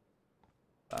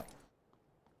 Fuck.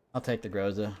 I'll take the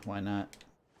Groza. Why not?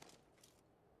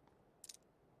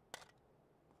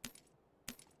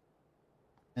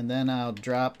 And then I'll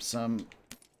drop some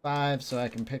 5s so I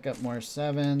can pick up more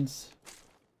 7s.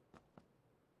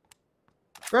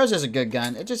 Groza's a good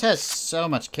gun. It just has so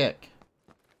much kick.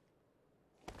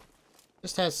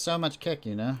 Just has so much kick,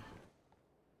 you know?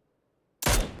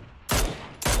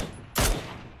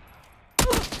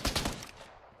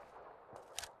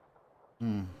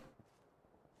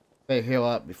 Better heal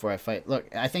up before I fight.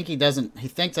 Look, I think he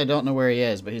thinks I don't know where he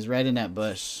is, but he's right in that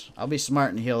bush. I'll be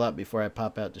smart and heal up before I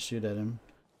pop out to shoot at him.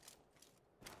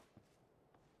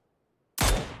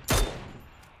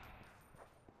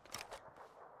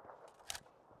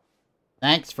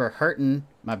 Thanks for hurting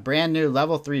my brand new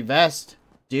level 3 vest,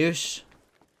 douche.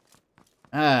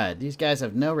 Ah, these guys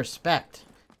have no respect.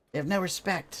 They have no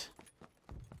respect.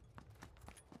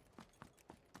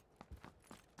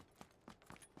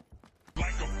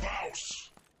 Like a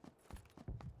mouse.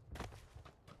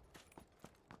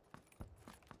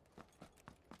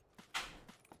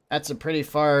 That's a pretty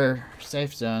far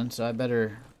safe zone, so I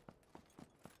better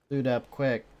loot up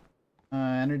quick.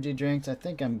 Energy drinks, I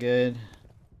think I'm good.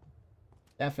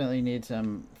 Definitely need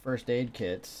some first aid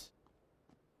kits.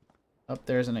 Up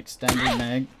there's an extended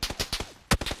mag.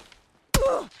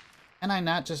 Can I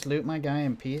not just loot my guy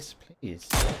in peace, please?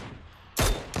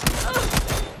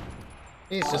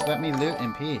 Please just let me loot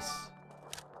in peace.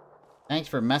 Thanks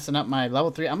for messing up my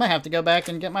level 3. I'm gonna have to go back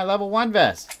and get my level 1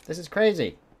 vest. This is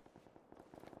crazy.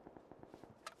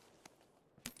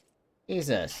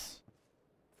 Jesus.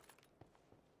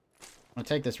 I'm gonna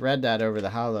take this red dot over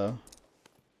the hollow.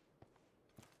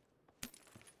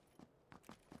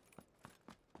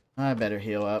 I better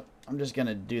heal up. I'm just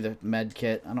gonna do the med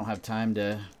kit. I don't have time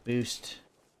to boost.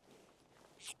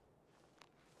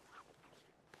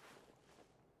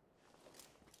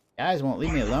 Guys won't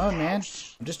leave me alone, man.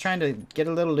 I'm just trying to get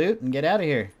a little loot and get out of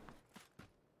here.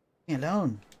 Leave me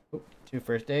alone. Oop, 2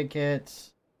 first aid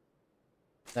kits.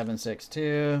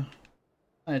 7.62.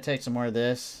 I'm gonna take some more of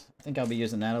this. I think I'll be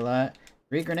using that a lot.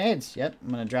 3 grenades. Yep, I'm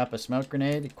gonna drop a smoke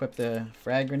grenade, equip the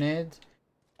frag grenades.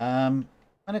 I'm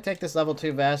gonna take this level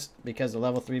 2 vest because the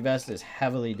level 3 vest is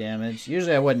heavily damaged.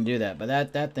 Usually I wouldn't do that, but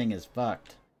that thing is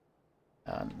fucked.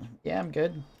 Yeah, I'm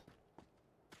good.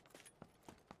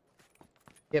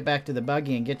 Get back to the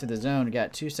buggy and get to the zone. We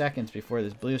got 2 seconds before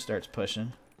this blue starts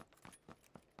pushing.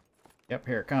 Yep,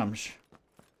 here it comes.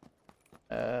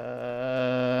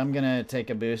 I'm gonna take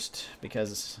a boost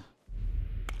because,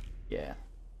 yeah,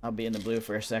 I'll be in the blue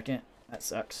for a second. That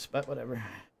sucks, but whatever.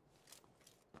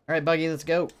 Alright, buggy, let's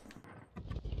go.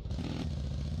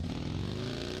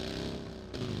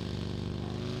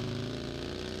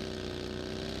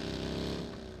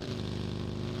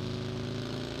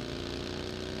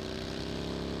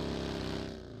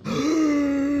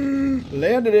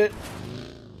 Landed it.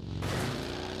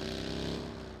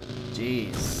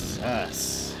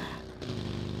 Jesus.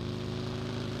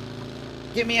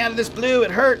 Get me out of this blue.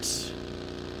 It hurts.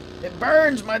 It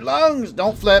burns my lungs.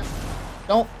 Don't flip.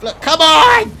 Don't flip. Come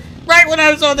on! Right when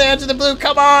I was on the edge of the blue.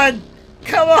 Come on!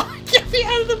 Come on! Get me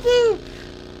out of the blue!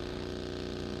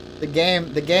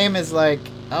 The game is like,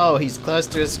 oh, he's close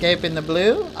to escaping the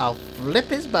blue? I'll flip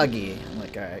his buggy. I'm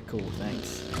like, alright, cool,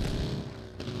 thanks.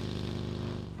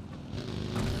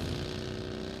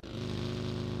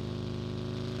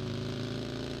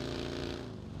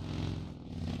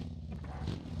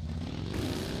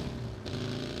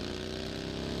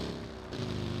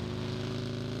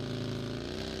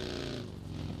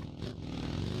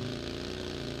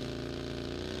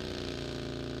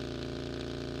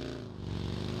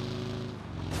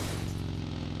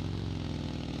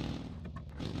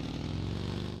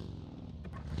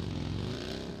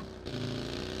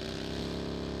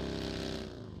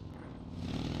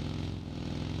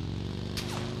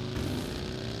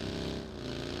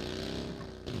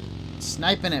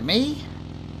 Sniping at me?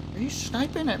 Are you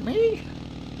sniping at me?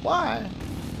 Why?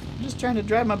 I'm just trying to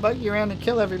drive my buggy around and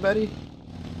kill everybody.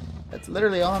 That's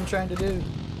literally all I'm trying to do.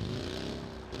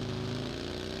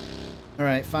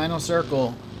 Alright, final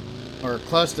circle. Or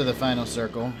close to the final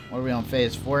circle. What are we on,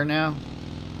 phase 4 now?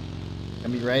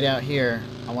 Gonna be right out here.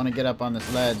 I want to get up on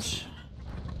this ledge.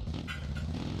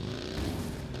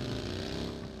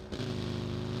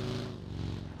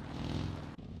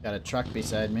 Got a truck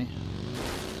beside me.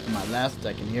 To my left,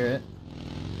 I can hear it.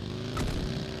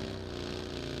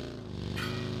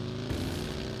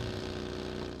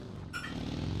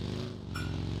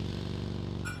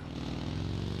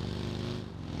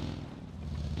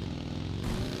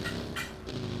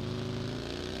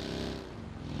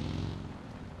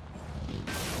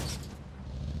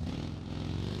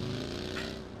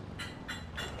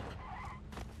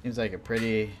 Seems like a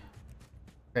pretty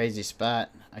crazy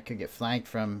spot. I could get flanked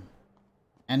from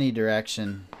any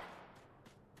direction.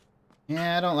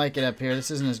 Yeah, I don't like it up here.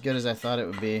 This isn't as good as I thought it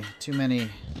would be. Too many...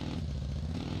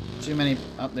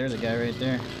 Oh, there's a guy right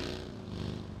there.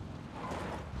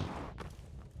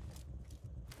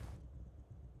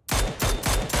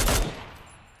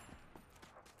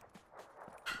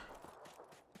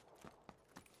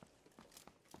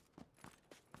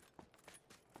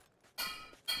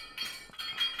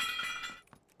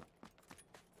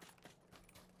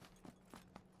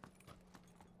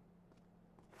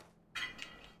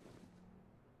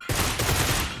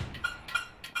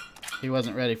 He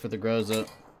wasn't ready for the Groza.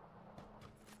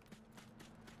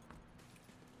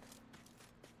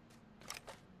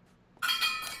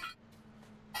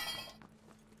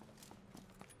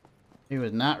 He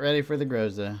was not ready for the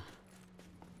Groza.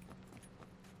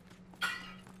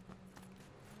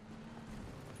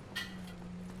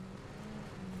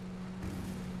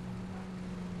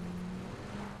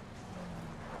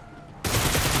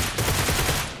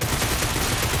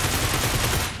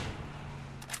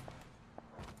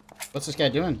 What's this guy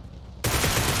doing?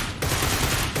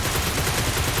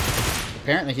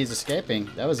 Apparently he's escaping.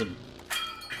 That was a...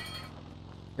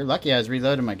 You're lucky I was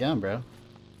reloading my gun, bro.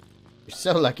 You're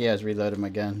so lucky I was reloading my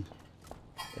gun.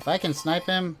 If I can snipe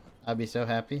him, I'll be so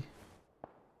happy.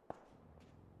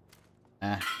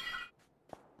 Ah.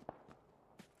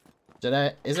 Should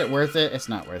I? Is it worth it? It's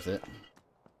not worth it.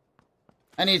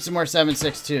 I need some more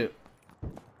 7.62.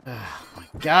 Oh my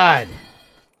god.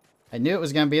 I knew it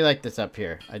was going to be like this up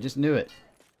here. I just knew it.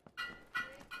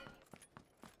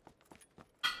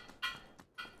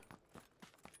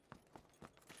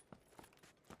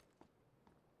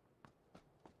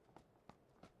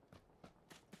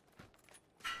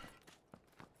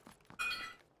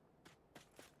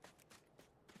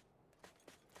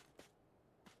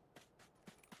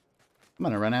 I'm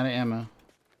gonna run out of ammo.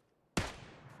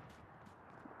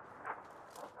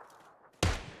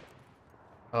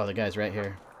 Oh, the guy's right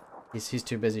here. He's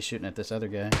too busy shooting at this other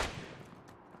guy.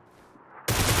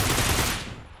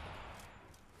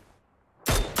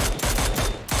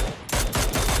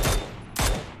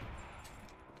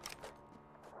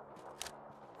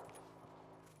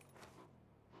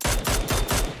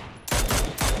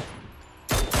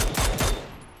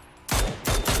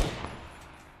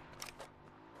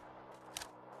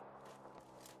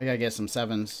 We gotta get some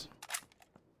 7s.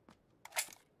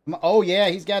 Oh yeah,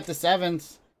 he's got the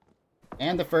 7s.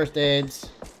 And the first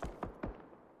aids.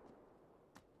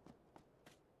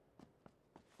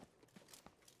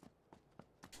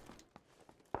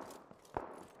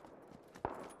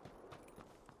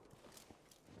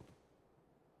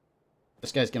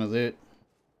 This guy's gonna loot.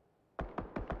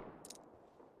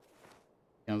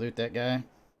 Gonna loot that guy.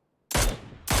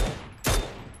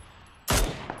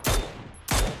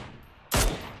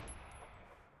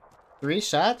 Three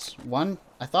shots? One?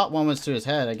 I thought one was to his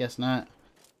head. I guess not.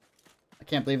 I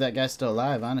can't believe that guy's still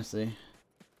alive, honestly.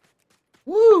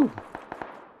 Woo!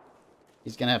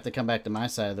 He's gonna have to come back to my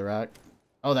side of the rock.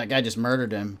 Oh, that guy just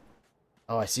murdered him.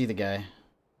 Oh, I see the guy.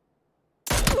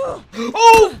 Oh!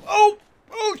 Oh!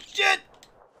 Oh, shit!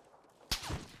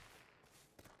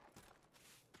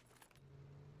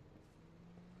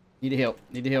 Need to heal.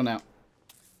 Need to heal now.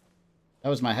 That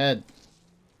was my head.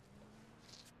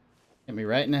 Hit me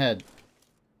right in the head.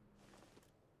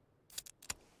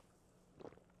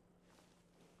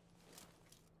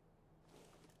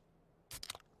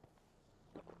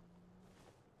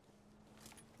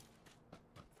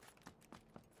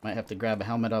 Might have to grab a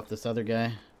helmet off this other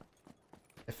guy.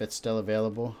 If it's still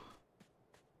available.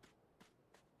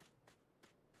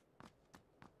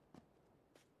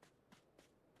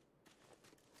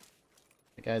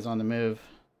 The guy's on the move.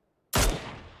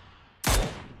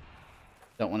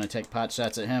 Don't want to take pot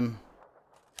shots at him.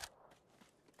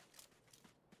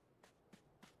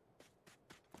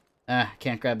 Ah,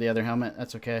 can't grab the other helmet.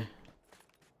 That's okay.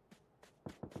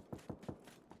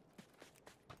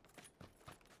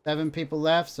 Seven people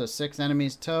left, so 6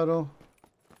 enemies total.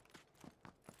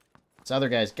 This other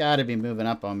guy's got to be moving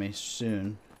up on me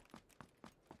soon.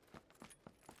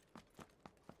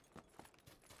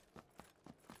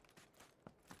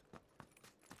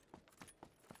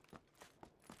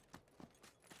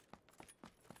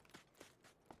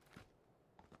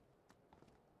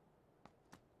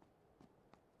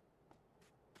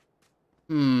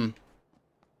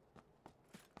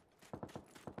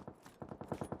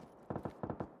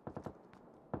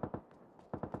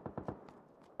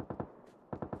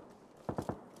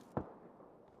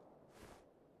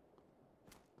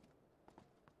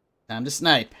 Time to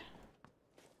snipe.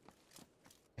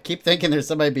 I keep thinking there's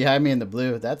somebody behind me in the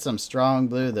blue. That's some strong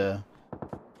blue, though.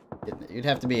 You'd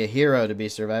have to be a hero to be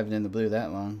surviving in the blue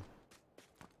that long.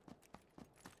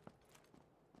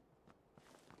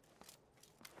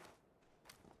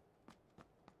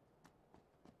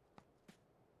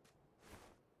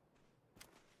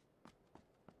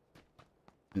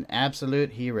 An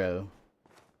absolute hero.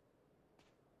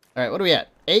 Alright, what are we at?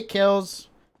 8 kills.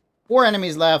 4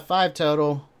 enemies left. 5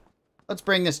 total. Let's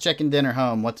bring this chicken dinner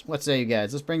home. What say you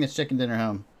guys? Let's bring this chicken dinner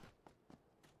home.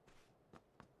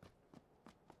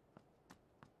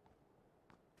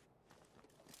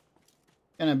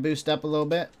 Gonna boost up a little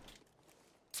bit.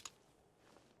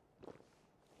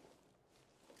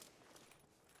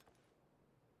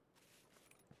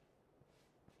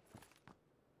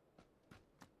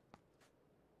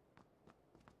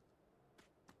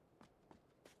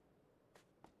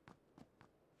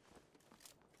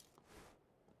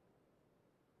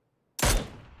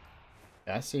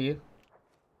 I see you.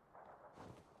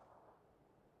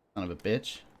 Son of a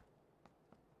bitch.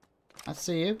 I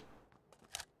see you.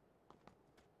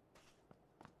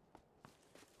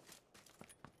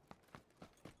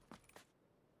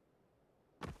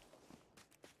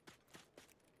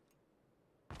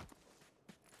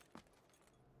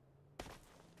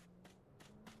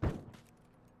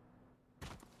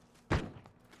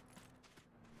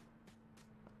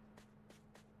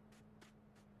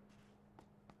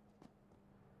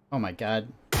 Oh my god.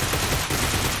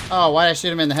 Oh, why'd I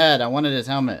shoot him in the head? I wanted his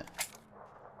helmet.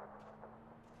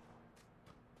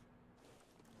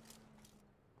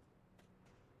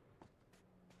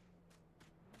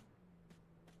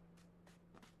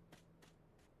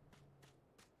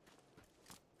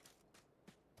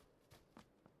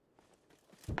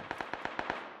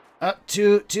 Oh,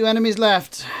 two enemies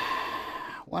left.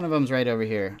 One of them's right over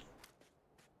here.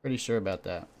 Pretty sure about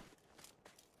that.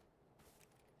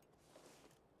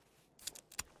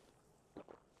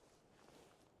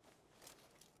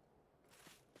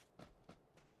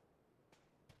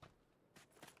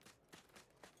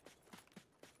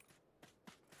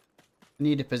 I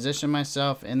need to position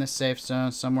myself in the safe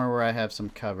zone somewhere where I have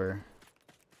some cover.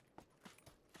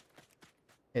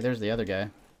 Hey, there's the other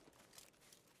guy.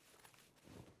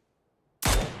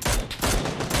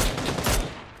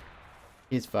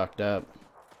 He's fucked up.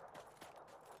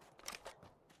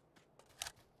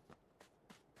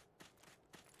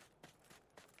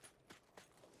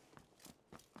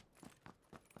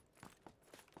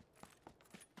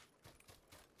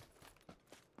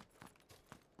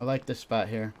 I like this spot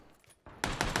here.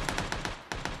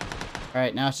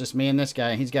 Alright, now it's just me and this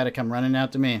guy. He's got to come running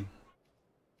out to me.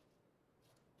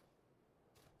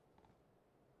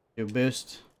 Do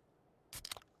boost.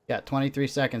 Got 23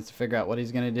 seconds to figure out what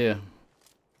he's going to do.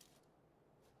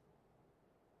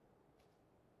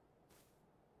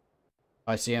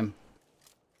 I see him.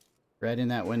 Right in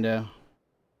that window.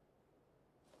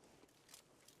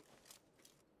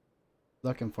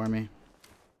 Looking for me.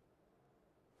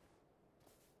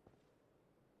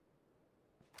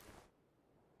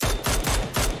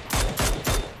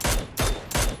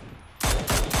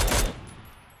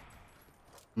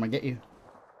 I'm gonna get you.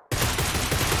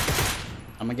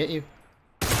 I'm gonna get you.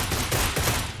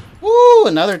 Woo!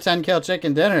 Another 10 kill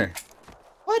chicken dinner.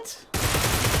 What?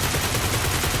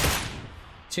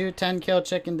 2 10 kill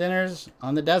chicken dinners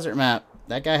on the desert map.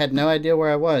 That guy had no idea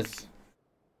where I was.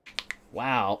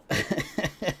 Wow.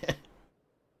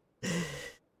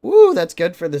 Woo, that's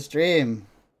good for the stream.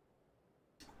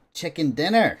 Chicken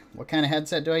dinner. What kind of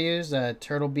headset do I use?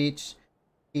 Turtle Beach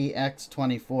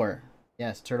PX24.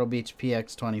 Yes, Turtle Beach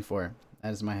PX24.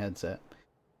 That is my headset.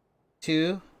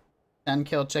 2 10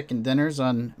 kill chicken dinners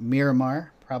on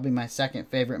Miramar. Probably my second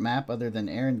favorite map other than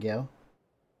Erangel.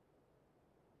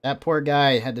 That poor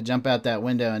guy had to jump out that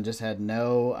window and just had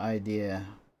no idea.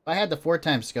 If I had the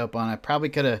 4x scope on, I probably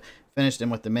could have finished him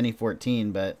with the Mini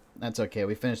 14, but that's okay.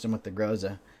 We finished him with the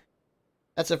Groza.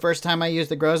 That's the first time I used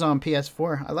the Groza on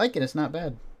PS4. I like it. It's not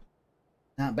bad.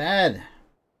 Not bad.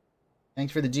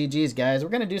 Thanks for the GGs, guys. We're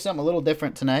going to do something a little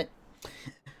different tonight.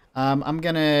 I'm not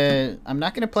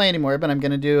going to play anymore, but I'm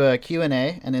going to do a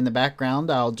Q&A, and in the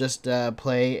background, I'll just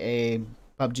play a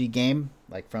PUBG game,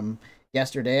 like from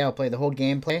yesterday. I'll play the whole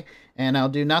gameplay, and I'll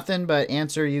do nothing but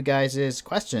answer you guys'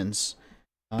 questions.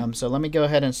 So let me go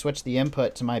ahead and switch the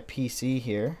input to my PC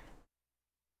here.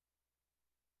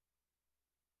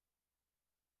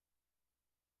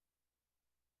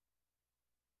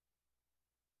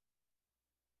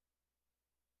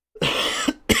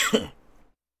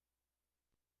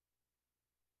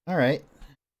 All right,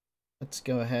 let's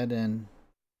go ahead and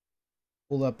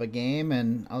pull up a game,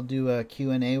 and I'll do a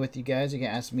Q&A with you guys. You can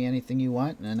ask me anything you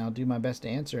want, and I'll do my best to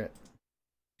answer it.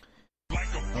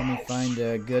 Let me find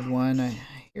a good one.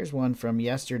 Here's one from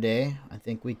yesterday. I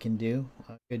think we can do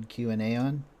a good Q&A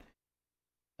on.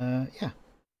 Yeah.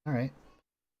 All right.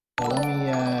 So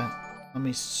let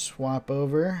me swap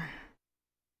over.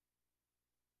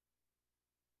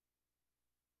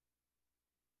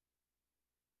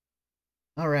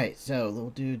 All right. So we'll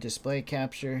do display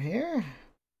capture here.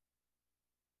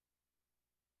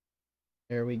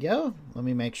 There we go. Let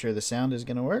me make sure the sound is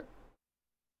going to work.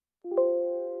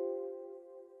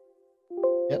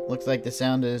 Yep, looks like the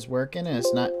sound is working and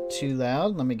it's not too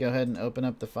loud. Let me go ahead and open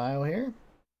up the file here.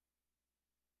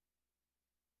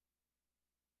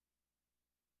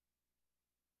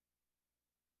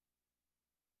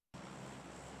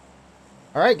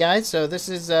 Alright guys, so this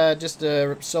is just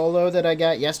a solo that I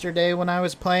got yesterday when I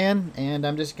was playing, and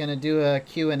I'm just going to do a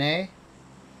Q&A.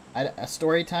 A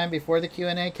story time before the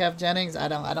Q&A, Kev Jennings. I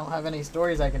don't have any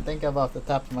stories I can think of off the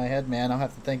top of my head, man. I'll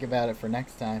have to think about it for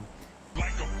next time.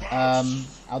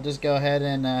 I'll just go ahead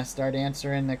and start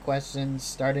answering the questions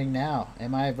starting now.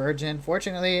 Am I a virgin?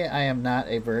 Fortunately, I am not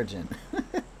a virgin.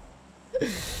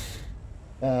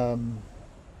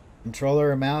 Controller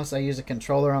or mouse? I use a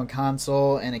controller on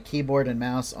console and a keyboard and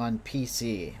mouse on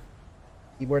PC.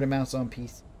 Keyboard and mouse on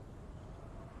PC.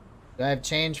 Do I have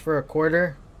change for a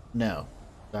quarter? No.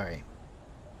 Sorry.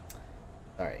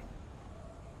 Sorry.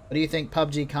 What do you think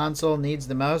PUBG console needs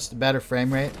the most? Better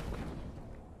frame rate.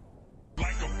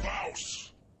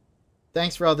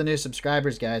 Thanks for all the new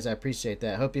subscribers, guys. I appreciate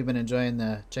that. Hope you've been enjoying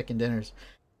the chicken dinners.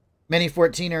 Mini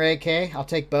 14 or AK? I'll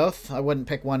take both. I wouldn't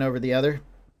pick one over the other.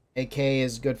 AK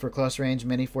is good for close range.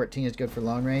 Mini 14 is good for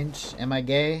long range. Am I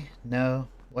gay? No.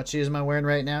 What shoes am I wearing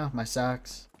right now? My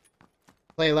socks.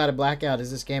 Play a lot of Blackout.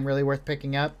 Is this game really worth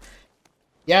picking up?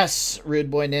 Yes, Rude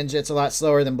Boy Ninja. It's a lot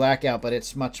slower than Blackout, but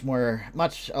it's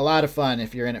a lot of fun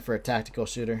if you're in it for a tactical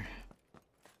shooter.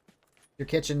 Your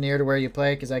kitchen near to where you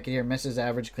play? Because I can hear Mrs.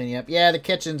 Average cleaning up. Yeah, the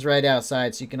kitchen's right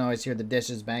outside, so you can always hear the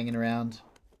dishes banging around.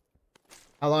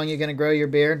 How long are you going to grow your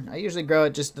beard? I usually grow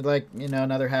it just to, like, you know,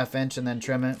 another ½ inch and then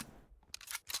trim it.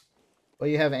 Will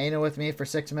you have anal with me for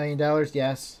 $6 million?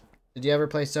 Yes. Did you ever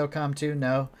play SOCOM 2?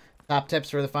 No. Top tips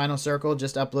for the final circle?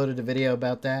 Just uploaded a video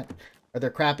about that. Are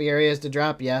there crappy areas to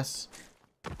drop? Yes.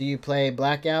 Do you play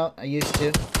Blackout? I used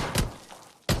to.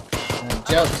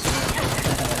 Jokes.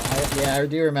 Yeah, I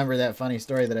do remember that funny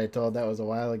story that I told. That was a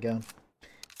while ago.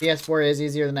 PS4 is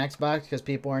easier than Xbox because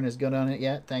people aren't as good on it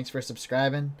yet. Thanks for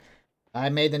subscribing. I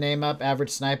made the name up Average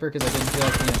Sniper because I didn't feel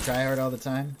like being a tryhard all the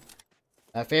time.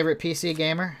 Favorite PC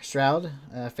gamer? Shroud.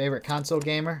 Favorite console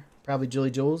gamer? Probably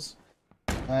Julie Jules.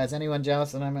 Is anyone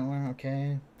jealous that I'm at work?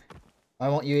 Okay. Why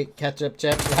won't you eat ketchup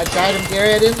chips? I tried them,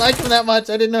 Gary. I didn't like them that much.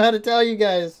 I didn't know how to tell you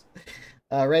guys.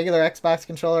 Regular Xbox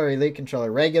controller or Elite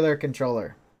controller? Regular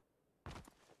controller.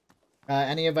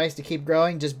 Any advice to keep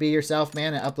growing? Just be yourself,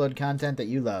 man, and upload content that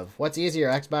you love. What's easier,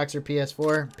 Xbox or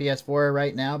PS4? PS4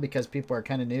 right now because people are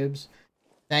kind of noobs.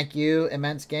 Thank you,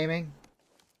 Immense Gaming.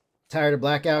 Tired of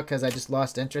Blackout because I just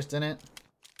lost interest in it.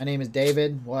 My name is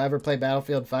David. Will I ever play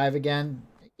Battlefield 5 again?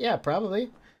 Yeah,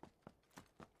 probably.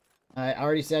 I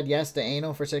already said yes to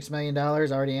anal for $6 million.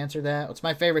 Already answered that. What's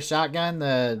my favorite shotgun?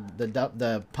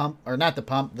 The pump, or not the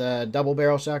pump, the double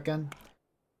barrel shotgun.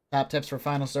 Top tips for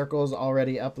final circles.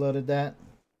 Already uploaded that.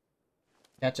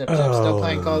 Catch up tips. Still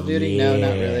playing Call of Duty? Yeah. No,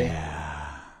 not really.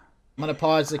 I'm gonna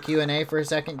pause the Q&A for a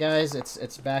second, guys.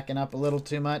 It's backing up a little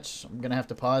too much. I'm gonna have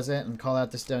to pause it and call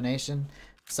out this donation.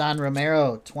 San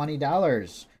Romero,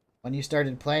 $20. When you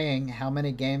started playing, how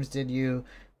many games did you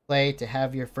play to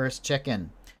have your first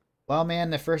chicken? Well, man,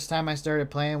 the first time I started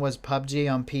playing was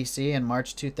PUBG on PC in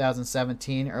March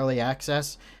 2017, early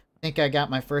access. I think I got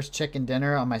my first chicken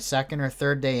dinner on my second or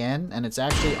third day in, and it's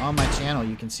actually on my channel.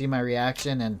 You can see my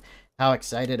reaction and how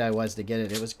excited I was to get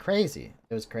it. It was crazy.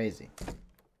 It was crazy.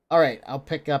 All right, I'll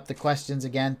pick up the questions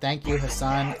again. Thank you,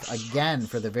 Hassan, again,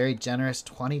 for the very generous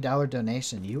 $20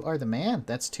 donation. You are the man.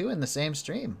 That's 2 in the same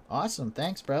stream. Awesome.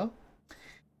 Thanks, bro.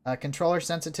 Controller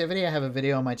sensitivity. I have a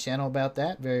video on my channel about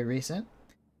that. Very recent.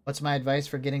 What's my advice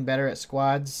for getting better at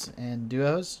squads and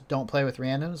duos? Don't play with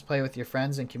randoms. Play with your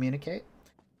friends and communicate.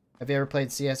 Have you ever played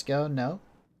CSGO? No.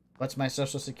 What's my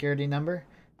social security number?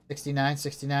 69,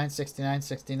 69, 69,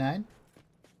 69.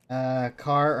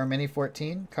 Car or Mini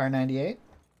 14? Car 98.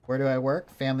 Where do I work?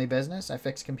 Family business. I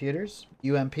fix computers.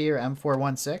 UMP or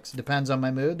M416. Depends on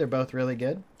my mood. They're both really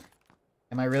good.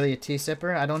 Am I really a tea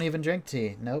sipper? I don't even drink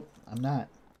tea. Nope, I'm not.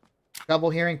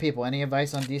 Trouble hearing people. Any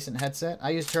advice on decent headset?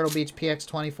 I use Turtle Beach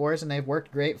PX24s and they've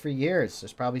worked great for years.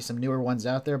 There's probably some newer ones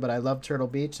out there, but I love Turtle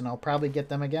Beach and I'll probably get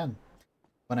them again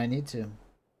when I need to.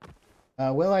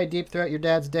 Will I deep throat your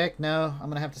dad's dick? No, I'm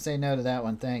going to have to say no to that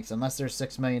one. Thanks. Unless there's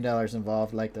 $6 million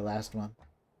involved like the last one.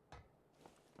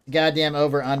 Goddamn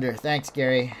over under. Thanks,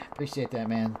 Gary. Appreciate that,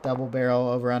 man. Double barrel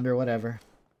over under, whatever.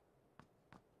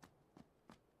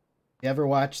 You ever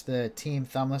watch the Team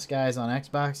Thumbless guys on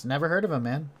Xbox? Never heard of them,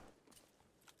 man.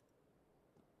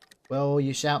 Will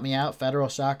you shout me out? Federal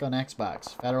Shock on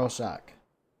Xbox. Federal Shock.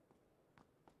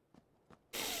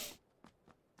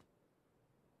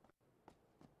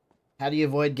 How do you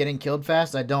avoid getting killed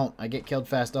fast? I don't. I get killed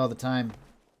fast all the time.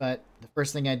 But the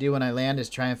first thing I do when I land is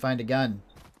try and find a gun.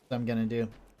 That's what I'm going to do.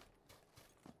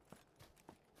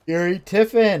 Gary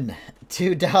Tiffin,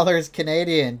 $2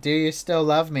 Canadian. Do you still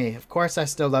love me? Of course I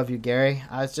still love you, Gary.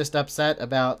 I was just upset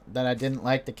about that I didn't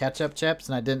like the ketchup chips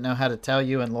and I didn't know how to tell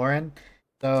you and Lauren.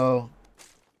 So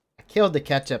I killed the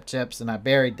ketchup chips and I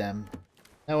buried them.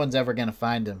 No one's ever going to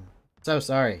find them. So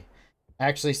sorry. I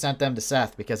actually sent them to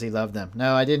Seth because he loved them.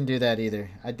 No, I didn't do that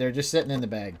either. They're just sitting in the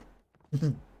bag.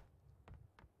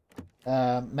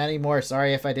 Many more.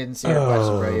 Sorry if I didn't see your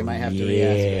question, bro. You might have to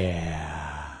re-ask it.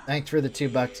 Thanks for the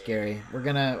 $2, Gary.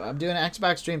 I'm doing an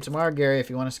Xbox stream tomorrow, Gary, if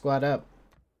you want to squad up.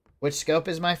 Which scope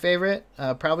is my favorite?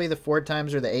 Probably the 4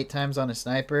 times or the 8 times on a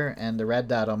sniper and the red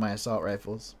dot on my assault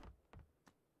rifles.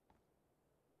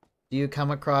 Do you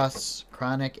come across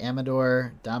chronic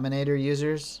Amador Dominator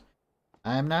users?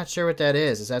 I'm not sure what that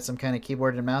is. Is that some kind of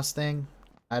keyboard and mouse thing?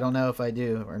 I don't know if I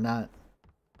do or not.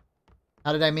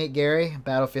 How did I meet Gary?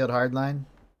 Battlefield Hardline.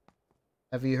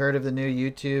 Have you heard of the new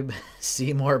YouTube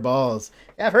See More Balls?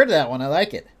 Yeah, I've heard of that one. I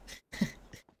like it.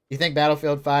 You think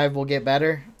Battlefield 5 will get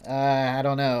better? I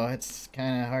don't know. It's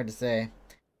kind of hard to say.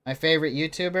 My favorite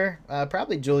YouTuber?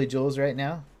 Probably Julie Jules right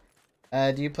now.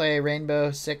 Do you play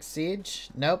Rainbow Six Siege?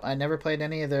 Nope, I never played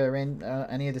any of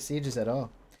the Sieges at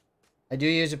all. I do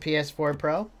use a PS4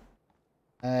 Pro.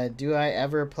 Do I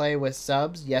ever play with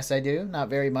subs? Yes, I do. Not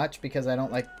very much because I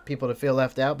don't like people to feel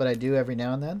left out, but I do every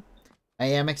now and then. I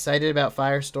am excited about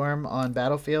Firestorm on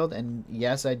Battlefield, and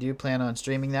yes, I do plan on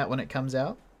streaming that when it comes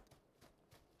out.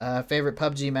 Favorite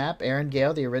PUBG map? Aaron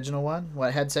Gale, the original one.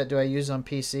 What headset do I use on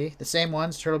PC? The same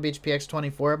ones, Turtle Beach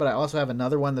PX24, but I also have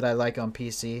another one that I like on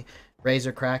PC.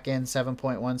 Razer Kraken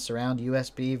 7.1 surround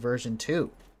USB version 2.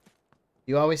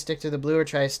 You always stick to the blue or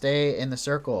try to stay in the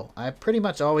circle? I pretty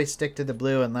much always stick to the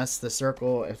blue unless the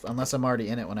circle, unless I'm already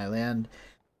in it when I land.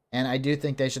 And I do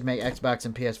think they should make Xbox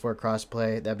and PS4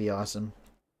 crossplay. That'd be awesome.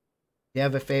 If you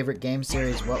have a favorite game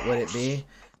series, what would it be?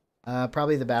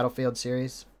 Probably the Battlefield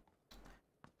series.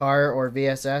 Car or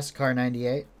VSS? Car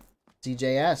 98.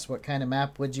 CJS, what kind of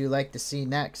map would you like to see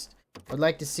next? I'd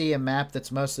like to see a map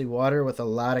that's mostly water with a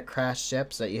lot of crashed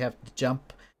ships that you have to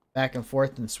jump back and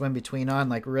forth and swim between on,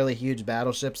 like really huge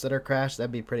battleships that are crashed.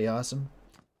 That'd be pretty awesome.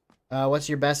 What's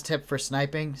your best tip for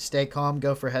sniping? Stay calm,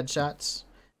 go for headshots.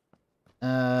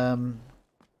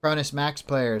 Cronus Max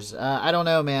players. I don't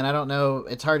know, man. I don't know.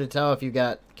 It's hard to tell if you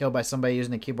got killed by somebody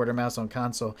using a keyboard or mouse on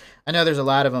console. I know there's a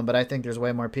lot of them, but I think there's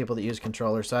way more people that use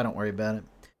controllers, so I don't worry about it.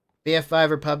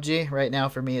 BF5 or PUBG? Right now,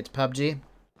 for me, it's PUBG.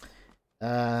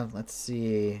 Let's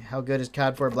see. How good is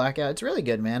COD 4 Blackout? It's really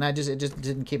good, man. It just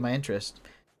didn't keep my interest.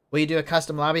 Will you do a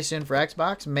custom lobby soon for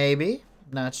Xbox? Maybe.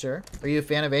 Not sure. Are you a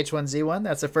fan of H1Z1?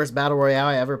 That's the first Battle Royale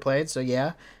I ever played, so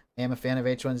yeah. I am a fan of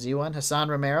H1Z1. Hassan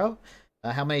Romero.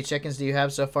 How many chickens do you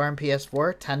have so far in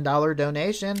PS4? $10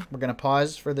 donation. We're going to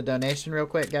pause for the donation real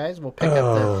quick, guys. We'll pick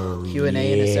up the Q&A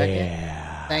in a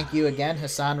second. Thank you again,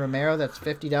 Hassan Romero. That's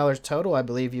 $50 total, I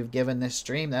believe you've given this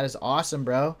stream. That is awesome,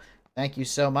 bro. Thank you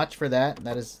so much for that.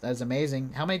 That is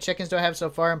amazing. How many chickens do I have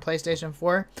so far in PlayStation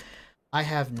 4? I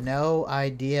have no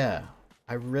idea.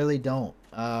 I really don't.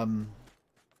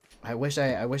 I wish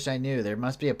I knew. There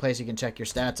must be a place you can check your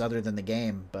stats other than the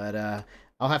game, but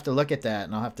I'll have to look at that,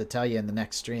 and I'll have to tell you in the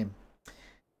next stream.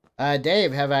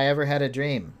 Dave, have I ever had a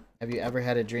dream? Have you ever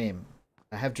had a dream?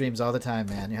 I have dreams all the time,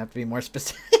 man. You have to be more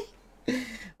specific.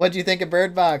 What do you think of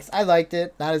Bird Box? I liked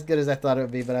it. Not as good as I thought it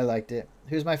would be, but I liked it.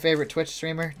 Who's my favorite Twitch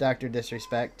streamer? Dr.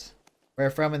 Disrespect. Where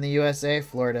from in the USA?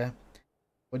 Florida.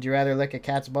 Would you rather lick a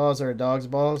cat's balls or a dog's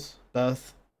balls?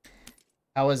 Both.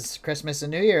 How was Christmas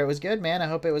and New Year? It was good, man. I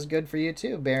hope it was good for you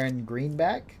too. Baron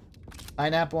Greenback.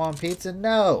 Pineapple on pizza?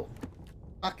 No.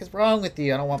 What the fuck is wrong with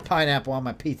you? I don't want pineapple on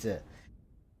my pizza.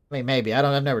 I mean, maybe.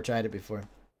 I've never tried it before.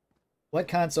 What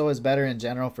console is better in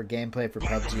general for gameplay for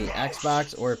PUBG?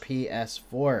 Xbox or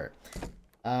PS4?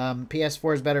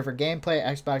 PS4 is better for gameplay.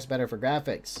 Xbox better for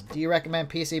graphics. Do you recommend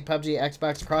PC, PUBG,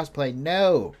 Xbox crossplay?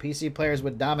 No. PC players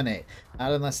would dominate.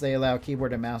 Not unless they allow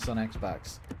keyboard and mouse on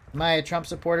Xbox. Am I a Trump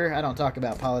supporter? I don't talk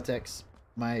about politics.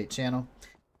 My channel.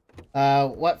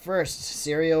 What first?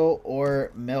 Cereal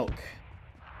or milk?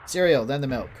 Cereal, then the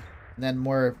milk. And then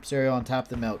more cereal on top of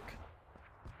the milk.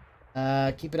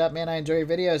 Keep it up, man. I enjoy your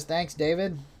videos. Thanks,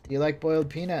 David. Do you like boiled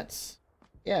peanuts?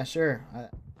 Yeah, sure.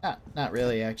 Not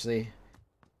really, actually.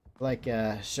 I like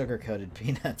sugar-coated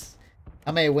peanuts.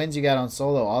 How many wins you got on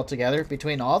solo altogether?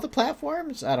 Between all the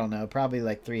platforms? I don't know. Probably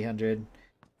like 300.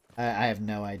 I have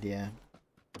no idea.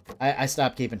 I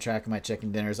stopped keeping track of my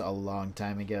chicken dinners a long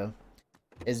time ago.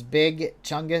 Is Big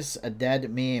Chungus a dead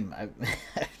meme? I've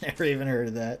never even heard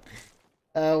of that.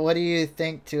 What do you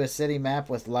think to a city map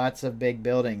with lots of big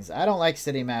buildings? I don't like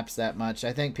city maps that much.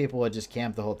 I think people would just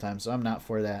camp the whole time, so I'm not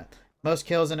for that. Most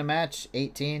kills in a match?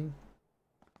 18.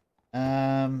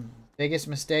 Biggest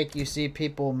mistake you see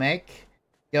people make?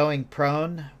 Going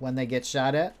prone when they get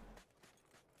shot at.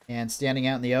 And standing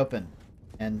out in the open.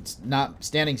 And not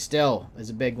standing still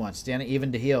is a big one. Standing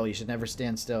even to heal, you should never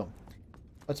stand still.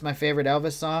 What's my favorite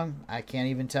Elvis song? I can't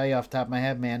even tell you off the top of my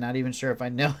head, man. Not even sure if I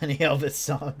know any Elvis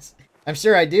songs. I'm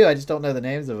sure I do. I just don't know the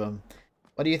names of them.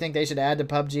 What do you think they should add to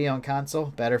PUBG on console?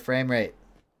 Better frame rate.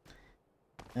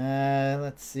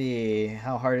 Let's see.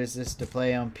 How hard is this to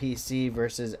play on PC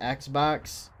versus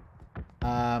Xbox?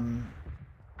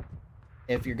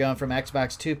 If you're going from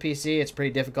Xbox to PC, it's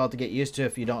pretty difficult to get used to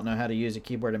if you don't know how to use a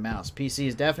keyboard and mouse. PC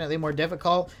is definitely more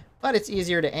difficult, but it's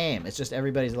easier to aim. It's just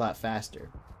everybody's a lot faster.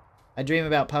 I dream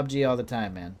about PUBG all the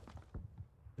time, man.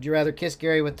 Would you rather kiss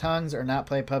Gary with tongues or not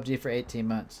play PUBG for 18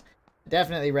 months? I'd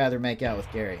definitely rather make out with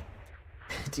Gary.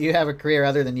 Do you have a career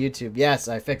other than YouTube? Yes,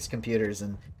 I fix computers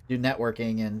and do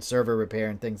networking and server repair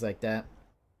and things like that.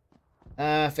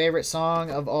 Favorite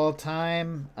song of all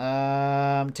time?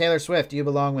 Taylor Swift, You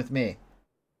Belong With Me.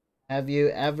 Have you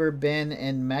ever been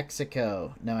in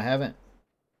Mexico? No, I haven't.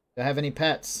 Do I have any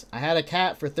pets? I had a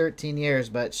cat for 13 years,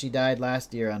 but she died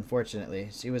last year, unfortunately.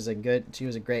 She was a great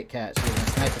cat. She was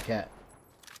a sniper cat.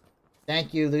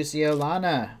 Thank you, Lucio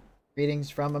Lana. Greetings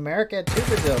from America to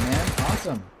Brazil, man.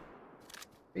 Awesome.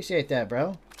 Appreciate that,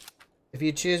 bro. If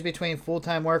you choose between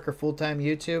full-time work or full-time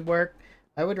YouTube work,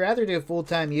 I would rather do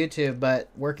full-time YouTube, but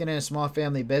working in a small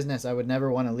family business, I would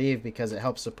never want to leave because it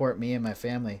helps support me and my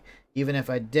family. Even if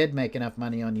I did make enough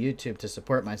money on YouTube to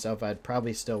support myself, I'd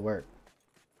probably still work.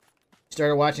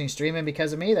 Started watching streaming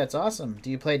because of me? That's awesome. Do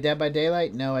you play Dead by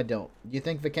Daylight? No, I don't. Do you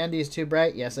think Vikendi is too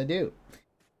bright? Yes, I do.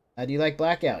 Do you like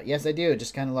Blackout? Yes, I do.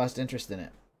 Just kind of lost interest in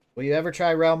it. Will you ever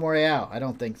try Realm Royale? I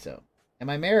don't think so. Am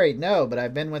I married? No, but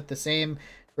I've been with the same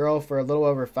girl for a little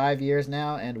over 5 years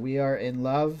now, and we are in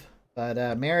love.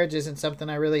 But marriage isn't something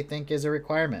I really think is a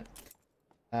requirement.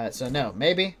 So no,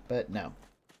 maybe, but no.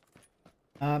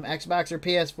 Xbox or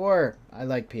PS4? I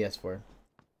like PS4.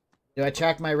 Do I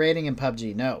track my rating in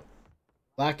PUBG? No.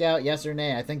 Blackout, yes or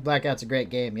nay? I think Blackout's a great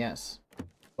game, yes.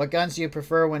 What guns do you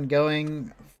prefer when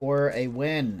going for a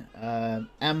win?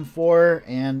 M4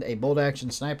 and a bolt-action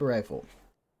sniper rifle.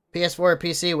 PS4 or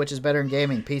PC, which is better in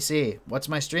gaming? PC. What's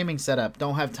my streaming setup?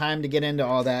 Don't have time to get into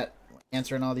all that,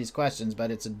 answering all these questions, but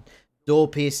it's a dual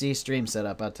PC stream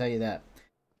setup, I'll tell you that.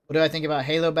 What do I think about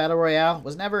Halo Battle Royale?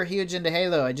 Was never huge into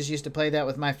Halo. I just used to play that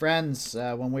with my friends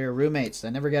when we were roommates. I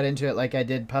never got into it like I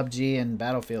did PUBG and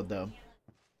Battlefield, though.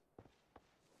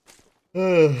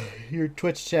 Your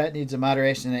Twitch chat needs a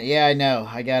moderation in it. Yeah, I know.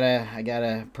 I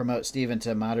gotta promote Steven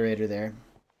to moderator there.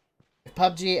 If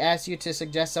PUBG asks you to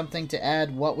suggest something to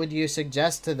add, what would you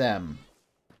suggest to them?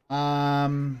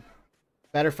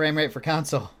 Better frame rate for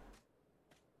console.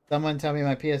 Someone tell me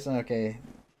my PS... Okay.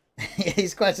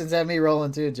 These questions have me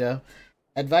rolling too, Joe.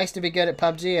 Advice to be good at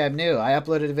PUBG? I'm new. I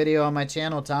uploaded a video on my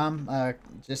channel, Tom. I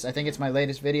think it's my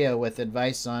latest video with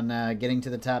advice on getting to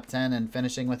the top 10 and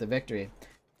finishing with a victory.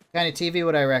 What kind of TV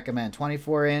would I recommend?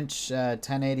 24-inch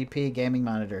 1080p gaming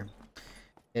monitor.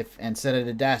 And sit at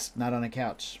a desk, not on a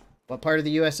couch. What part of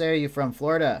the USA are you from?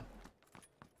 Florida.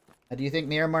 Do you think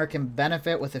Miramar can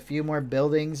benefit with a few more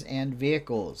buildings and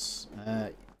vehicles?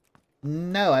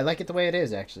 No, I like it the way it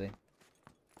is, actually.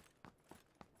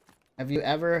 Have you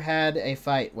ever had a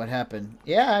fight? What happened?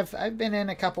 Yeah, I've been in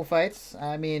a couple fights.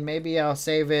 I mean, maybe I'll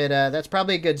save it. That's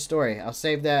probably a good story. I'll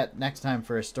save that next time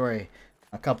for a story.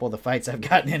 A couple of the fights I've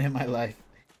gotten in my life.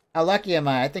 How lucky am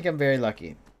I? I think I'm very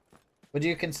lucky. Would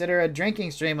you consider a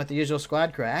drinking stream with the usual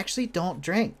squad crew? I actually don't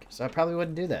drink, so I probably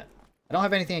wouldn't do that. I don't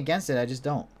have anything against it. I just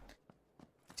don't.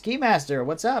 Ski Master,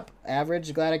 what's up?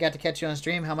 Average, glad I got to catch you on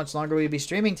stream. How much longer will you be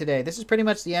streaming today? This is pretty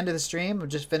much the end of the stream. I'm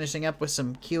just finishing up with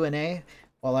some Q&A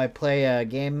while I play a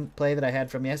gameplay that I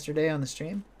had from yesterday on the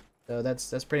stream. So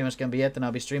that's pretty much going to be it. Then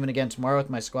I'll be streaming again tomorrow with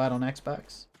my squad on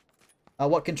Xbox.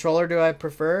 What controller do I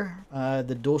prefer?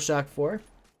 The DualShock 4.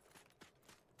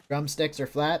 Drumsticks or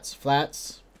flats?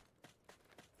 Flats.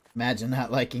 Imagine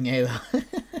not liking Halo.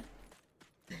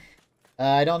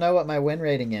 I don't know what my win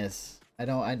rating is.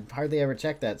 I hardly ever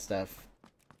check that stuff.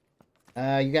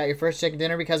 You got your first chicken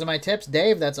dinner because of my tips?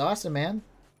 Dave, that's awesome, man.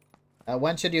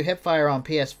 When should you hip fire on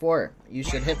PS4? You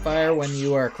should hip fire when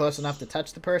you are close enough to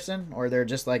touch the person, or they're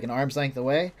just like an arm's length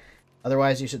away.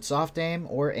 Otherwise, you should soft aim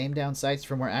or aim down sights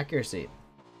for more accuracy.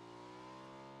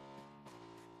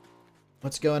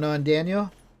 What's going on,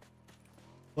 Daniel?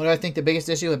 What do I think the biggest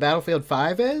issue with Battlefield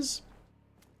 5 is?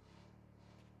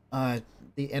 The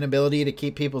inability to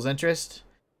keep people's interest.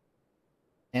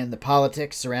 And the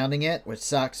politics surrounding it, which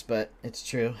sucks, but it's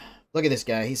true. Look at this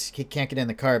guy. He can't get in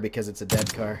the car because it's a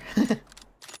dead car.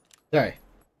 Sorry.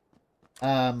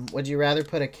 Would you rather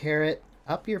put a carrot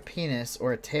up your penis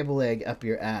or a table leg up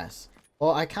your ass?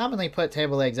 Well, I commonly put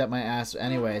table legs up my ass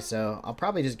anyway, so I'll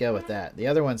probably just go with that. The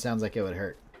other one sounds like it would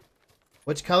hurt.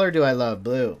 Which color do I love?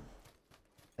 Blue.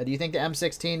 Do you think the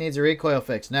M16 needs a recoil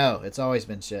fix? No, it's always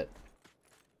been shit.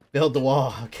 Build the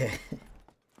wall. Okay.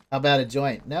 How about a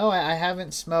joint? No, I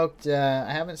haven't smoked.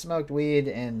 I haven't smoked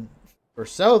weed for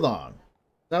so long.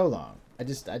 So long. I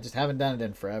just haven't done it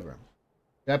in forever.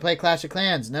 Do I play Clash of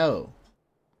Clans? No.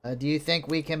 Do you think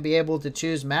we can be able to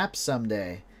choose maps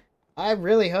someday? I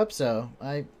really hope so.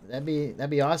 That'd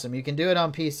be awesome. You can do it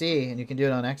on PC and you can do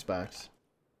it on Xbox.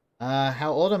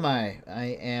 How old am I?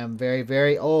 I am very,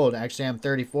 very old. Actually, I'm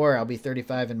 34. I'll be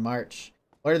 35 in March.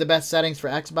 What are the best settings for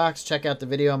Xbox? Check out the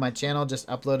video on my channel. Just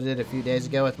uploaded it a few days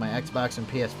ago with my Xbox and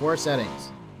PS4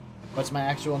 settings. What's my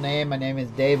actual name? My name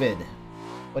is David.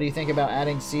 What do you think about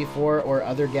adding C4 or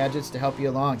other gadgets to help you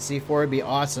along? C4 would be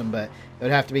awesome, but it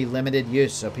would have to be limited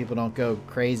use so people don't go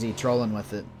crazy trolling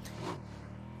with it.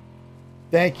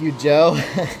 Thank you, Joe.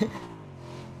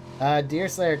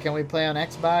 Deerslayer, can we play on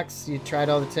Xbox? You tried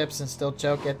all the tips and still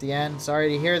choke at the end. Sorry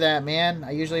to hear that, man.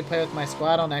 I usually play with my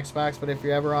squad on Xbox, but if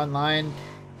you're ever online,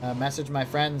 message my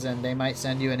friends and they might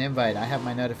send you an invite. I have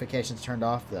my notifications turned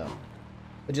off, though.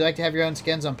 Would you like to have your own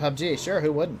skins on PUBG? Sure,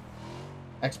 who wouldn't?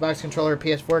 Xbox controller or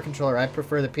PS4 controller? I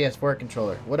prefer the PS4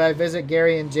 controller. Would I visit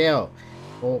Gary in jail?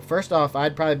 Well, first off,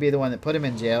 I'd probably be the one that put him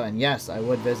in jail, and yes, I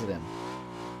would visit him.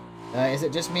 Is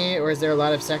it just me, or is there a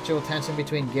lot of sexual tension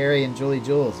between Gary and Julie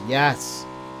Jules? Yes,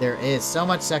 there is so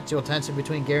much sexual tension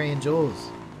between Gary and Jules.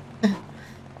 Do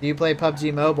you play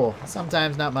PUBG Mobile?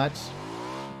 Sometimes, not much.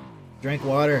 Drink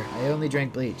water. I only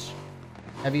drink bleach.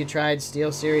 Have you tried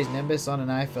SteelSeries Nimbus on an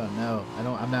iPhone? No, I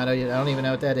don't even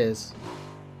know what that is.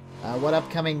 What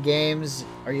upcoming games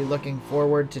are you looking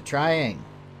forward to trying?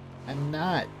 I'm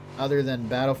not, other than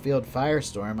Battlefield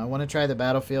Firestorm. I want to try the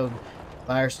Battlefield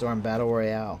Firestorm Battle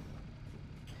Royale.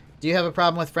 Do you have a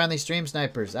problem with friendly stream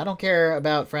snipers? I don't care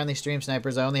about friendly stream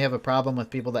snipers. I only have a problem with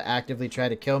people that actively try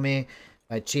to kill me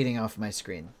by cheating off my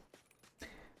screen.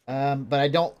 But I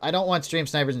don't want stream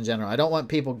snipers in general. I don't want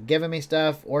people giving me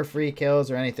stuff or free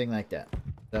kills or anything like that.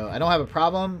 So I don't have a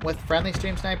problem with friendly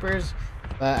stream snipers,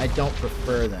 but I don't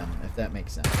prefer them, if that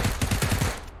makes sense.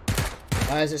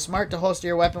 Is it smart to holster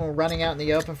your weapon when running out in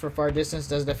the open for far distance?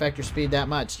 Does it affect your speed that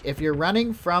much? If you're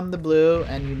running from the blue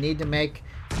and you need to make,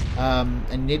 and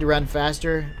you need to run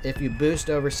faster, if you boost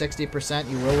over 60%,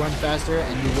 you will run faster,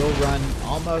 and you will run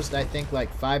almost, I think,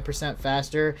 like 5%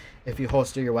 faster if you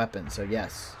holster your weapon. So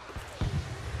yes.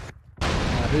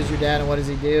 Who's your dad and what does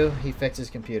he do? He fixes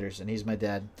computers, and he's my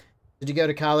dad. Did you go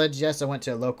to college? Yes, I went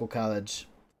to a local college.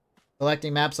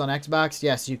 Selecting maps on Xbox?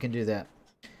 Yes, you can do that.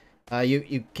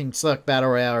 You can select Battle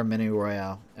Royale or Mini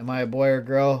Royale. Am I a boy or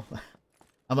girl?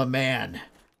 I'm a man.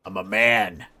 I'm a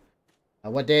man.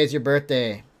 What day is your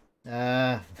birthday?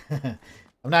 I'm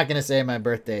not going to say my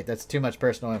birthday. That's too much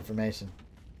personal information.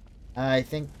 I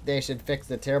think they should fix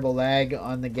the terrible lag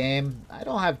on the game. I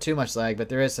don't have too much lag, but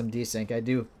there is some desync. I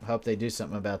do hope they do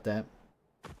something about that.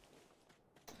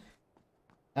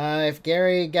 If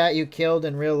Gary got you killed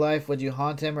in real life, would you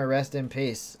haunt him or rest in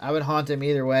peace? I would haunt him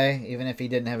either way, even if he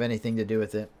didn't have anything to do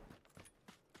with it.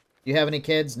 Do you have any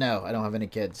kids? No, I don't have any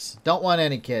kids. Don't want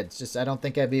any kids. Just, I don't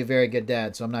think I'd be a very good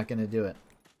dad, so I'm not going to do it.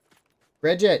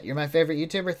 Bridget, you're my favorite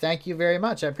YouTuber. Thank you very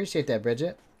much. I appreciate that,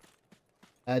 Bridget.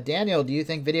 Daniel, do you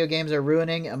think video games are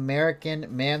ruining American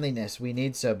manliness we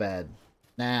need so bad?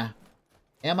 Nah.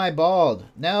 Am I bald?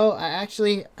 No, I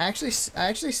actually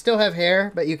still have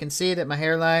hair, but you can see that my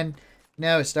hairline,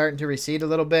 is starting to recede a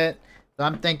little bit. So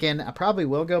I'm thinking I probably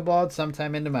will go bald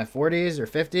sometime into my 40s or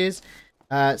 50s.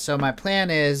 So my plan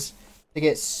is to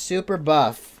get super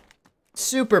buff,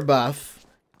 super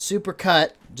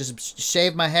cut, just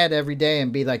shave my head every day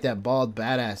and be like that bald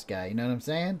badass guy. You know what I'm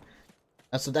saying?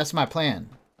 That's my plan.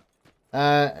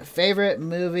 Favorite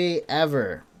movie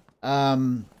ever?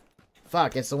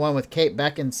 Fuck, it's the one with Kate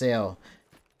Beckinsale.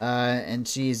 And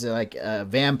she's like a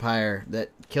vampire that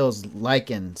kills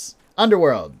lichens.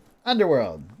 Underworld.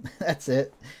 That's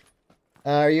it.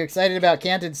 Are you excited about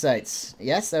Canted Sights?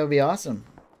 Yes, that would be awesome.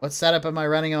 What setup am I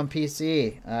running on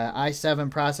PC? i7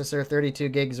 processor, 32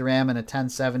 gigs of RAM, and a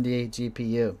 1070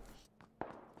 GPU.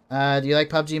 Do you like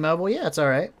PUBG Mobile? Yeah, it's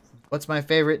alright. What's my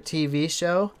favorite TV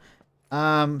show?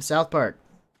 South Park.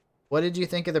 What did you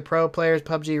think of the pro players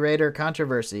PUBG Raider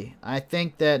controversy? I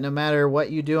think that no matter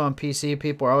what you do on PC,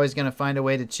 people are always going to find a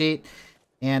way to cheat.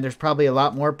 And there's probably a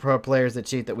lot more pro players that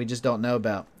cheat that we just don't know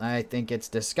about. I think it's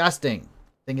disgusting.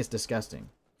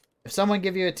 If someone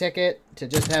give you a ticket to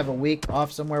just have a week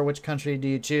off somewhere, which country do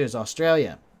you choose?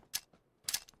 Australia.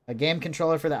 A game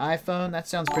controller for the iPhone? That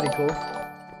sounds pretty cool.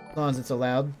 As long as it's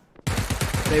allowed.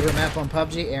 Favorite map on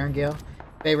PUBG? Aaron Gale.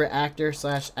 Favorite actor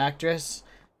 / actress?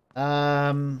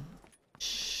 I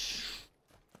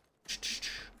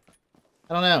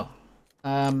don't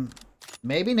know.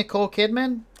 Maybe Nicole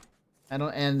Kidman?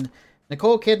 And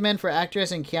Nicole Kidman for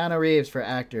actress and Keanu Reeves for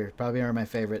actor. Probably are my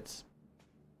favorites.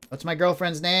 What's my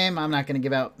girlfriend's name? I'm not going to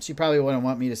give out. She probably wouldn't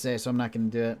want me to say, so I'm not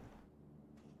going to do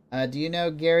it. Do you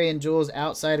know Gary and Jules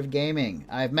outside of gaming?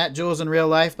 I've met Jules in real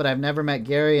life, but I've never met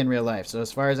Gary in real life. So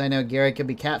as far as I know, Gary could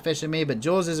be catfishing me, but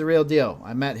Jules is a real deal.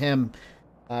 I met him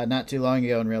not too long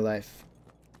ago in real life.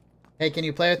 Hey, can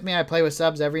you play with me? I play with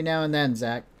subs every now and then,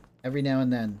 Zach. Every now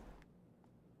and then.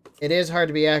 It is hard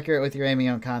to be accurate with your aiming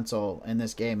on console in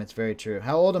this game. It's very true.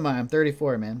 How old am I? I'm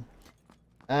 34, man.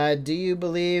 Do you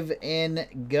believe in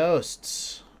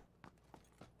ghosts?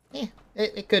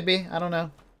 It could be. I don't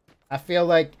know. I feel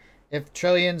like if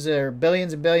trillions or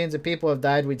billions and billions of people have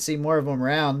died, we'd see more of them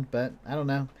around, but I don't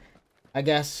know. I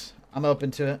guess I'm open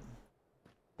to it.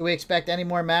 Do we expect any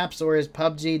more maps, or is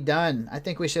PUBG done? I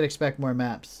think we should expect more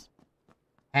maps.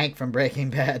 Hank from Breaking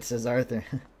Bad, says Arthur.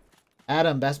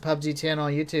 Adam, best PUBG channel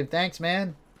on YouTube. Thanks,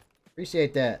 man.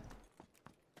 Appreciate that.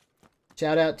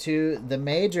 Shout out to the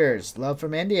Majors. Love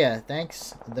from India.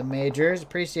 Thanks, the Majors.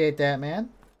 Appreciate that, man.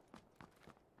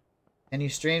 Can you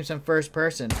stream some first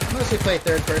person? I mostly play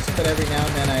third person, but every now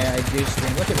and then I do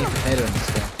stream. Look at me potatoing this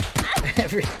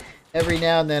stuff. every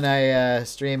now and then I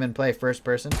stream and play first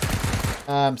person.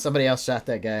 Somebody else shot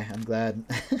that guy. I'm glad.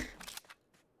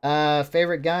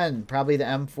 Favorite gun? Probably the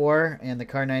M4 and the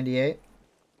Car 98.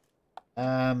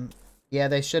 Yeah,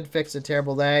 they should fix the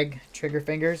terrible lag. Trigger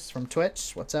fingers from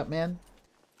Twitch. What's up, man?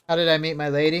 How did I meet my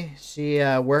lady? She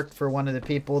worked for one of the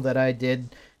people that I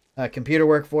did computer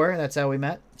work for. That's how we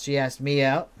met. She asked me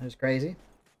out. It was crazy.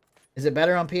 Is it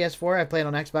better on PS4? I played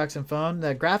on Xbox and phone.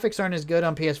 The graphics aren't as good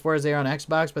on PS4 as they are on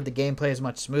Xbox, but the gameplay is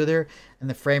much smoother and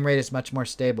the frame rate is much more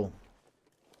stable.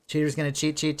 Cheater's gonna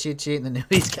cheat, and the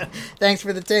newbie's gonna... Thanks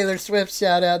for the Taylor Swift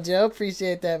shout out, Joe.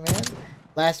 Appreciate that, man.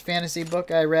 Last fantasy book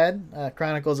I read,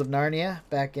 Chronicles of Narnia,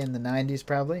 back in the 90s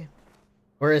probably.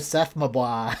 Or is Seth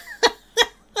Mabois?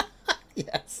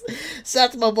 Yes,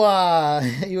 Seth Mabois.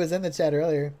 He was in the chat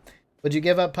earlier. Would you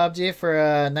give up PUBG for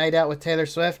a night out with Taylor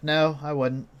Swift? No, I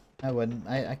wouldn't.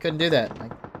 I couldn't do that.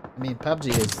 I mean,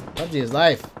 PUBG is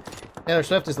life. Taylor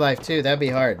Swift is life too. That'd be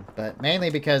hard, but mainly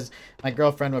because my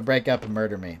girlfriend would break up and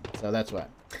murder me. So that's why.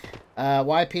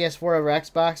 Why PS4 over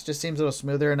Xbox? Just seems a little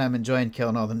smoother, and I'm enjoying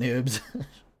killing all the noobs.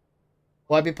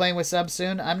 Will I be playing with subs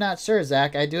soon? I'm not sure,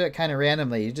 Zach. I do it kind of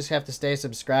randomly. You just have to stay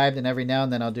subscribed, and every now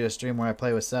and then I'll do a stream where I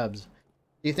play with subs.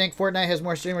 Do you think Fortnite has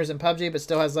more streamers than PUBG but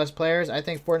still has less players? I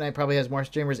think Fortnite probably has more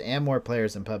streamers and more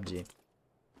players than PUBG.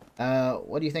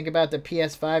 What do you think about the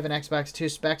PS5 and Xbox 2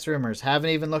 specs rumors?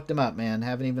 Haven't even looked them up, man.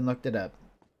 Haven't even looked it up.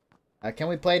 Can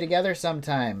we play together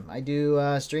sometime? I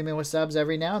do streaming with subs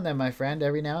every now and then, my friend.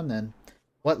 Every now and then.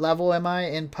 What level am I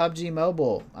in PUBG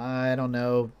Mobile? I don't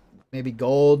know. Maybe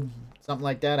gold. Something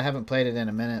like that. I haven't played it in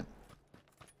a minute.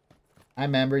 I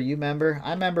remember. You remember?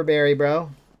 I remember Barry,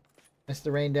 bro. Missed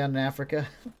the rain down in Africa.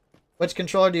 Which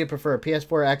controller do you prefer?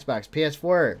 PS4 or Xbox?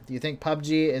 PS4. Do you think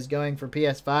PUBG is going for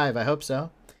PS5? I hope so.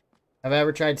 Have I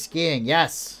ever tried skiing?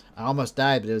 Yes. I almost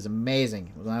died, but it was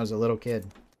amazing when I was a little kid.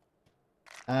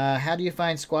 How do you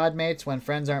find squad mates when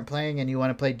friends aren't playing and you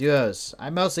want to play duos? I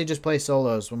mostly just play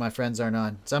solos when my friends aren't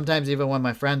on. Sometimes even when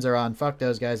my friends are on, fuck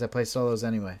those guys, I play solos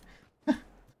anyway.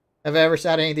 Have I ever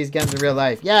shot any of these guns in real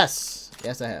life? Yes!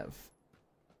 Yes, I have.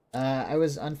 I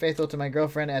was unfaithful to my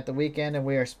girlfriend at the weekend and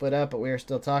we are split up, but we are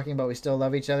still talking, but we still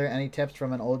love each other. Any tips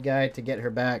from an old guy to get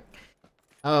her back?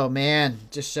 Oh, man.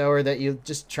 Just show her that you...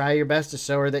 Just try your best to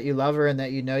show her that you love her and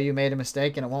that you know you made a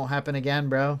mistake and it won't happen again,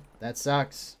 bro. That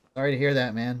sucks. Sorry to hear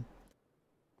that, man.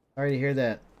 Sorry to hear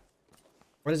that.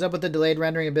 What is up with the delayed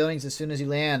rendering of buildings as soon as you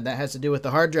land? That has to do with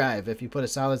the hard drive. If you put a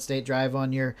solid-state drive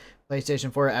on your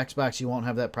PlayStation 4 or Xbox, you won't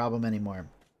have that problem anymore.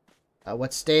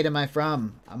 What state am I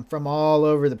from? I'm from all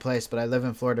over the place, but I live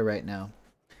in Florida right now.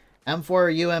 M4 or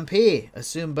UMP?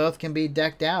 Assume both can be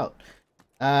decked out.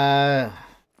 M4.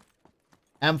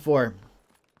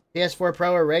 PS4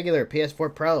 Pro or regular?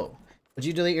 PS4 Pro. Would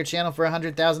you delete your channel for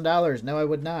 $100,000? No, I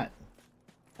would not.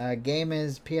 Game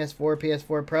is PS4,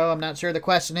 PS4 Pro. I'm not sure the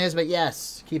question is, but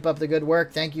yes. Keep up the good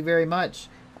work. Thank you very much.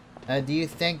 Do you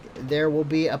think there will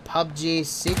be a PUBG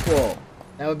sequel?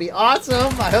 That would be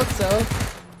awesome. I hope so.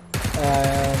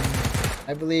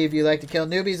 I believe you like to kill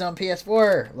newbies on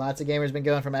PS4. Lots of gamers been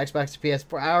going from Xbox to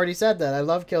PS4. I already said that. I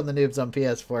love killing the noobs on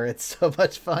PS4. It's so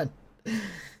much fun.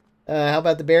 How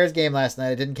about the Bears game last night?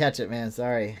 I didn't catch it, man.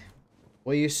 Sorry.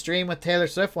 Will you stream with Taylor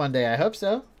Swift one day? I hope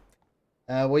so.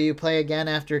 Will you play again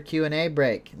after Q&A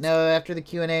break? No, after the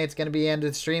Q&A, it's going to be the end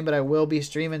of the stream, but I will be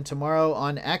streaming tomorrow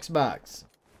on Xbox.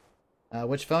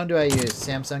 Which phone do I use?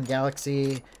 Samsung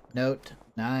Galaxy Note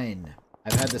 9.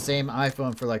 I've had the same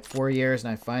iPhone for like 4 years,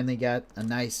 and I finally got a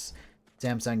nice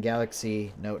Samsung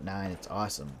Galaxy Note 9. It's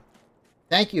awesome.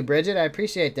 Thank you, Bridget. I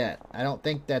appreciate that. I don't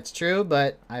think that's true,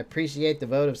 but I appreciate the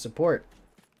vote of support.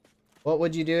 What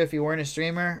would you do if you weren't a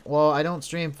streamer? Well, I don't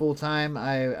stream full-time.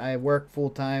 I work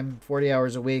full-time, 40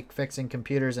 hours a week, fixing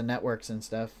computers and networks and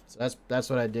stuff. So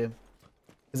that's what I do.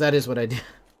 Because that is what I do.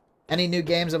 Any new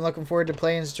games I'm looking forward to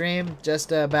playing stream? Just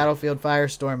Battlefield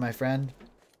Firestorm, my friend.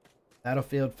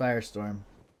 Battlefield Firestorm.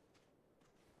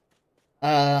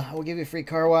 We'll give you a free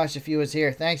car wash if you was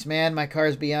here. Thanks, man. My car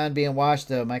is beyond being washed,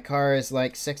 though. My car is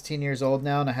like 16 years old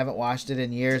now, and I haven't washed it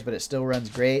in years, but it still runs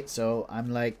great. So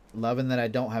I'm like loving that I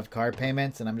don't have car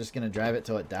payments, and I'm just going to drive it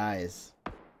till it dies.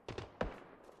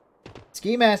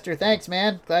 Ski Master, thanks,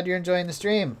 man. Glad you're enjoying the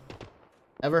stream.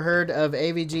 Ever heard of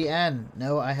AVGN?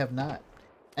 No, I have not.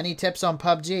 Any tips on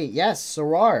PUBG? Yes,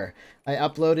 Sarar. I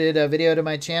uploaded a video to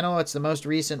my channel. It's the most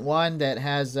recent one that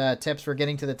has tips for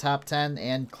getting to the top 10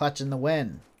 and clutching the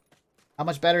win. How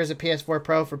much better is a PS4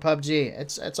 Pro for PUBG?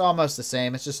 It's almost the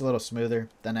same. It's just a little smoother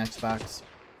than Xbox.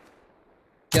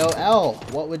 Joe L,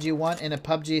 what would you want in a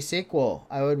PUBG sequel?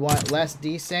 I would want less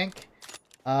desync,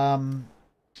 better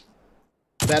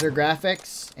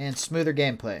graphics, and smoother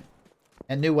gameplay,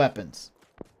 and new weapons.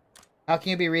 How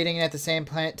can you be reading it at the same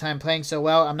time playing so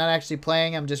well? I'm not actually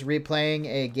playing. I'm just replaying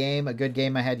a game, a good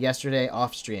game I had yesterday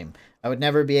off stream. I would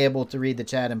never be able to read the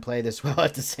chat and play this well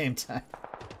at the same time.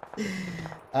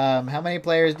 How many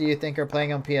players do you think are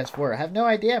playing on PS4? I have no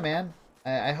idea, man.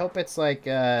 I hope it's like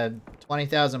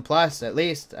 20,000 plus at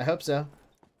least. I hope so.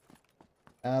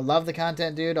 Love the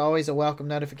content, dude. Always a welcome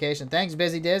notification. Thanks,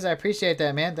 Busy Diz. I appreciate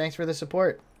that, man. Thanks for the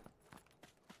support.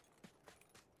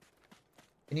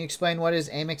 Can you explain what is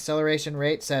aim acceleration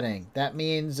rate setting? That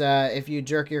means if you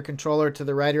jerk your controller to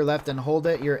the right or left and hold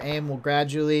it, your aim will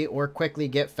gradually or quickly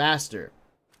get faster.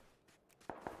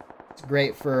 It's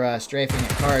great for strafing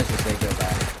at cars as they go by.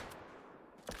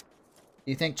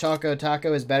 Do you think Choco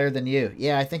Taco is better than you?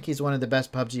 Yeah, I think he's one of the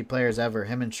best PUBG players ever.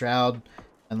 Him and Shroud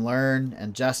and Learn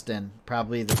and Justin.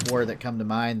 Probably the four that come to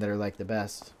mind that are like the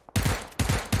best.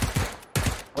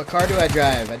 What car do I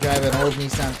drive? I drive an old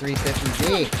Nissan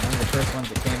 350Z. One of the first ones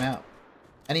that came out.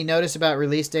 Any notice about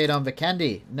release date on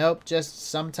Vikendi? Nope, just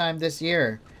sometime this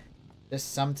year.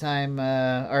 Just sometime,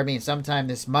 sometime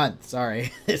this month.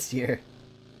 Sorry, this year.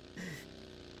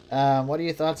 What are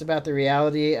your thoughts about the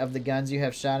reality of the guns you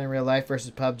have shot in real life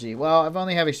versus PUBG? Well, I've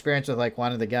only have experience with like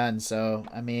one of the guns, so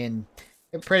I mean,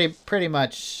 it pretty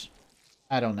much,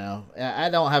 I don't know. I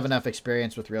don't have enough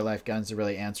experience with real life guns to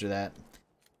really answer that.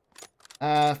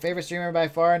 Favorite streamer by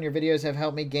far, and your videos have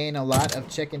helped me gain a lot of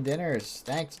chicken dinners.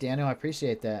 Thanks, Daniel. I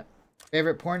appreciate that.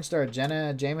 Favorite porn star,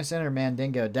 Jenna Jameson or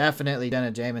Mandingo? Definitely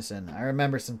Jenna Jameson. I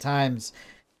remember some times.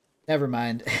 Never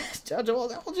mind.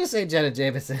 We'll just say Jenna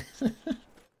Jameson.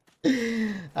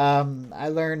 I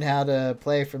learned how to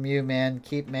play from you, man.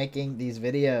 Keep making these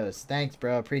videos. Thanks,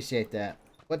 bro. Appreciate that.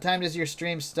 What time does your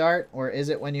stream start, or is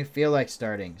it when you feel like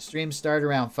starting? Streams start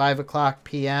around 5 o'clock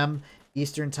p.m.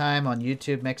 Eastern time on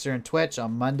YouTube, Mixer, and Twitch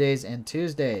on Mondays and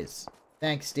Tuesdays.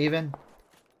 Thanks, Steven.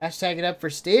 Hashtag it up for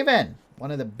Steven.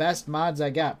 One of the best mods I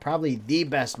got. Probably the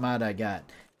best mod I got.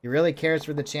 He really cares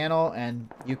for the channel, and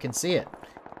you can see it.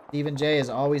 Steven J is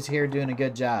always here doing a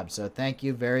good job, so thank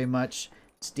you very much,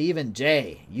 Steven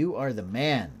J. You are the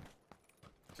man.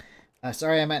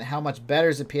 Sorry, I meant how much better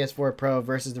is the PS4 Pro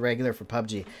versus the regular for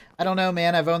PUBG. I don't know,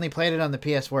 man. I've only played it on the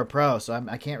PS4 Pro, so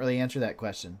I can't really answer that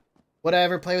question. Would I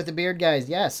ever play with the Beard guys?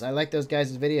 Yes, I like those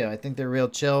guys' video. I think they're real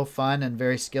chill, fun, and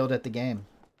very skilled at the game.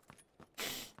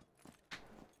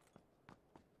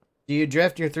 Do you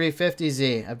drift your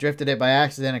 350Z? I've drifted it by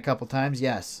accident a couple times,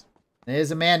 yes. It is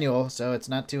a manual, so it's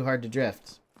not too hard to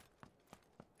drift.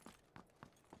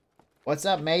 What's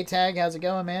up, Maytag? How's it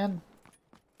going, man?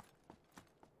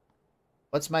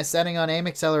 What's my setting on aim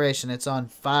acceleration? It's on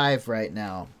 5 right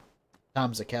now.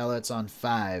 Tom Zakella, it's on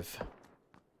 5.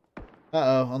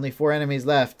 Uh-oh, only 4 enemies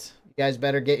left. You guys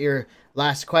better get your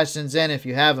last questions in if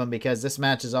you have them, because this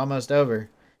match is almost over.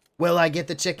 Will I get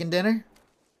the chicken dinner?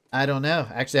 I don't know.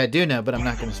 Actually, I do know, but I'm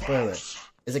not going to spoil it.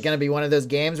 Is it going to be one of those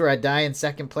games where I die in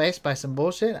second place by some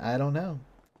bullshit? I don't know.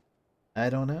 I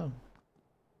don't know.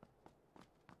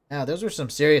 Now, those were some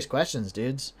serious questions,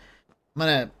 dudes. I'm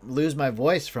going to lose my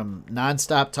voice from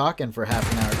non-stop talking for half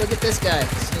an hour. Look at this guy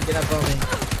sneaking up on me.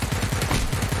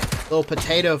 Little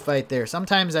potato fight there.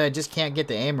 Sometimes I just can't get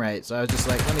the aim right, so I was just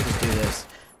like, let me just do this.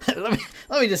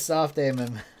 let me just soft aim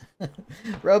him.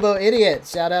 Robo Idiot.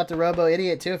 Shout out to Robo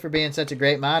Idiot too for being such a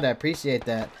great mod. I appreciate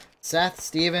that. Seth,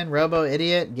 Steven, Robo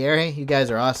Idiot, Gary, you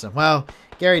guys are awesome. Well,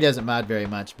 Gary doesn't mod very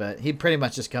much, but he pretty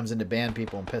much just comes in to ban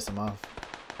people and piss them off.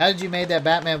 How did you make that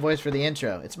Batman voice for the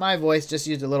intro? It's my voice, just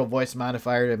used a little voice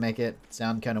modifier to make it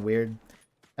sound kind of weird.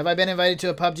 Have I been invited to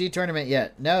a PUBG tournament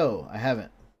yet? No, I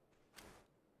haven't.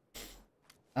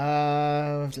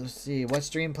 Let's see. What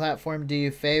stream platform do you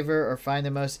favor or find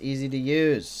the most easy to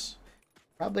use?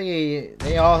 Probably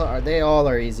they all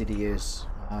are easy to use.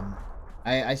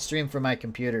 I stream from my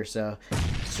computer, so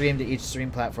stream to each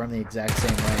stream platform the exact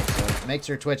same way. So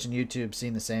Mixer, Twitch, and YouTube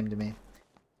seem the same to me.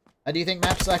 Do you think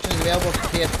map selection is available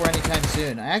for PS4 anytime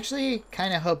soon? I actually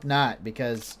kind of hope not,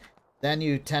 because then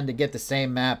you tend to get the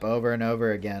same map over and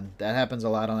over again. That happens a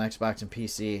lot on Xbox and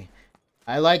PC.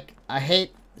 I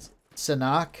hate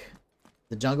Sanhok,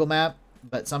 the jungle map,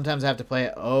 but sometimes I have to play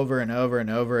it over and over and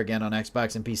over again on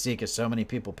Xbox and PC because so many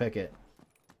people pick it.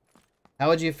 How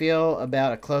would you feel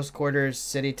about a close quarters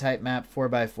city type map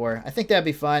 4x4? I think that'd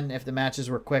be fun if the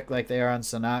matches were quick like they are on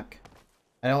Sanhok.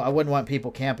 I wouldn't want people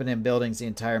camping in buildings the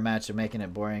entire match and making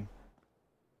it boring.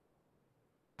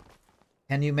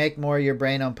 Can you make more Your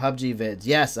Brain on PUBG vids?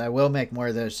 Yes, I will make more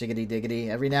of those shiggity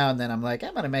diggity. Every now and then I'm like,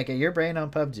 I'm going to make a Your Brain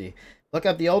on PUBG. Look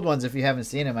up the old ones if you haven't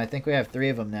seen them. I think we have 3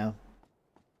 of them now.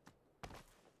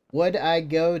 Would I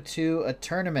go to a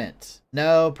tournament?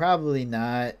 No, probably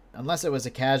not. Unless it was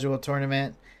a casual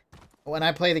tournament. When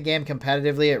I play the game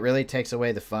competitively, it really takes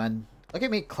away the fun. Look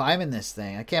at me climbing this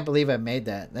thing. I can't believe I made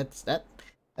that.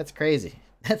 That's crazy.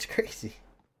 That's crazy.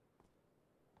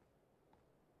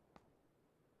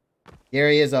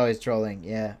 Gary is always trolling.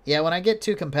 Yeah. Yeah, when I get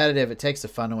too competitive, it takes the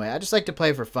fun away. I just like to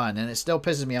play for fun, and it still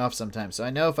pisses me off sometimes. So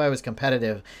I know if I was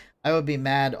competitive, I would be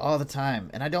mad all the time.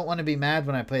 And I don't want to be mad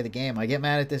when I play the game. I get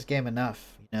mad at this game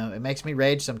enough. You know, it makes me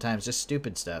rage sometimes. Just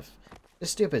stupid stuff.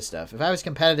 Just stupid stuff. If I was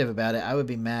competitive about it, I would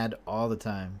be mad all the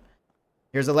time.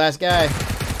 Here's the last guy.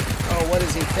 Oh, what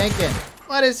is he thinking?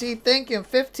 What is he thinking?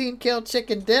 15 kill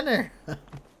chicken dinner.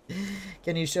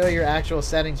 Can you show your actual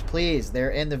settings, please?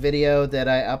 They're in the video that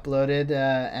I uploaded,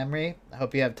 Emery. I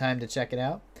hope you have time to check it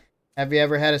out. Have you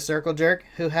ever had a circle jerk?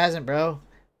 Who hasn't, bro?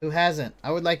 Who hasn't?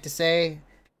 I would like to say,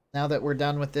 now that we're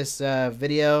done with this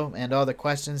video and all the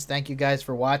questions, thank you guys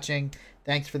for watching.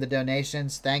 Thanks for the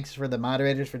donations. Thanks for the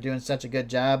moderators for doing such a good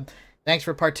job. Thanks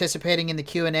for participating in the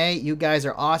Q&A. You guys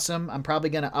are awesome. I'm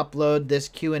probably going to upload this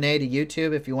Q&A to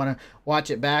YouTube if you want to watch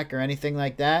it back or anything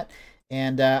like that.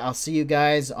 And I'll see you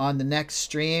guys on the next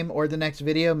stream or the next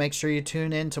video. Make sure you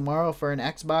tune in tomorrow for an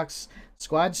Xbox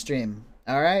squad stream.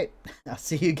 All right. I'll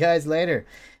see you guys later.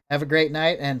 Have a great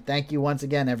night, and thank you once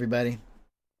again, everybody.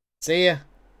 See ya.